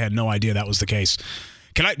owl, but I had no idea that was the case.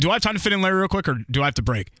 Do I have time to fit in Larry real quick, or do I have to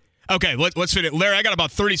break? Okay, let's fit it. Larry, I got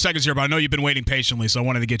about 30 seconds here, but I know you've been waiting patiently, so I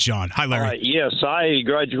wanted to get you on. Hi, Larry. Yes, I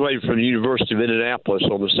graduated from the University of Indianapolis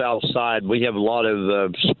on the south side. We have a lot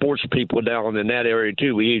of sports people down in that area,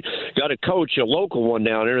 too. We got a coach, a local one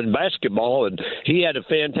down there in basketball, and he had a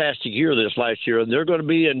fantastic year this last year. And they're going to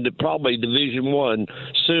be in probably Division I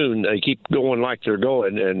soon. They keep going like they're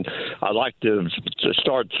going, and I'd like to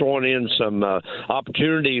start throwing in some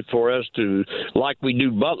opportunity for us to, like we do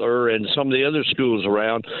Butler and some of the other schools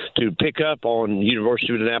around, to pick up on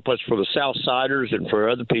University of Indianapolis for the South Siders and for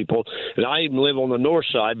other people. And I even live on the north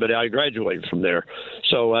side, but I graduated from there.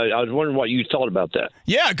 So I was wondering what you thought about that.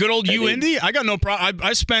 Yeah, good old U-Indy. I got no problem.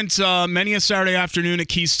 I spent many a Saturday afternoon at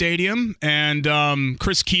Key Stadium, and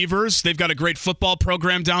Chris Keevers, they've got a great football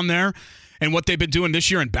program down there. And what they've been doing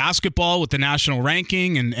this year in basketball with the national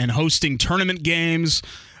ranking and hosting tournament games.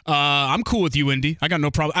 I'm cool with U-Indy. I got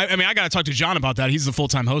no problem. I mean, I got to talk to John about that. He's the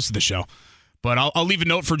full-time host of the show. But I'll leave a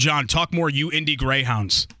note for John. Talk more U-Indy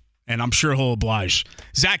Greyhounds, and I'm sure he'll oblige.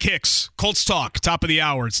 Zach Hicks, Colts Talk, top of the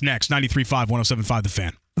hour. It's next, 93.5, 107.5 The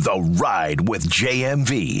Fan. The Ride with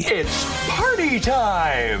JMV. It's party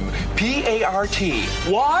time. P-A-R-T.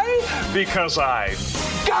 Why? Because I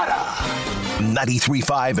gotta.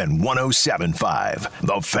 93.5 and 107.5.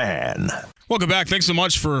 The Fan. Welcome back. Thanks so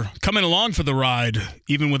much for coming along for the ride,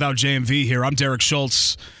 even without JMV here. I'm Derek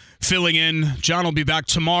Schultz, filling in. John will be back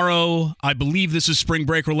tomorrow. I believe this is spring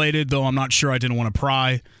break related, though I'm not sure. I didn't want to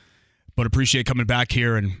pry, but appreciate coming back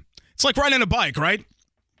here. And it's like riding a bike, right?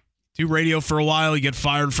 Do radio for a while, you get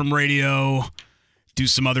fired from radio, do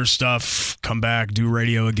some other stuff, come back, do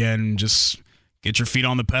radio again, just get your feet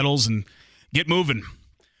on the pedals and get moving.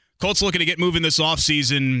 Colts looking to get moving this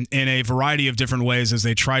offseason in a variety of different ways as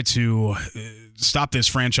they try to stop this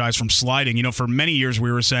franchise from sliding. You know, for many years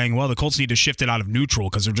we were saying, well, the Colts need to shift it out of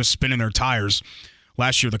neutral because they're just spinning their tires.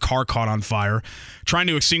 Last year, the car caught on fire. Trying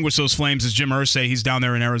to extinguish those flames is Jim Irsay. He's down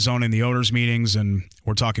there in Arizona in the owners' meetings, and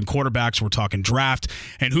we're talking quarterbacks, we're talking draft.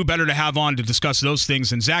 And who better to have on to discuss those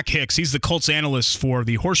things than Zach Hicks? He's the Colts analyst for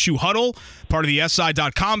the Horseshoe Huddle, part of the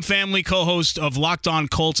SI.com family, co-host of Locked On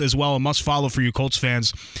Colts as well, a must-follow for you Colts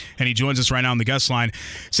fans. And he joins us right now on the guest line.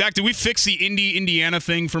 Zach, did we fix the Indiana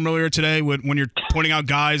thing from earlier today when you're pointing out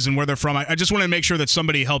guys and where they're from? I just want to make sure that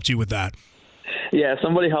somebody helped you with that. Yeah,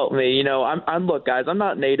 somebody help me. You know, I'm look, guys, I'm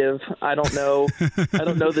not native. I don't know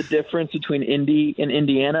the difference between Indy and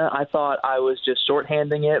Indiana. I thought I was just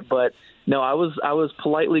shorthanding it, but no, I was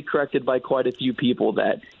politely corrected by quite a few people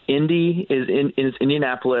that Indy is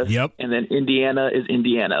Indianapolis, yep, and then Indiana is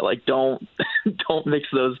Indiana. Like, don't mix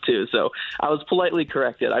those two. So I was politely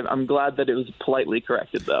corrected. I'm glad that it was politely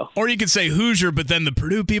corrected, though. Or you could say Hoosier, but then the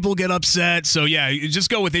Purdue people get upset. So yeah, you just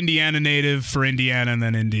go with Indiana native for Indiana and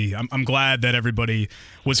then Indy. I'm glad that everybody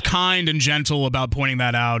was kind and gentle about pointing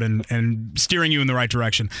that out and steering you in the right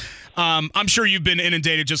direction. I'm sure you've been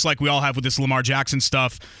inundated just like we all have with this Lamar Jackson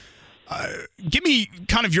stuff. Give me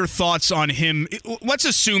kind of your thoughts on him. Let's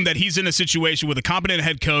assume that he's in a situation with a competent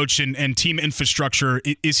head coach and team infrastructure.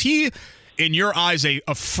 Is he, in your eyes, a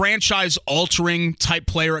franchise-altering type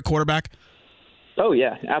player at quarterback? Oh,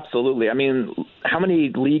 yeah, absolutely. I mean, how many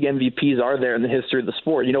league MVPs are there in the history of the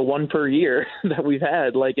sport? You know, one per year that we've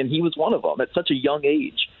had, and he was one of them at such a young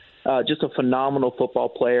age. Just a phenomenal football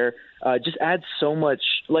player. Just adds so much.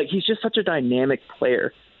 He's just such a dynamic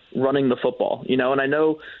player running the football, and I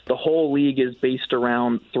know the whole league is based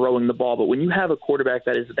around throwing the ball, but when you have a quarterback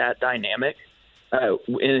that is that dynamic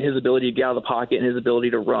in his ability to get out of the pocket and his ability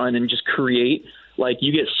to run and just create,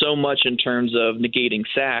 you get so much in terms of negating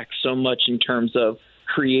sacks, so much in terms of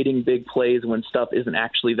creating big plays when stuff isn't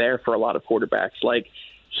actually there for a lot of quarterbacks.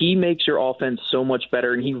 He makes your offense so much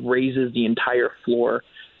better, and he raises the entire floor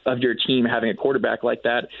of your team having a quarterback like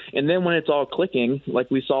that. And then when it's all clicking, like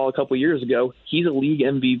we saw a couple years ago, he's a league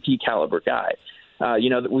MVP caliber guy.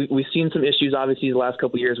 We've seen some issues, obviously, the last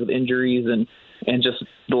couple years with injuries and just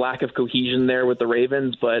the lack of cohesion there with the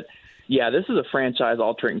Ravens. But, yeah, this is a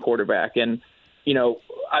franchise-altering quarterback. And,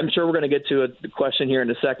 I'm sure we're going to get to a question here in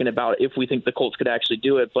a second about if we think the Colts could actually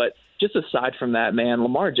do it. But just aside from that, man,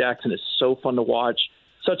 Lamar Jackson is so fun to watch,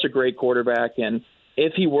 such a great quarterback. And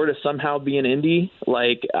if he were to somehow be in Indy,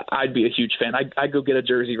 I'd be a huge fan. I'd go get a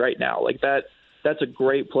jersey right now. That's a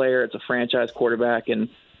great player. It's a franchise quarterback. And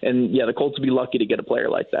yeah, the Colts would be lucky to get a player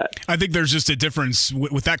like that. I think there's just a difference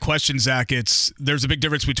with that question, Zach. There's a big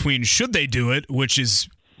difference between should they do it, which is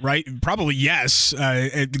right, probably yes,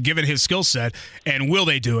 given his skill set, and will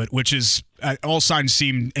they do it, which is all signs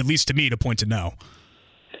seem, at least to me, to point to no.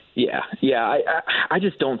 Yeah. I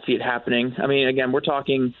just don't see it happening. I mean, again, we're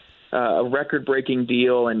talking a record-breaking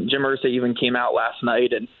deal, and Jim Irsay even came out last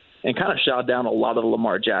night and kind of shot down a lot of the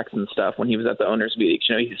Lamar Jackson stuff when he was at the owners' meetings.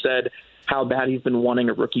 He said how bad he's been wanting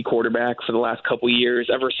a rookie quarterback for the last couple of years,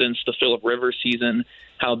 ever since the Phillip Rivers season,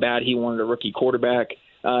 how bad he wanted a rookie quarterback.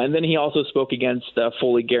 And then he also spoke against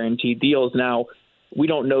fully guaranteed deals. Now, we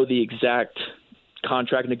don't know the exact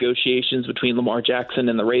contract negotiations between Lamar Jackson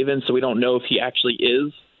and the Ravens, so we don't know if he actually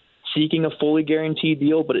is seeking a fully guaranteed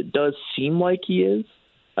deal, but it does seem like he is.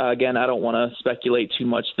 Again, I don't want to speculate too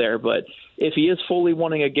much there, but if he is fully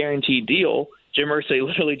wanting a guaranteed deal, Jim Irsay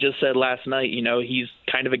literally just said last night, he's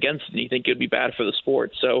kind of against it and he think it would be bad for the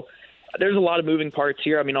sport. So there's a lot of moving parts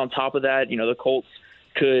here. I mean, on top of that, the Colts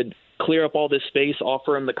could clear up all this space,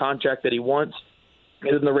 offer him the contract that he wants,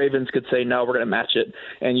 and then the Ravens could say, no, we're going to match it.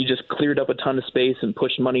 And you just cleared up a ton of space and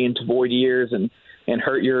pushed money into void years and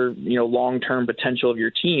hurt your long-term potential of your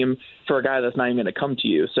team for a guy that's not even going to come to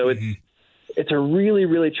you. So it's a really,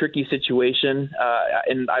 really tricky situation.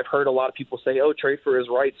 And I've heard a lot of people say, trade for his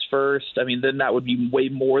rights first. I mean, then that would be way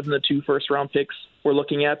more than the 2 first-round picks we're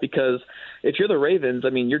looking at, because if you're the Ravens, I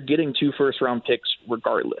mean, you're getting 2 first-round picks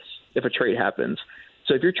regardless if a trade happens.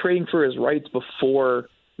 So if you're trading for his rights before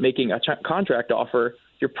making a contract offer,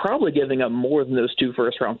 you're probably giving up more than those 2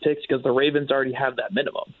 first-round picks because the Ravens already have that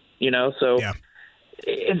minimum, So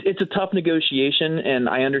it's a tough negotiation, and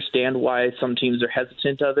I understand why some teams are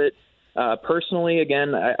hesitant of it. Personally,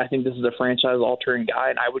 again, I think this is a franchise-altering guy,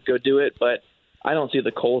 and I would go do it, but I don't see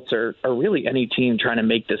the Colts or really any team trying to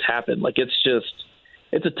make this happen. Like,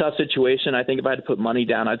 it's a tough situation. I think if I had to put money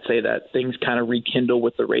down, I'd say that things kind of rekindle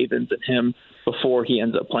with the Ravens and him before he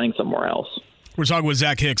ends up playing somewhere else. We're talking with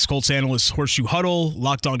Zach Hicks, Colts analyst, Horseshoe Huddle,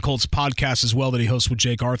 Locked On Colts podcast as well that he hosts with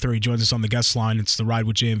Jake Arthur. He joins us on the guest line. It's The Ride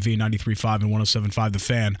with JMV, 93.5 and 107.5 The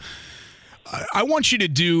Fan. I want you to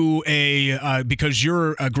do because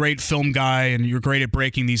you're a great film guy and you're great at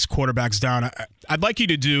breaking these quarterbacks down, I'd like you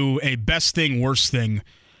to do a best thing, worst thing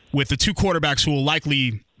with the two quarterbacks who will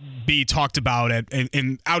likely be talked about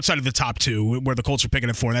in outside of the top two, where the Colts are picking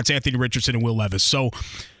it for, and that's Anthony Richardson and Will Levis. So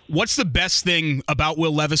what's the best thing about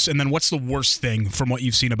Will Levis, and then what's the worst thing from what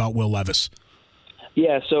you've seen about Will Levis?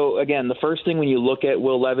 Yeah, so again, the first thing when you look at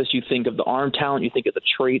Will Levis, you think of the arm talent, you think of the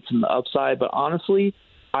traits and the upside, but honestly,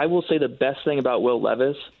 I will say the best thing about Will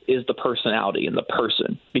Levis is the personality and the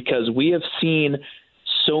person, because we have seen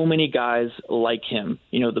so many guys like him,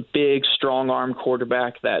 the big, strong-arm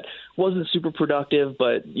quarterback that wasn't super productive,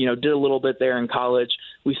 but, did a little bit there in college.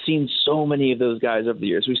 We've seen so many of those guys over the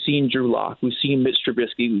years. We've seen Drew Lock. We've seen Mitch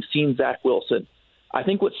Trubisky. We've seen Zach Wilson. I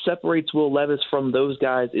think what separates Will Levis from those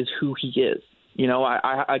guys is who he is.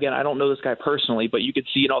 I don't know this guy personally, but you can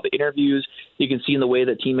see in all the interviews, you can see in the way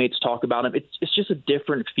that teammates talk about him. It's just a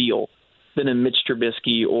different feel than a Mitch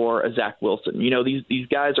Trubisky or a Zach Wilson. These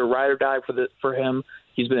guys are ride or die for him.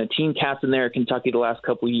 He's been a team captain there at Kentucky the last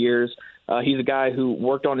couple of years. He's a guy who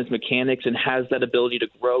worked on his mechanics and has that ability to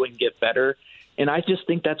grow and get better. And I just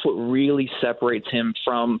think that's what really separates him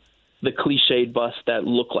from the cliched busts that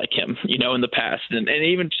look like him, in the past, and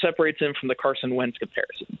even separates him from the Carson Wentz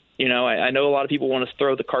comparison. I know a lot of people want to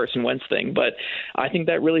throw the Carson Wentz thing, but I think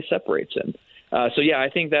that really separates him. I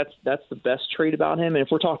think that's the best trait about him. And if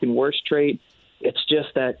we're talking worst trait, it's just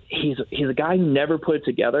that he's a guy who never put it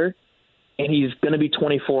together, and he's going to be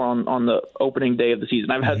 24 on the opening day of the season.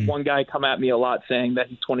 I've had one guy come at me a lot saying that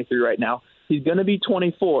he's 23 right now. He's going to be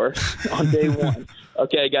 24 on day one.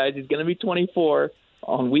 Okay, guys, he's going to be 24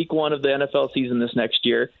 on week one of the NFL season this next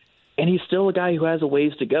year. And he's still a guy who has a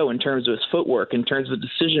ways to go in terms of his footwork, in terms of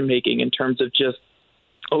decision-making, in terms of just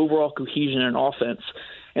overall cohesion and offense.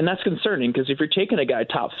 And that's concerning, because if you're taking a guy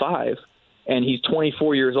top 5 and he's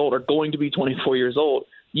 24 years old or going to be 24 years old,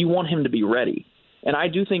 you want him to be ready. And I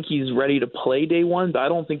do think he's ready to play day one, but I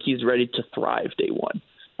don't think he's ready to thrive day one.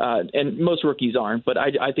 And most rookies aren't, but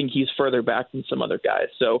I think he's further back than some other guys.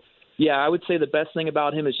 So, yeah, I would say the best thing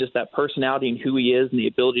about him is just that personality and who he is and the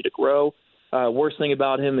ability to grow. Worst thing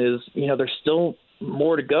about him is, there's still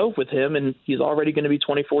more to go with him, and he's already going to be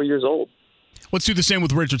 24 years old. Let's do the same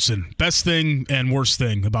with Richardson. Best thing and worst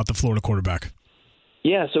thing about the Florida quarterback.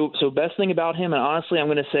 Yeah, so best thing about him, and honestly, I'm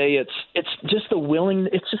going to say it's just the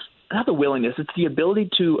it's just not the willingness, it's the ability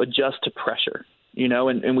to adjust to pressure,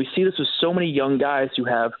 and we see this with so many young guys who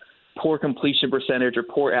have poor completion percentage or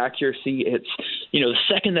poor accuracy. It's, the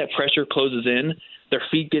second that pressure closes in, their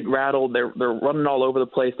feet get rattled, they're running all over the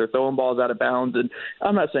place, they're throwing balls out of bounds. And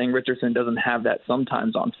I'm not saying Richardson doesn't have that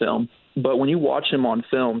sometimes on film, but when you watch him on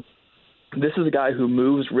film, this is a guy who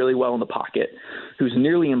moves really well in the pocket, who's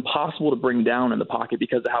nearly impossible to bring down in the pocket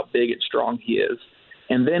because of how big and strong he is.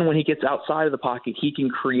 And then when he gets outside of the pocket, he can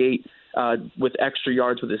create with extra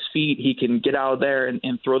yards with his feet. He can get out of there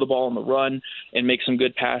and throw the ball on the run and make some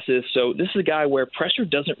good passes. So this is a guy where pressure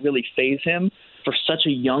doesn't really faze him for such a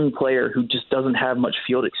young player who just doesn't have much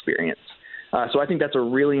field experience. So I think that's a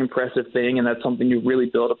really impressive thing, and that's something you really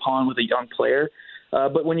build upon with a young player.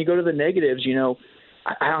 But when you go to the negatives,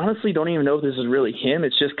 I honestly don't even know if this is really him.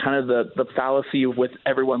 It's just kind of the fallacy of with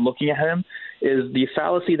everyone looking at him is the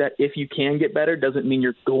fallacy that if you can get better doesn't mean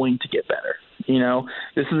you're going to get better.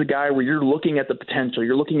 This is a guy where you're looking at the potential.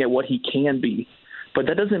 You're looking at what he can be, but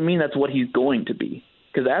that doesn't mean that's what he's going to be.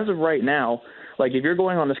 Because as of right now, like if you're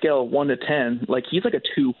going on a scale of 1 to 10, like he's like a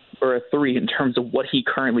 2 or a 3 in terms of what he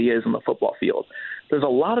currently is on the football field. There's a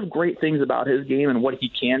lot of great things about his game and what he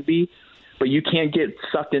can be, but you can't get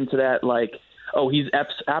sucked into that like, oh, he's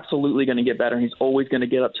absolutely going to get better. He's always going to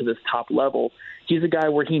get up to this top level. He's a guy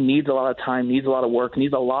where he needs a lot of time, needs a lot of work,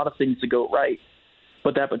 needs a lot of things to go right.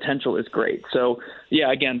 But that potential is great. So,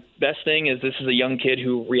 yeah, again, best thing is this is a young kid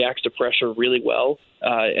who reacts to pressure really well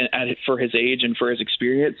for his age and for his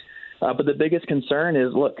experience. But the biggest concern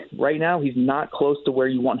is, look, right now he's not close to where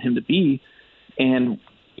you want him to be, and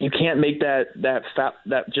you can't make that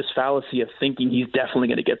just fallacy of thinking he's definitely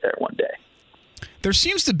going to get there one day. There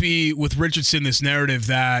seems to be, with Richardson, this narrative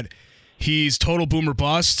that he's total boom or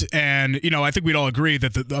bust. And, I think we'd all agree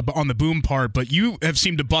that on the boom part, but you have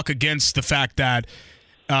seemed to buck against the fact that,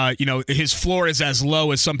 his floor is as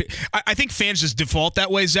low as some people. I think fans just default that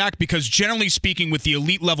way, Zach, because generally speaking with the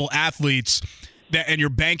elite level athletes and you're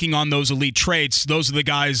banking on those elite traits, those are the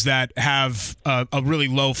guys that have a really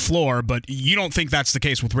low floor, but you don't think that's the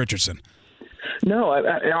case with Richardson. No,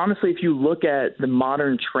 I honestly, if you look at the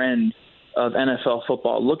modern trend of NFL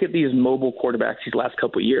football, look at these mobile quarterbacks these last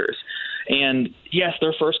couple of years. And yes,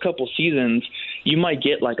 their first couple seasons, you might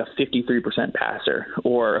get like a 53% passer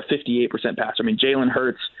or a 58% passer. I mean, Jalen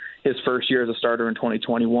Hurts, his first year as a starter in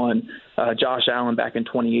 2021, Josh Allen back in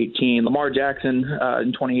 2018, Lamar Jackson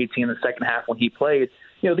in 2018 in the second half when he played.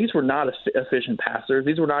 These were not efficient passers.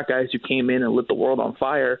 These were not guys who came in and lit the world on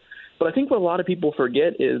fire. But I think what a lot of people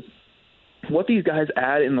forget is what these guys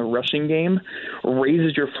add in the rushing game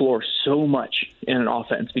raises your floor so much in an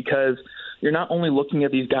offense, because you're not only looking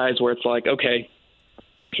at these guys where it's like, okay,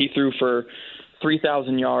 he threw for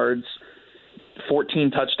 3,000 yards, 14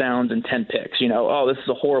 touchdowns, and 10 picks. This is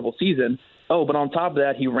a horrible season. Oh, but on top of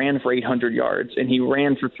that, he ran for 800 yards, and he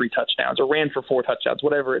ran for 3 touchdowns or ran for 4 touchdowns,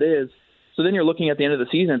 whatever it is. So then you're looking at the end of the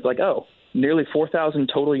season, it's like, oh, nearly 4,000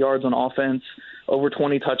 total yards on offense, over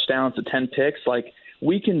 20 touchdowns to 10 picks. Like,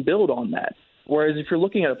 we can build on that. Whereas if you're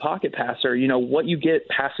looking at a pocket passer, what you get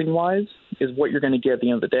passing-wise is what you're going to get at the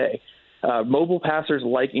end of the day. Mobile passers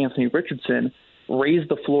like Anthony Richardson raise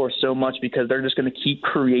the floor so much because they're just going to keep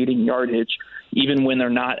creating yardage even when they're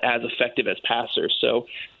not as effective as passers. So,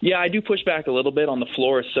 yeah, I do push back a little bit on the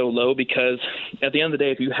floor is so low, because at the end of the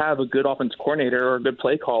day, if you have a good offensive coordinator or a good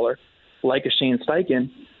play caller like a Shane Steichen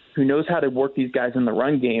who knows how to work these guys in the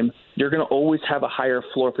run game, you're going to always have a higher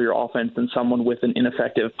floor for your offense than someone with an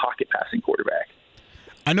ineffective pocket passing quarterback.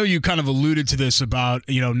 I know you kind of alluded to this about,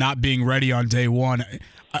 not being ready on day one.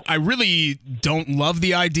 I really don't love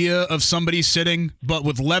the idea of somebody sitting, but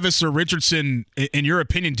with Levis or Richardson, in your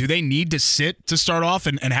opinion, do they need to sit to start off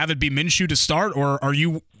and have it be Minshew to start, or are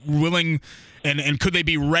you willing and could they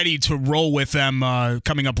be ready to roll with them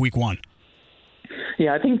coming up week one?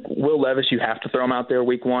 Yeah, I think Will Levis, you have to throw him out there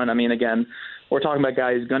week one. I mean, again, we're talking about a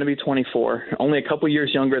guy who's going to be 24, only a couple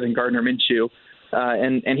years younger than Gardner Minshew,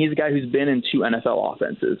 and he's a guy who's been in 2 NFL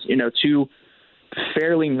offenses, 2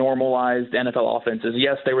 fairly normalized NFL offenses.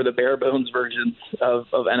 Yes, they were the bare bones versions of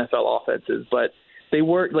NFL offenses, but they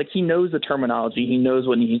were like, he knows the terminology. He knows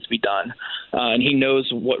what needs to be done, and he knows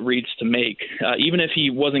what reads to make. Even if he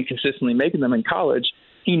wasn't consistently making them in college,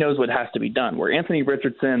 he knows what has to be done. Where Anthony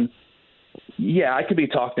Richardson, yeah, I could be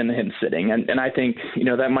talked into him sitting, and I think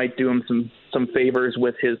that might do him some favors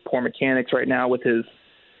with his poor mechanics right now, with his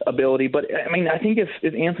ability. But I mean, I think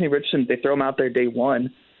if Anthony Richardson, they throw him out there day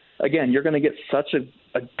one, again, you're going to get such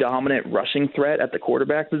a dominant rushing threat at the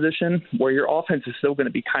quarterback position where your offense is still going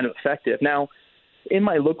to be kind of effective. Now, it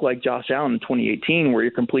might look like Josh Allen in 2018 where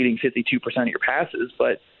you're completing 52% of your passes,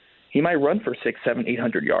 but he might run for 600, 700,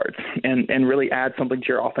 800 yards and really add something to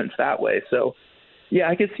your offense that way. So, yeah,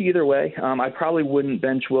 I could see either way. I probably wouldn't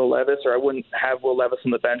bench Will Levis, or I wouldn't have Will Levis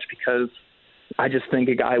on the bench, because I just think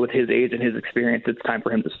a guy with his age and his experience, it's time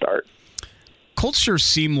for him to start. Colts sure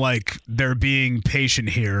seem like they're being patient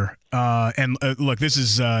here. Look, this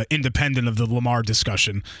is independent of the Lamar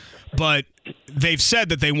discussion, but they've said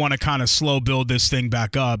that they want to kind of slow build this thing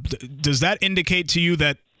back up. Does that indicate to you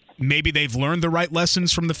that maybe they've learned the right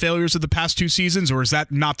lessons from the failures of the past 2 seasons, or is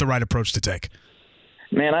that not the right approach to take?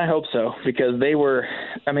 Man, I hope so, because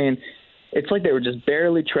it's like they were just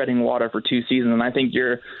barely treading water for 2 seasons. And I think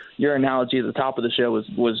your analogy at the top of the show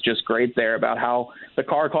was just great there about how the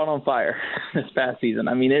car caught on fire this past season.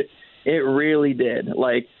 I mean, it really did.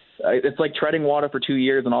 Like, it's like treading water for 2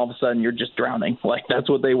 years and all of a sudden you're just drowning. Like, that's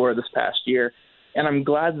what they were this past year. And I'm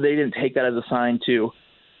glad they didn't take that as a sign to,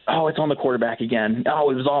 oh, it's on the quarterback again.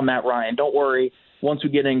 Oh, it was all Matt Ryan. Don't worry. Once we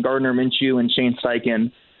get in Gardner Minshew and Shane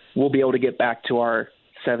Steichen, we'll be able to get back to our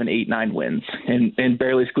 7, 8, 9 wins and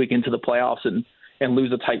barely squeak into the playoffs and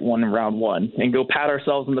lose a tight one in round one and go pat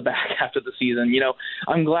ourselves in the back after the season.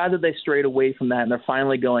 I'm glad that they strayed away from that, and they're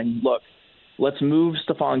finally going, look, let's move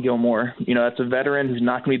Stephon Gilmore. That's a veteran who's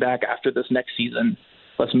not going to be back after this next season.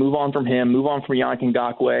 Let's move on from him, move on from Yannick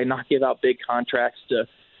Ngakoue, not give out big contracts to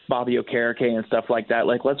Bobby Okereke and stuff like that.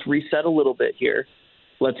 Like, let's reset a little bit here.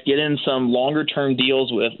 Let's get in some longer-term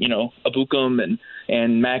deals with, Abukum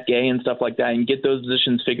and Matt Gay and stuff like that and get those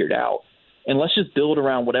positions figured out. And let's just build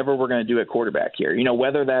around whatever we're going to do at quarterback here.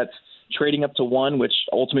 Whether that's trading up to 1, which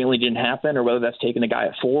ultimately didn't happen, or whether that's taking a guy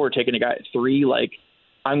at 4 or taking a guy at 3.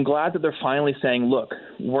 I'm glad that they're finally saying, look,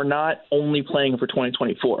 we're not only playing for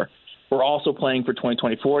 2024. we're also playing for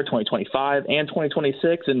 2024, 2025, and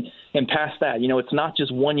 2026, and past that. It's not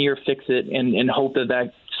just 1 year fix it and hope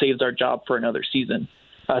that saves our job for another season.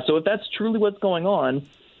 So if that's truly what's going on,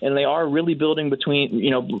 and they are really building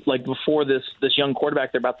between, like before this young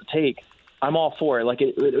quarterback they're about to take, I'm all for it. Like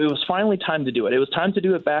it was finally time to do it. It was time to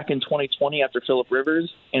do it back in 2020 after Phillip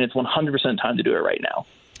Rivers, and it's 100% time to do it right now.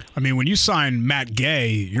 I mean, when you sign Matt Gay,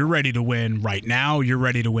 you're ready to win right now. You're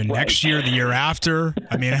ready to win next year, the year after.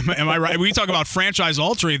 I mean, am I right? We talk about franchise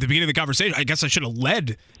altering at the beginning of the conversation. I guess I should have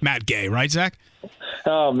led Matt Gay, right, Zach?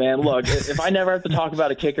 Oh, man, look, if I never have to talk about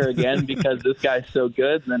a kicker again because this guy's so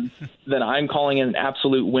good, then I'm calling it an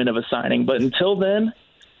absolute win of a signing. But until then,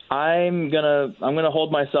 I'm gonna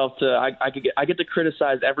hold myself to I get to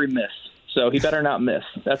criticize every miss. So he better not miss.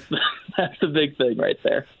 That's the big thing right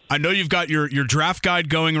there. I know you've got your draft guide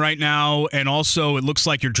going right now, and also it looks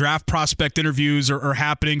like your draft prospect interviews are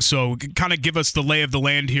happening. So kind of give us the lay of the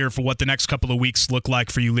land here for what the next couple of weeks look like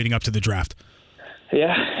for you leading up to the draft.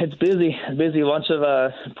 Yeah, it's busy. A bunch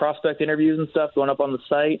of prospect interviews and stuff going up on the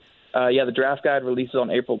site. The draft guide releases on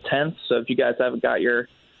April 10th. So if you guys haven't got your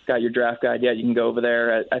draft guide yet, you can go over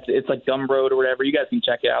there. It's like Gumroad or whatever. You guys can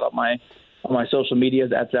check it out on my social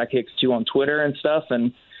medias at Zach Hicks 2 on Twitter and stuff.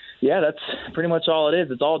 And yeah, that's pretty much all it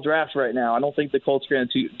is. It's all draft right now. I don't think the Colts are going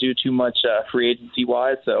to do too much free agency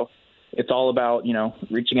wise. So it's all about,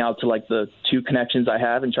 reaching out to like the 2 connections I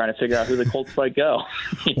have and trying to figure out who the Colts might go.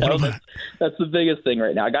 That's the biggest thing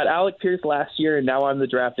right now. I got Alec Pierce last year, and now I'm the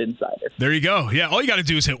draft insider. There you go. Yeah, all you got to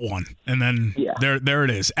do is hit 1, and then there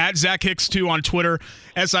it is. At Zach Hicks 2 on Twitter,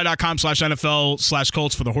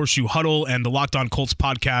 SI.com/NFL/Colts for the Horseshoe Huddle and the Locked On Colts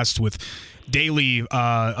podcast with daily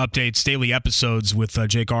updates, daily episodes with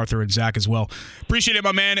Jake Arthur and Zach as well. Appreciate it,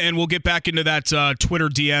 my man, and we'll get back into that Twitter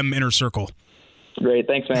DM inner circle. Great.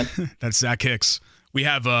 Thanks, man. That's Zach Hicks. We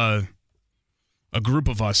have a group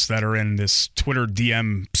of us that are in this Twitter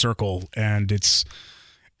DM circle, and it's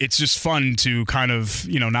just fun to kind of,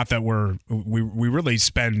 not that we really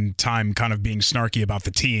spend time kind of being snarky about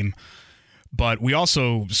the team, but we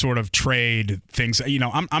also sort of trade things.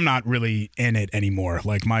 I'm not really in it anymore.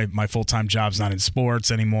 Like my full-time job's not in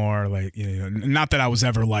sports anymore. Like, not that I was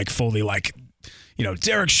ever like fully like,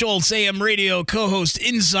 Derek Schultz, AM radio co-host,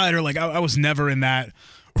 insider. Like I was never in that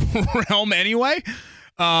realm anyway.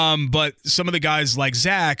 But some of the guys like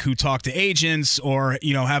Zach who talk to agents or,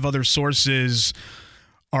 have other sources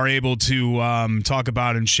are able to talk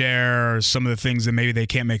about and share some of the things that maybe they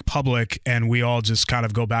can't make public. And we all just kind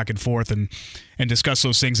of go back and forth and discuss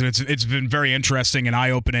those things. And it's been very interesting and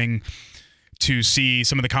eye-opening to see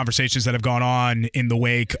some of the conversations that have gone on in the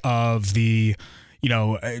wake of the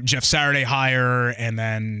Jeff Saturday hire and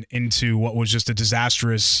then into what was just a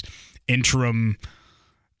disastrous interim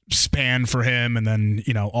span for him. And then,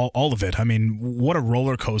 all of it. I mean, what a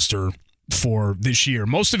roller coaster for this year.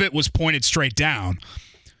 Most of it was pointed straight down,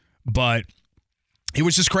 but it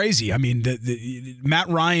was just crazy. I mean, the Matt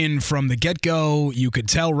Ryan from the get-go, you could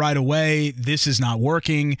tell right away this is not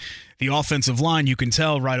working. The offensive line, you can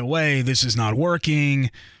tell right away this is not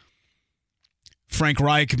working. Frank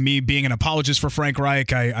Reich, me being an apologist for Frank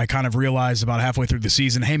Reich, I kind of realized about halfway through the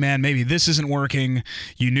season, hey, man, maybe this isn't working.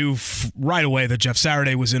 You knew right away that Jeff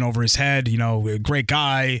Saturday was in over his head. A great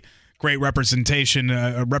guy, great representation,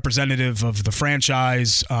 a representative of the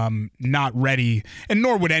franchise, not ready, and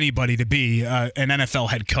nor would anybody to be an NFL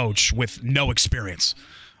head coach with no experience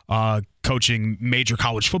coaching major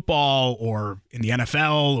college football or in the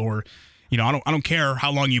NFL or, I don't care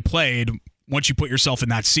how long you played. Once you put yourself in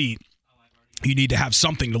that seat, you need to have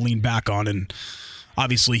something to lean back on, and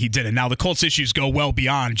obviously he didn't. Now, the Colts issues go well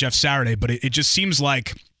beyond Jeff Saturday, but it just seems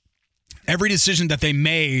like every decision that they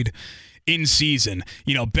made in season,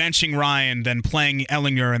 benching Ryan, then playing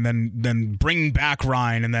Ellinger, and then bringing back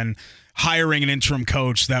Ryan, and then hiring an interim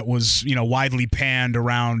coach that was, widely panned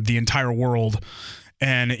around the entire world.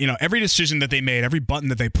 And, every decision that they made, every button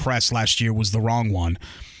that they pressed last year was the wrong one.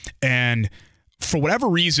 And for whatever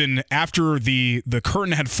reason, after the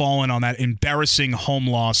curtain had fallen on that embarrassing home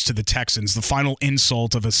loss to the Texans, the final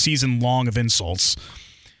insult of a season long of insults,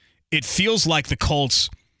 it feels like the Colts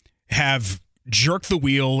have jerked the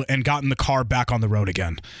wheel and gotten the car back on the road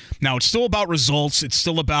again. Now, it's still about results. It's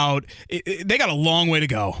still about they got a long way to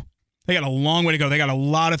go. They got a long way to go. They got a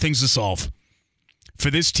lot of things to solve for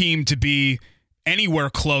this team to be anywhere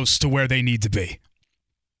close to where they need to be.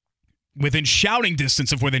 Within shouting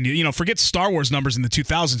distance of where they need, forget Star Wars numbers in the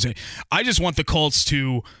 2000s. I just want the Colts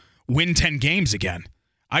to win 10 games again.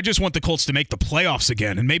 I just want the Colts to make the playoffs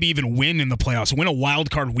again and maybe even win in the playoffs, win a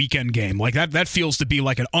wild card weekend game. Like that feels to be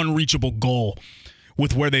like an unreachable goal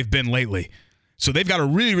with where they've been lately. So they've got a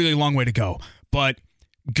really, really long way to go. But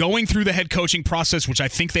going through the head coaching process, which I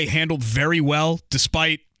think they handled very well,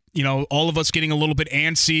 despite, all of us getting a little bit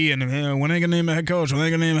antsy and when are they going to name a head coach? When are they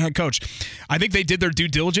going to name a head coach? I think they did their due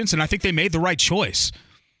diligence, and I think they made the right choice.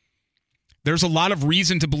 There's a lot of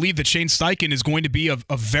reason to believe that Shane Steichen is going to be a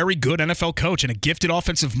very good NFL coach and a gifted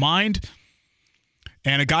offensive mind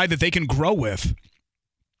and a guy that they can grow with.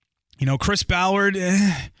 Chris Ballard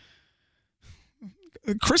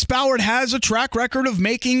has a track record of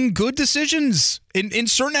making good decisions in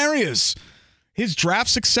certain areas. His draft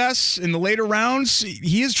success in the later rounds,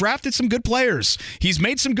 he has drafted some good players. He's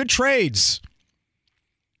made some good trades.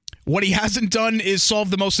 What he hasn't done is solve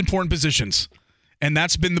the most important positions. And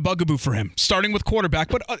that's been the bugaboo for him, starting with quarterback,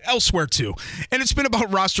 but elsewhere too. And it's been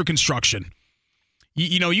about roster construction.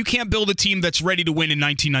 You can't build a team that's ready to win in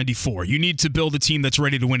 1994. You need to build a team that's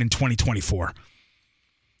ready to win in 2024.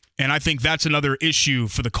 And I think that's another issue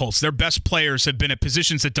for the Colts. Their best players have been at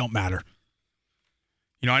positions that don't matter.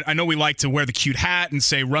 I know we like to wear the cute hat and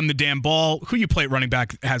say run the damn ball. Who you play at running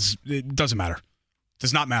back it doesn't matter.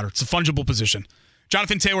 Does not matter. It's a fungible position.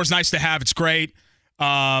 Jonathan Taylor's nice to have. It's great.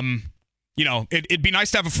 It'd be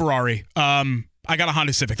nice to have a Ferrari. I got a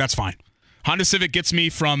Honda Civic. That's fine. Honda Civic gets me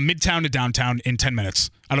from Midtown to downtown in 10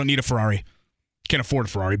 minutes. I don't need a Ferrari. Can't afford a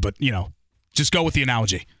Ferrari, but, just go with the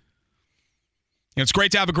analogy. It's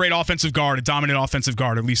great to have a great offensive guard, a dominant offensive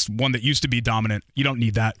guard, at least one that used to be dominant. You don't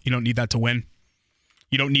need that. You don't need that to win.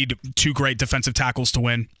 You don't need two great defensive tackles to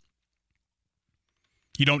win.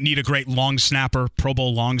 You don't need a great long snapper, Pro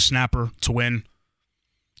Bowl long snapper to win.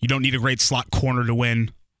 You don't need a great slot corner to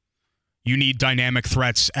win. You need dynamic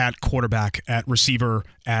threats at quarterback, at receiver,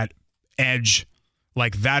 at edge.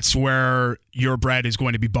 That's where your bread is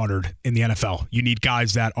going to be buttered in the NFL. You need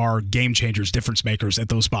guys that are game changers, difference makers at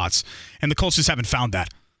those spots. And the Colts just haven't found that.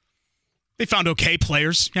 They found okay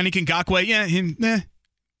players. Yannick Ngakoue,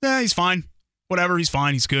 he's fine. Whatever, he's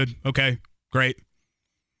fine. He's good. Okay, great.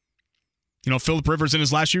 Phillip Rivers in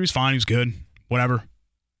his last year, he's fine. He was good. Whatever.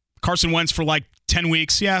 Carson Wentz for 10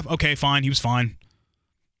 weeks. Yeah, okay, fine. He was fine.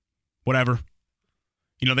 Whatever.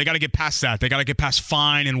 They got to get past that. They got to get past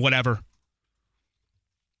fine and whatever.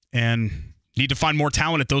 And need to find more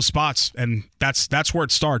talent at those spots. And that's where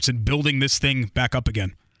it starts, in building this thing back up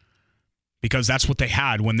again. Because that's what they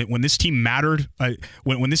had. When this team mattered,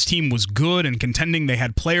 when this team was good and contending, they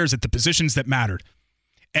had players at the positions that mattered.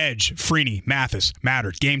 Edge, Freeney, Mathis,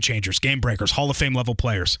 mattered. Game changers, game breakers, Hall of Fame level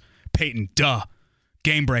players. Peyton,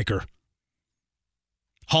 game breaker.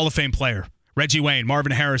 Hall of Fame player. Reggie Wayne,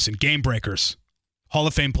 Marvin Harrison, game breakers. Hall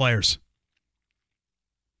of Fame players.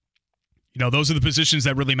 Those are the positions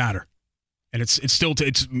that really matter. And it's still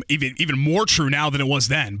it's even more true now than it was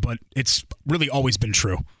then, but it's really always been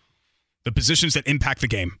true. The positions that impact the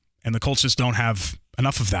game, and the Colts just don't have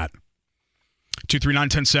enough of that.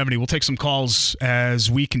 239-1070. We'll take some calls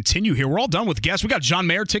as we continue here. We're all done with guests. We got John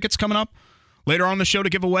Mayer tickets coming up later on the show to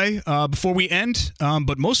give away before we end,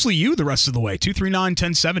 but mostly you the rest of the way.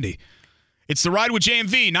 239-1070. It's The Ride with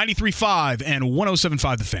JMV, 93.5 and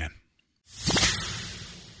 107.5 The Fan.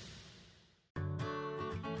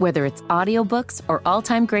 Whether it's audiobooks or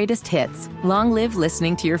all-time greatest hits, long live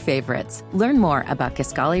listening to your favorites. Learn more about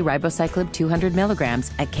Kisqali Ribociclib 200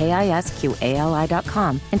 milligrams at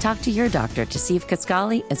KISQALI.com and talk to your doctor to see if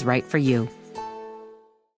Kisqali is right for you.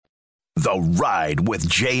 The Ride with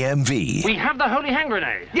JMV. We have the holy hand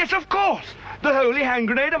grenade. Yes, of course. The holy hand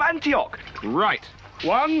grenade of Antioch. Right.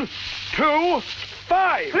 1, 2,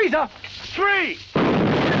 5. Freezer. 3.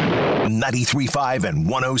 93.5 and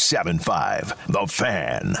 107.5. The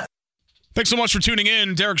Fan. Thanks so much for tuning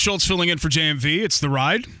in. Derek Schultz filling in for JMV. It's The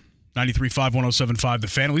Ride. 93.5, 107.5 The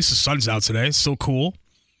Fan. At least the sun's out today. It's still cool.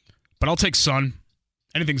 But I'll take sun.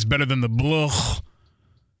 Anything's better than the blah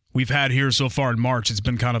we've had here so far in March. It's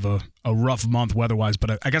been kind of a rough month weather-wise,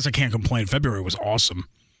 but I guess I can't complain. February was awesome.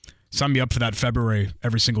 Sign me up for that February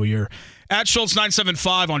every single year. At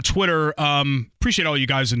Schultz975 on Twitter. Appreciate all you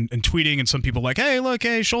guys and tweeting, and some people like,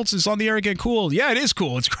 hey, Schultz is on the air again. Cool. Yeah, it is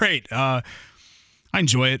cool. It's great. I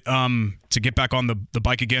enjoy it to get back on the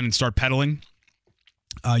bike again and start pedaling.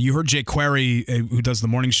 You heard Jake Query, who does the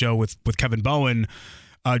morning show with Kevin Bowen.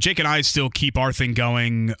 Jake and I still keep our thing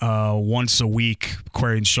going once a week,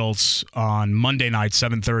 Query and Schultz, on Monday night,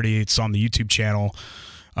 7:30. It's on the YouTube channel.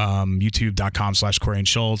 YouTube.com/Query and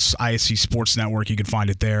Schultz, ISC Sports Network. You can find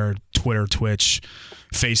it there. Twitter, Twitch,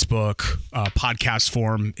 Facebook, podcast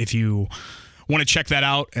form. If you want to check that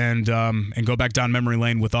out and go back down memory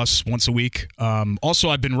lane with us once a week. Also,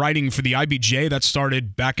 I've been writing for the IBJ. That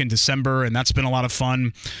started back in December, and that's been a lot of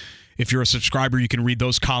fun. If you're a subscriber, you can read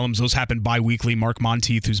those columns. Those happen bi-weekly. Mark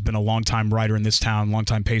Monteith, who's been a longtime writer in this town,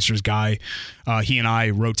 longtime Pacers guy, he and I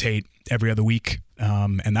rotate every other week,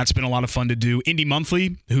 and that's been a lot of fun to do. Indy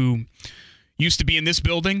Monthly, who used to be in this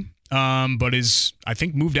building, but is, I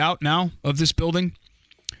think, moved out now of this building,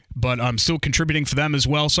 but I'm still contributing for them as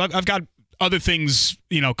well. So I've got other things,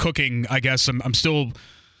 cooking, I guess. I'm still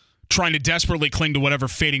trying to desperately cling to whatever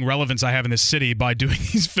fading relevance I have in this city by doing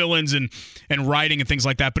these fill-ins and writing and things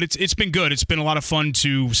like that. But it's been good. It's been a lot of fun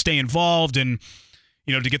to stay involved and,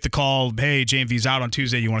 to get the call, hey, JMV's out on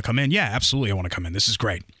Tuesday. You want to come in? Yeah, absolutely. I want to come in. This is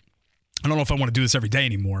great. I don't know if I want to do this every day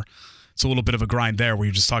anymore. It's a little bit of a grind there where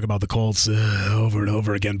you just talk about the Colts over and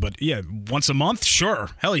over again. But, yeah, once a month? Sure.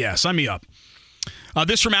 Hell yeah. Sign me up.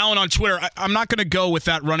 This from Alan on Twitter. I'm not going to go with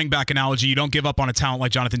that running back analogy. You don't give up on a talent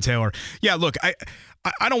like Jonathan Taylor. Yeah, look,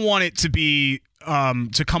 I don't want it to be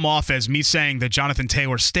to come off as me saying that Jonathan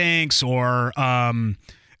Taylor stinks or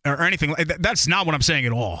anything. That's not what I'm saying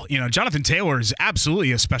at all. Jonathan Taylor is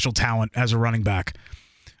absolutely a special talent as a running back.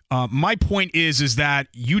 My point is that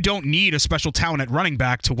you don't need a special talent at running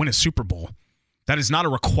back to win a Super Bowl. That is not a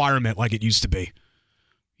requirement like it used to be.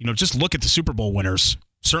 Just look at the Super Bowl winners.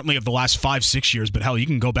 Certainly of the last 5-6 years, but hell, you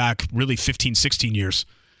can go back really 15, 16 years.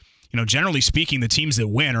 Generally speaking, the teams that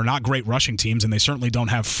win are not great rushing teams, and they certainly don't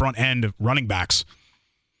have front-end running backs.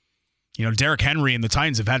 Derrick Henry and the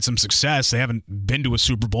Titans have had some success. They haven't been to a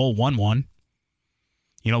Super Bowl, won one.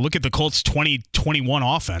 Look at the Colts' 2021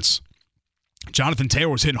 offense. Jonathan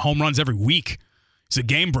Taylor was hitting home runs every week. He's a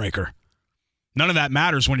game breaker. None of that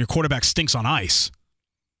matters when your quarterback stinks on ice.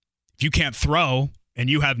 If you can't throw and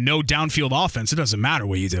you have no downfield offense, it doesn't matter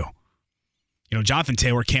what you do. Jonathan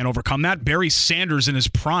Taylor can't overcome that. Barry Sanders in his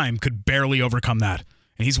prime could barely overcome that.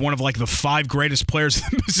 And he's one of the 5 greatest players in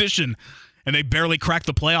the position, and they barely cracked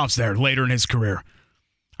the playoffs there later in his career.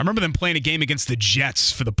 I remember them playing a game against the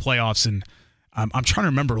Jets for the playoffs, and I'm trying to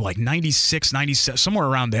remember, 96, 97, somewhere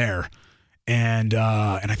around there. And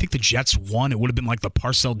I think the Jets won. It would have been the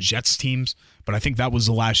Parcells Jets teams, but I think that was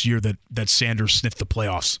the last year that Sanders sniffed the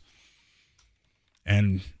playoffs.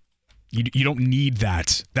 And you don't need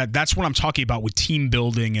that. That's what I'm talking about with team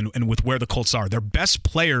building and with where the Colts are. Their best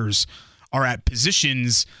players are at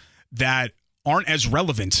positions that aren't as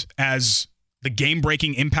relevant as the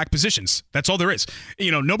game-breaking impact positions. That's all there is.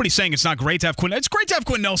 Nobody's saying it's not great to have Quinn. It's great to have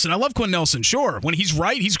Quinn Nelson. I love Quinn Nelson. Sure. When he's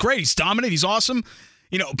right, he's great. He's dominant. He's awesome.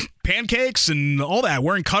 Pancakes and all that.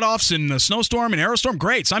 Wearing cutoffs in a snowstorm and Aerostorm.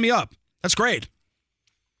 Great. Sign me up. That's great.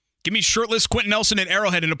 Give me shirtless Quentin Nelson at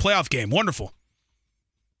Arrowhead in a playoff game. Wonderful.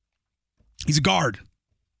 He's a guard. At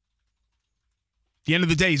the end of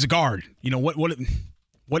the day, he's a guard.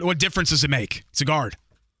 What difference does it make? It's a guard.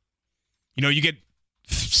 You get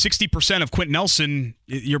 60% of Quentin Nelson,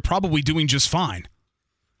 you're probably doing just fine.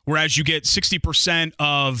 Whereas you get 60%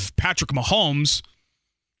 of Patrick Mahomes,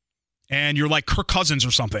 and you're like Kirk Cousins or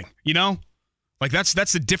something. That's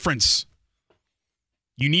the difference.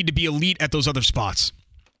 You need to be elite at those other spots.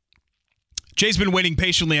 Jay's been waiting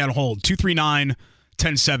patiently on hold.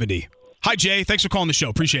 239-1070. Hi, Jay. Thanks for calling the show.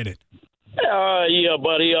 Appreciate it. Yeah,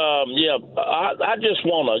 buddy. I just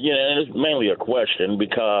want to, and it's mainly a question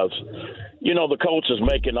because, the coach is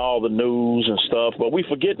making all the news and stuff, but we're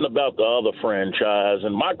forgetting about the other franchise.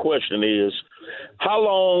 And my question is, how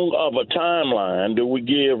long of a timeline do we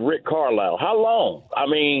give Rick Carlisle? How long? I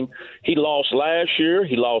mean, he lost last year.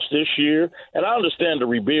 He lost this year. And I understand the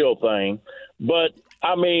rebuild thing. But,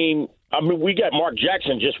 I mean, we got Mark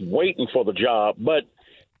Jackson just waiting for the job. But,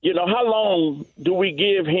 how long do we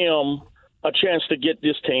give him a chance to get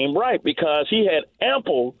this team right? Because he had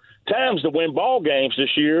ample times to win ball games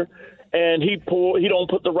this year, and he don't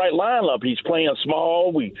put the right line up. He's playing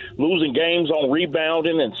small. We losing games on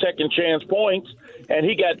rebounding and second chance points, and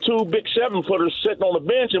he got 2 big 7-footers sitting on the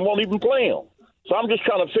bench and won't even play them. So I'm just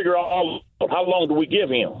trying to figure out how long do we give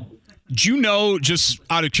him. Do you know, just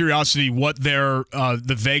out of curiosity, what their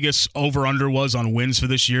the Vegas over-under was on wins for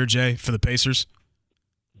this year, Jay, for the Pacers?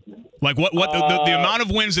 What the amount of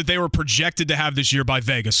wins that they were projected to have this year by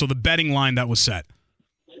Vegas, so the betting line that was set.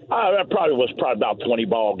 That probably was about 20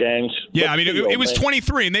 ball games. Yeah, I mean, it was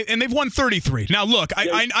 23, and they've won 33. Now, look,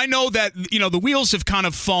 I know that, the wheels have kind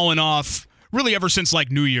of fallen off really ever since,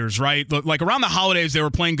 New Year's, right? Around the holidays, they were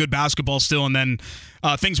playing good basketball still, and then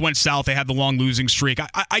things went south. They had the long losing streak.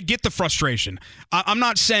 I get the frustration. I'm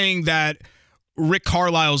not saying that Rick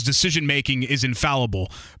Carlisle's decision-making is infallible.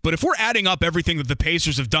 But if we're adding up everything that the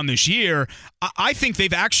Pacers have done this year, I think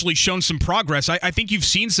they've actually shown some progress. I think you've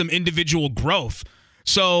seen some individual growth.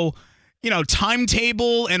 So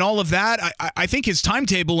timetable and all of that, I think his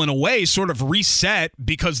timetable in a way sort of reset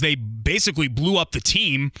because they basically blew up the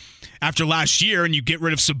team after last year, and you get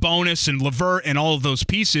rid of Sabonis and LeVert and all of those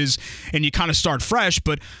pieces, and you kind of start fresh.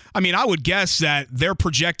 But, I would guess that they're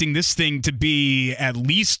projecting this thing to be at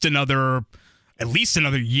least another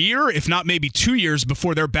year, if not maybe 2 years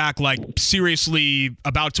before they're back, like seriously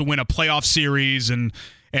about to win a playoff series and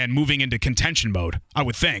moving into contention mode, I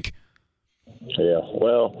would think. Yeah,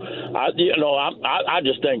 well, I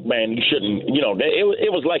just think, man, you shouldn't.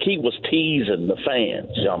 It was like he was teasing the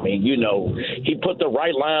fans. He put the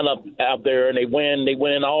right lineup out there, and they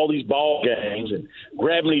win all these ball games and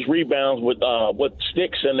grabbing these rebounds with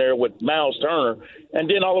sticks in there with Miles Turner, and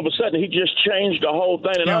then all of a sudden he just changed the whole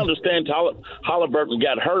thing. And I understand Halliburton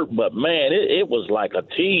got hurt, but man, it was like a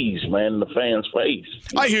tease, man, in the fans' face.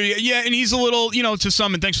 I hear you. Yeah, and he's a little, to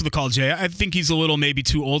some, and thanks for the call, Jay. I think he's a little maybe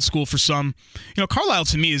too old school for some. Carlisle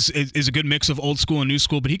to me is a good mix of old school and new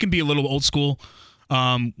school, but he can be a little old school,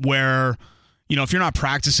 where if you're not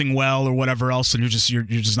practicing well or whatever else, then you're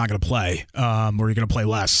just not going to play, or you're going to play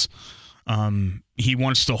less. He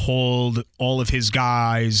wants to hold all of his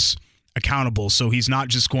guys accountable, so he's not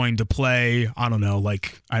just going to play. I don't know,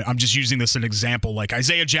 like I'm just using this as an example, like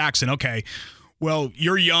Isaiah Jackson. Okay, well,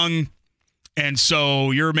 you're young, and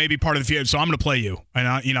so you're maybe part of the field, so I'm going to play you, and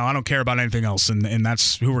I don't care about anything else, and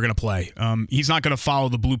that's who we're going to play. He's not going to follow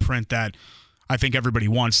the blueprint that I think everybody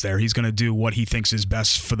wants there. He's going to do what he thinks is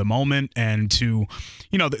best for the moment, and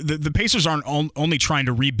the Pacers aren't only trying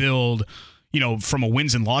to rebuild, from a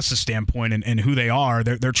wins and losses standpoint and who they are.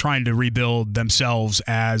 They're trying to rebuild themselves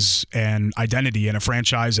as an identity and a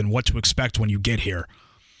franchise and what to expect when you get here.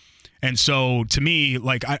 And so, to me,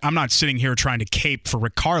 like, I'm not sitting here trying to cape for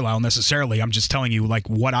Rick Carlisle necessarily. I'm just telling you, like,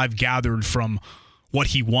 what I've gathered from what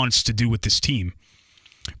he wants to do with this team.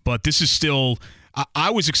 But this is still, I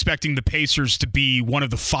was expecting the Pacers to be one of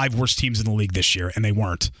the 5 worst teams in the league this year, and they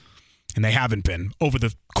weren't. And they haven't been over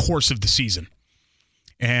the course of the season.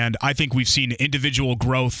 And I think we've seen individual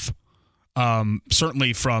growth,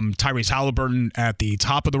 certainly from Tyrese Halliburton at the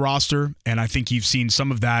top of the roster, and I think you've seen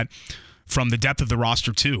some of that from the depth of the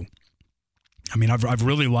roster too. I've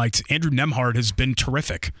really liked Andrew Nembhard has been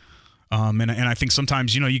terrific, and I think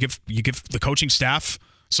sometimes you give the coaching staff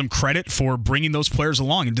some credit for bringing those players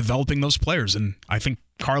along and developing those players, and I think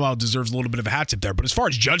Carlisle deserves a little bit of a hat tip there. But as far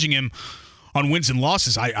as judging him on wins and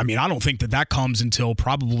losses, I don't think that comes until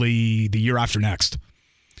probably the year after next.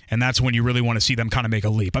 And that's when you really want to see them kind of make a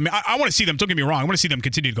leap. I want to see them, don't get me wrong, I want to see them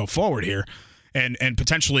continue to go forward here and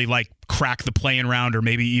potentially like crack the play-in round or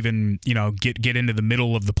maybe even, get into the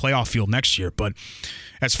middle of the playoff field next year. But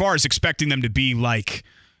as far as expecting them to be like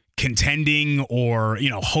contending or,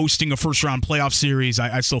 hosting a first-round playoff series,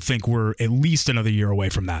 I still think we're at least another year away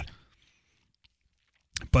from that.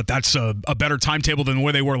 But that's a better timetable than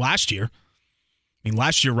where they were last year.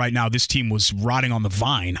 Last year right now, this team was rotting on the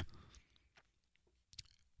vine.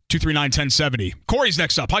 239-1070. Corey's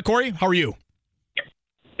next up. Hi, Corey. How are you?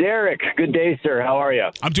 Derek, good day, sir. How are you?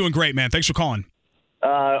 I'm doing great, man. Thanks for calling.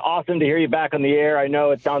 Awesome to hear you back on the air. I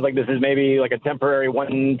know it sounds like this is maybe like a temporary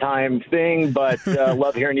one-time thing, but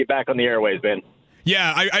love hearing you back on the airways, man.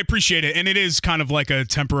 Yeah, I appreciate it, and it is kind of like a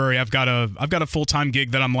temporary. I've got a full-time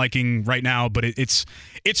gig that I'm liking right now, but it's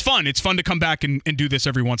fun. It's fun to come back and do this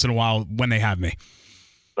every once in a while when they have me.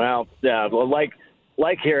 Well, yeah,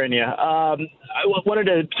 like hearing you. I wanted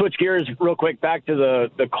to switch gears real quick back to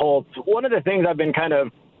the Colts. One of the things I've been kind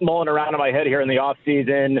of mulling around in my head here in the off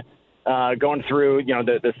season, going through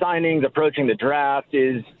the signings, approaching the draft,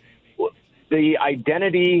 is the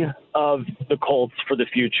identity of the Colts for the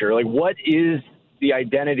future. Like, what is the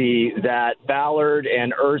identity that Ballard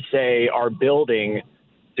and Irsay are building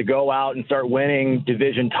to go out and start winning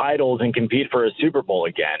division titles and compete for a Super Bowl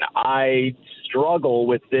again? I struggle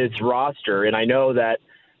with this roster, and I know that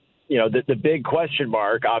the big question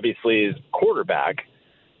mark obviously is quarterback,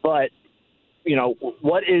 but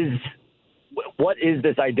what is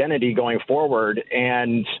this identity going forward,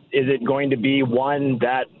 and is it going to be one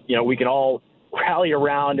that we can all rally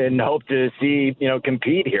around and hope to see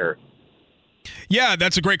compete here? Yeah,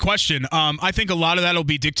 that's a great question. I think a lot of that will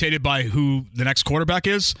be dictated by who the next quarterback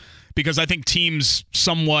is, because I think teams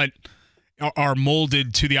somewhat are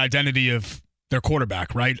molded to the identity of their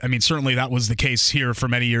quarterback, right? Certainly that was the case here for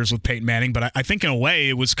many years with Peyton Manning, but I think in a way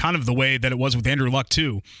it was kind of the way that it was with Andrew Luck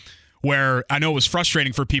too, where I know it was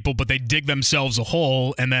frustrating for people, but they dig themselves a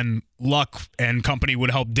hole, and then Luck and company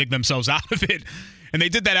would help dig themselves out of it. And they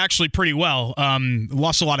did that actually pretty well.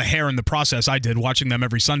 Lost a lot of hair in the process. I did, watching them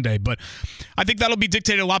every Sunday. But I think that'll be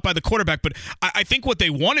dictated a lot by the quarterback. But I think what they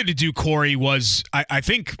wanted to do, Corey, was I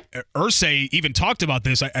think Irsay even talked about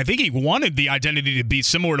this. I think he wanted the identity to be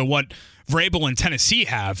similar to what Vrabel and Tennessee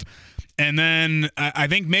have. And then I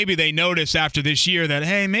think maybe they noticed after this year that,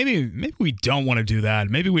 hey, maybe we don't want to do that.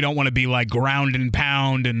 Maybe we don't want to be like ground and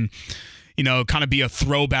pound and, you know, kind of be a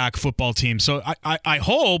throwback football team. So I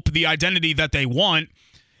hope the identity that they want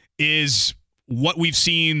is what we've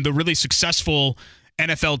seen the really successful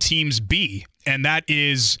NFL teams be, and that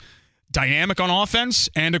is dynamic on offense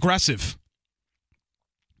and aggressive.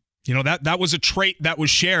 You know, that was a trait that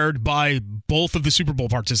was shared by both of the Super Bowl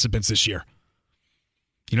participants this year.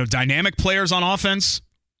 You know, dynamic players on offense,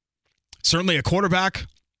 certainly a quarterback,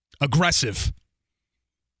 aggressive.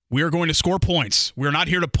 We are going to score points. We are not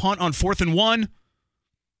here to punt on 4th and 1.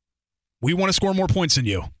 We want to score more points than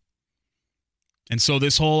you. And so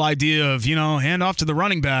this whole idea of, you know, hand off to the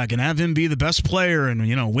running back and have him be the best player and,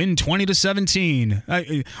 you know, win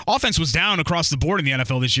 20-17. Offense was down across the board in the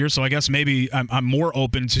NFL this year, so I guess maybe I'm more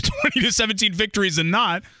open to 20-17 victories than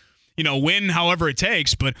not. You know, win however it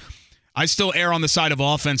takes, but I still err on the side of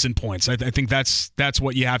offense and points. I think that's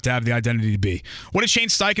what you have to have the identity to be. What did Shane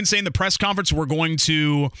Steichen say in the press conference? We're going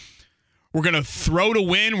to throw to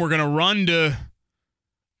win. We're going to run to.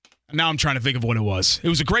 Now I'm trying to think of what it was. It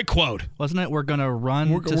was a great quote, wasn't it? We're going to run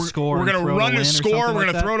to score. We're going to run to score. We're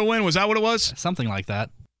going to throw to win. Was that what it was? Something like that.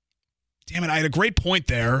 Damn it! I had a great point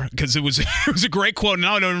there because it was a great quote.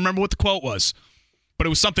 Now I don't remember what the quote was, but it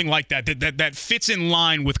was something like that fits in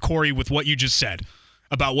line with Corey with what you just said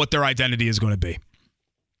about what their identity is going to be.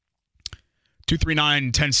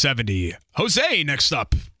 239-1070. Jose next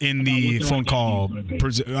up in the phone call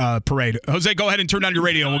parade. Jose, go ahead and turn down your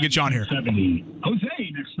radio and we'll get you on here.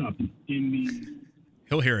 Jose next up in the...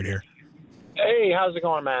 He'll hear it here. Hey, how's it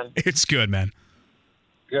going, man? It's good, man.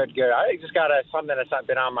 Good. I just got something that's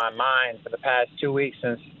been on my mind for the past 2 weeks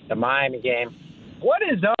since the Miami game. What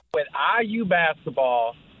is up with IU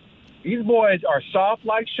basketball? These boys are soft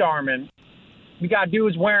like Charmin. We got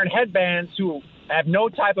dudes wearing headbands who have no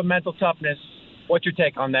type of mental toughness. What's your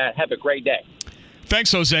take on that? Have a great day.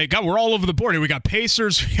 Thanks, Jose. God, we're all over the board here. We got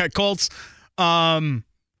Pacers, we got Colts. I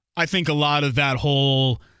think a lot of that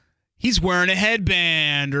whole he's wearing a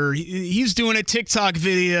headband or he's doing a TikTok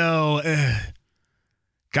video.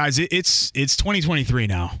 Guys, it's 2023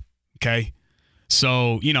 now, okay?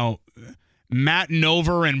 So, you know, Matt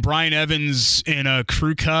Nover and Brian Evans in a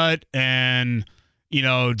crew cut and – you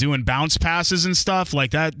know, doing bounce passes and stuff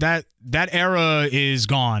like that era is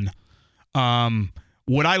gone.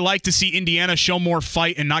 Would I like to see Indiana show more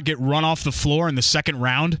fight and not get run off the floor in the second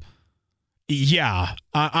round? Yeah,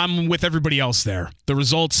 I'm with everybody else there. The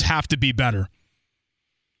results have to be better.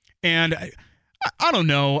 And I don't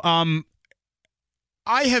know.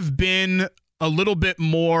 I have been a little bit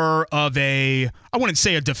more of I wouldn't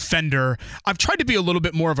say a defender. I've tried to be a little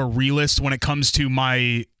bit more of a realist when it comes to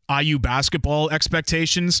my IU basketball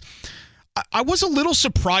expectations. I was a little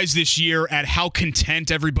surprised this year at how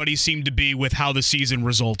content everybody seemed to be with how the season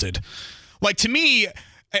resulted. Like, to me,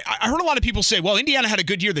 I heard a lot of people say, well, Indiana had a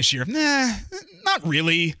good year this year. Nah, not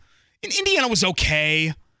really. Indiana was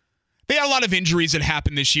okay. They had a lot of injuries that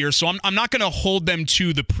happened this year, so I'm not going to hold them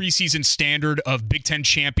to the preseason standard of Big Ten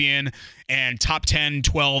champion and top 10,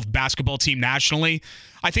 12 basketball team nationally.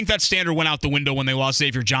 I think that standard went out the window when they lost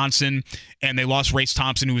Xavier Johnson and they lost Race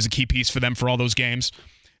Thompson, who was a key piece for them for all those games.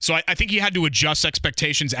 So I think you had to adjust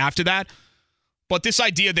expectations after that. But this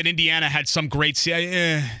idea that Indiana had some great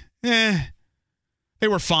they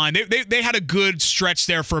were fine. They had a good stretch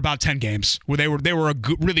there for about 10 games where they were a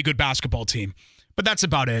really good basketball team. But that's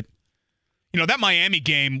about it. You know, that Miami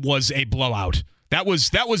game was a blowout. That was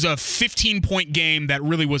a 15-point game that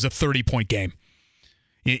really was a 30-point game.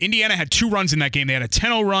 Indiana had 2 runs in that game. They had a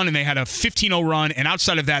 10-0 run and they had a 15-0 run, and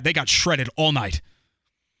outside of that, they got shredded all night.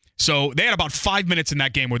 So they had about 5 minutes in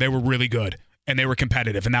that game where they were really good and they were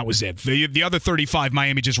competitive, and that was it. The other 35,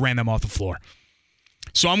 Miami just ran them off the floor.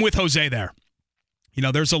 So I'm with Jose there. You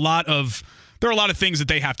know, there are a lot of things that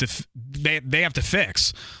they have to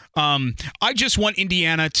fix. I just want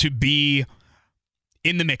Indiana to be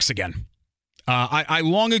in the mix again. I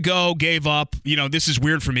long ago gave up. You know, this is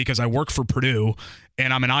weird for me because I work for Purdue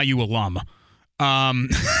and I'm an IU alum.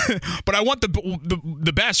 But I want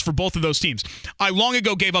the best for both of those teams. I long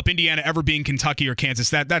ago gave up Indiana ever being Kentucky or Kansas.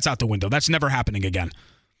 That's out the window. That's never happening again.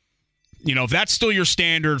 You know, if that's still your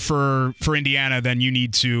standard for Indiana, then you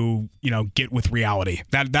need to, you know, get with reality.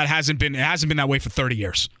 That hasn't been that way for 30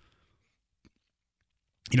 years.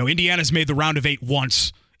 Indiana's made the round of 8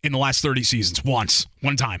 once in the last 30 seasons. One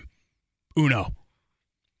time. Uno.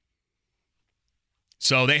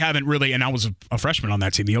 So they haven't really, and I was a freshman on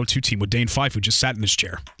that team, the 0-2 team with Dane Fife, who just sat in this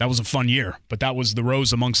chair. That was a fun year, but that was the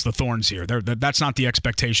rose amongst the thorns here. That's not the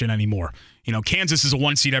expectation anymore. Kansas is a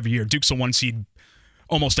 1 seed every year. Duke's a 1 seed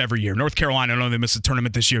almost every year. North Carolina, I know they missed the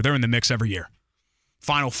tournament this year. They're in the mix every year.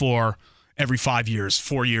 Final Four every 5 years,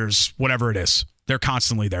 4 years, whatever it is. They're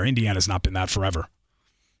constantly there. Indiana's not been that forever.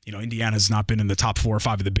 Indiana's not been in the top 4 or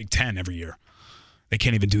 5 of the Big Ten every year. They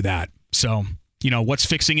can't even do that. So, what's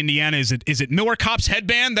fixing Indiana? Is it Miller Kopp's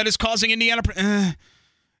headband that is causing Indiana?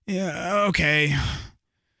 Yeah, okay.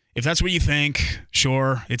 If that's what you think,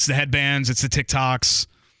 sure. It's the headbands. It's the TikToks.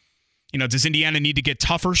 Does Indiana need to get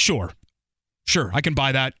tougher? Sure. I can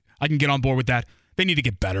buy that. I can get on board with that. They need to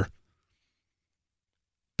get better.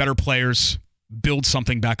 Better players. Build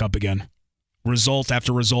something back up again. Result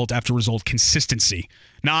after result after result. Consistency.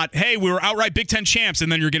 Not, hey, we were outright Big Ten champs,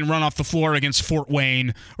 and then you're getting run off the floor against Fort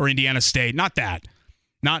Wayne or Indiana State. Not that.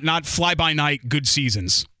 Not fly-by-night good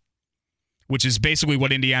seasons, which is basically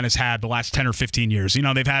what Indiana's had the last 10 or 15 years.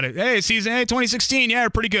 They've had it, 2016, yeah,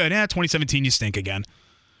 pretty good. 2017, you stink again.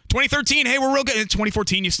 2013, hey, we're real good.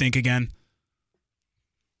 2014, you stink again.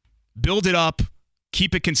 Build it up,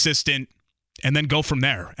 keep it consistent, and then go from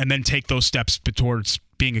there, and then take those steps towards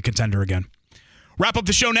being a contender again. Wrap up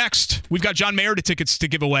the show next. We've got John Mayer tickets to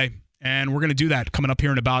give away, and we're going to do that coming up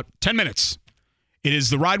here in about 10 minutes. It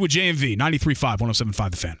is The Ride with JMV, 93.5,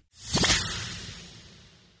 107.5 The Fan.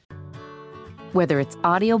 Whether it's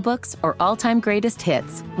audiobooks or all-time greatest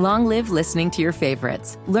hits, long live listening to your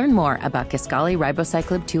favorites. Learn more about Kisqali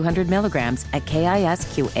Ribociclib 200 milligrams at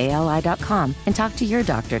KISQALI.com and talk to your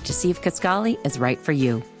doctor to see if Kisqali is right for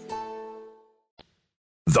you.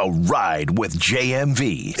 The Ride with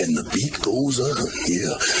JMV. And the beat goes on,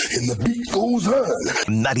 yeah. And the beat goes on.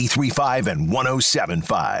 93.5 and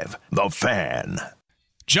 107.5. The Fan.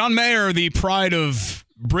 John Mayer, the pride of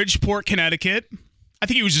Bridgeport, Connecticut. I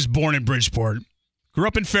think he was just born in Bridgeport. Grew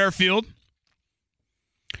up in Fairfield.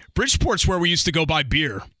 Bridgeport's where we used to go buy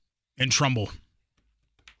beer in Trumbull.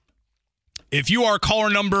 If you are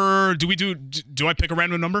caller number, do I pick a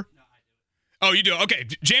random number? Oh, you do? Okay.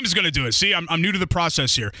 James is going to do it. See, I'm new to the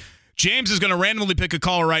process here. James is going to randomly pick a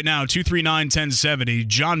caller right now, 239-1070.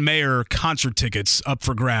 John Mayer concert tickets up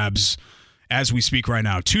for grabs as we speak right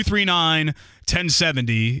now.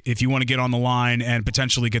 239-1070 if you want to get on the line and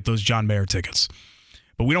potentially get those John Mayer tickets.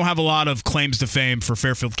 But we don't have a lot of claims to fame for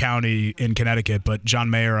Fairfield County in Connecticut, but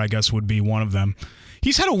John Mayer, I guess, would be one of them.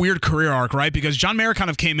 He's had a weird career arc, right? Because John Mayer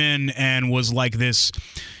kind of came in and was like this,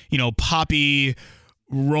 poppy,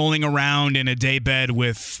 rolling around in a daybed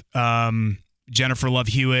with Jennifer Love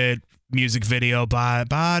Hewitt music video,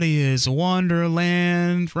 Body is a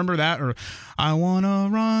Wonderland. Remember that? Or I want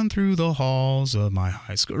to run through the halls of my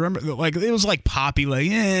high school. Remember, it was like poppy,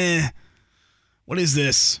 what is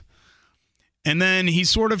this? And then he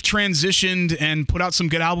sort of transitioned and put out some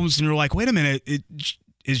good albums, and you're like, wait a minute,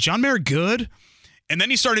 is John Mayer good? And then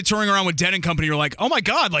he started touring around with Dead & Company. You're like, oh my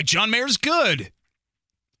God, John Mayer's good.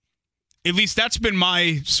 At least that's been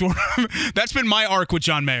my arc with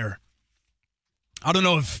John Mayer. I don't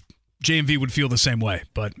know if JMV would feel the same way,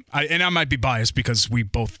 but I might be biased because we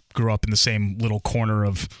both grew up in the same little corner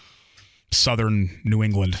of southern New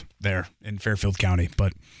England there in Fairfield County.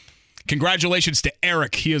 But congratulations to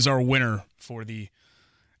Eric. He is our winner for the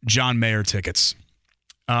John Mayer tickets.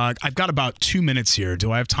 I've got about 2 minutes here.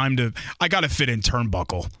 Do I have time to? I got to fit in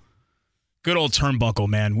Turnbuckle. Good old Turnbuckle,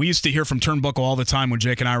 man. We used to hear from Turnbuckle all the time when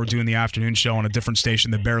Jake and I were doing the afternoon show on a different station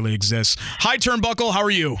that barely exists. Hi, Turnbuckle. How are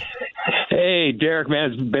you? Hey, Derek,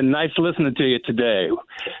 man. It's been nice listening to you today.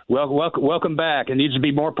 Welcome back. It needs to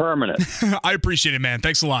be more permanent. I appreciate it, man.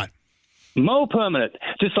 Thanks a lot. More permanent,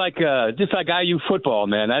 just like IU football,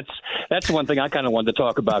 man. That's the one thing I kind of wanted to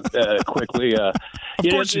talk about quickly. The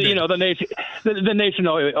nation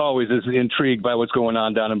always is intrigued by what's going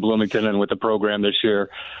on down in Bloomington and with the program this year.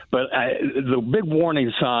 But the big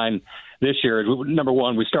warning sign this year is, number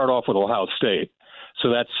one, we start off with Ohio State.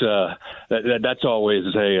 So that's always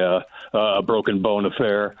a broken bone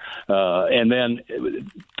affair. And then a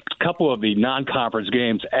couple of the non-conference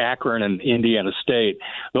games, Akron and Indiana State,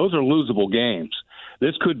 those are losable games.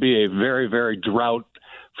 This could be a very, very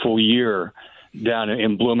droughtful year down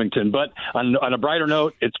in Bloomington. But on a brighter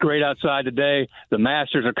note, it's great outside today. The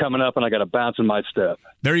Masters are coming up, and I got a bounce in my step.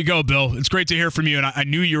 There you go, Bill. It's great to hear from you, and I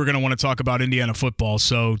knew you were going to want to talk about Indiana football.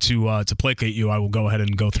 So to placate you, I will go ahead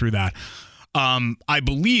and go through that. I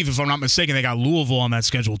believe, if I'm not mistaken, they got Louisville on that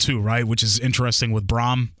schedule too, right? Which is interesting with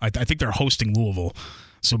Braum. I think they're hosting Louisville.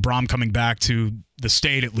 So Braum coming back to the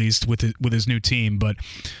state at least with his new team. But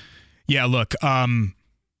yeah, look,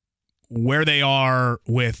 where they are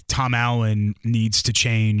with Tom Allen needs to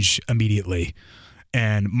change immediately.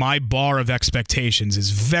 And my bar of expectations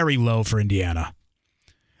is very low for Indiana.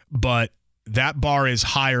 But that bar is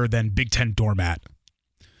higher than Big Ten doormat.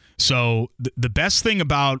 So the best thing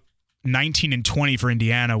about 19 and 20 for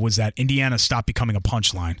Indiana was that Indiana stopped becoming a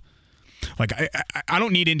punchline. Like, I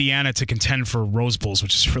don't need Indiana to contend for Rose Bowls,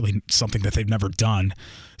 which is really something that they've never done.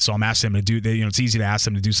 So I'm asking them to do, it's easy to ask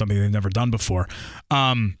them to do something they've never done before.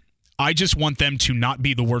 I just want them to not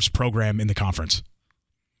be the worst program in the conference.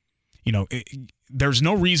 There's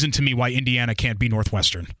no reason to me why Indiana can't be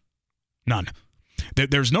Northwestern. None.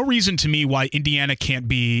 There's no reason to me why Indiana can't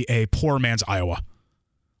be a poor man's Iowa.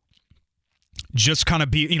 Just kind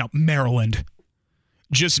of be, Maryland.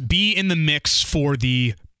 Just be in the mix for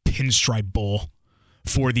the Pinstripe Bowl,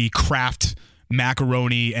 for the Kraft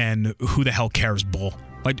macaroni and who the hell cares bowl.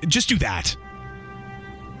 Like, just do that.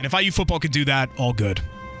 And if IU football could do that, all good.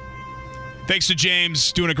 Thanks to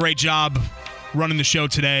James, doing a great job running the show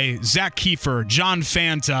today. Zach Kiefer, John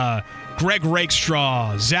Fanta, Greg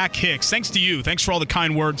Rakestraw, Zach Hicks. Thanks to you. Thanks for all the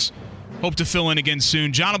kind words. Hope to fill in again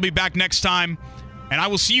soon. John will be back next time, and I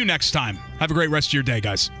will see you next time. Have a great rest of your day,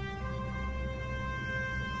 guys.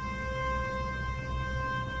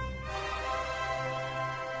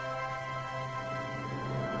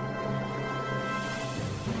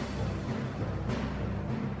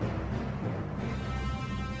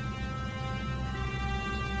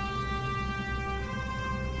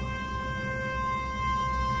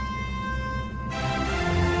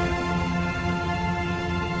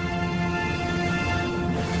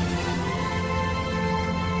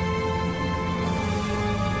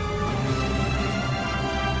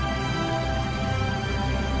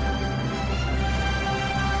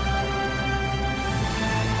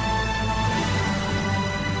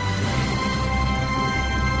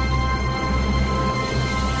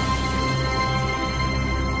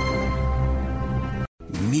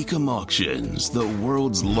 Mecum Auctions, the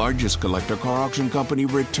world's largest collector car auction company,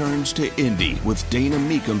 returns to Indy with Dana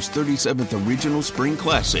Mecum's 37th Original Spring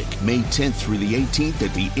Classic, May 10th through the 18th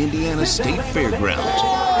at the Indiana State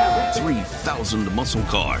Fairgrounds. 3,000 muscle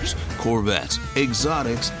cars, Corvettes,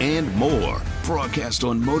 exotics, and more. Broadcast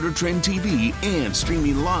on Motor Trend TV and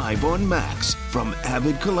streaming live on Max. From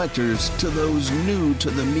avid collectors to those new to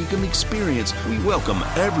the Mecum experience, we welcome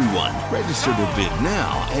everyone. Register to bid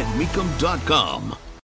now at Mecum.com.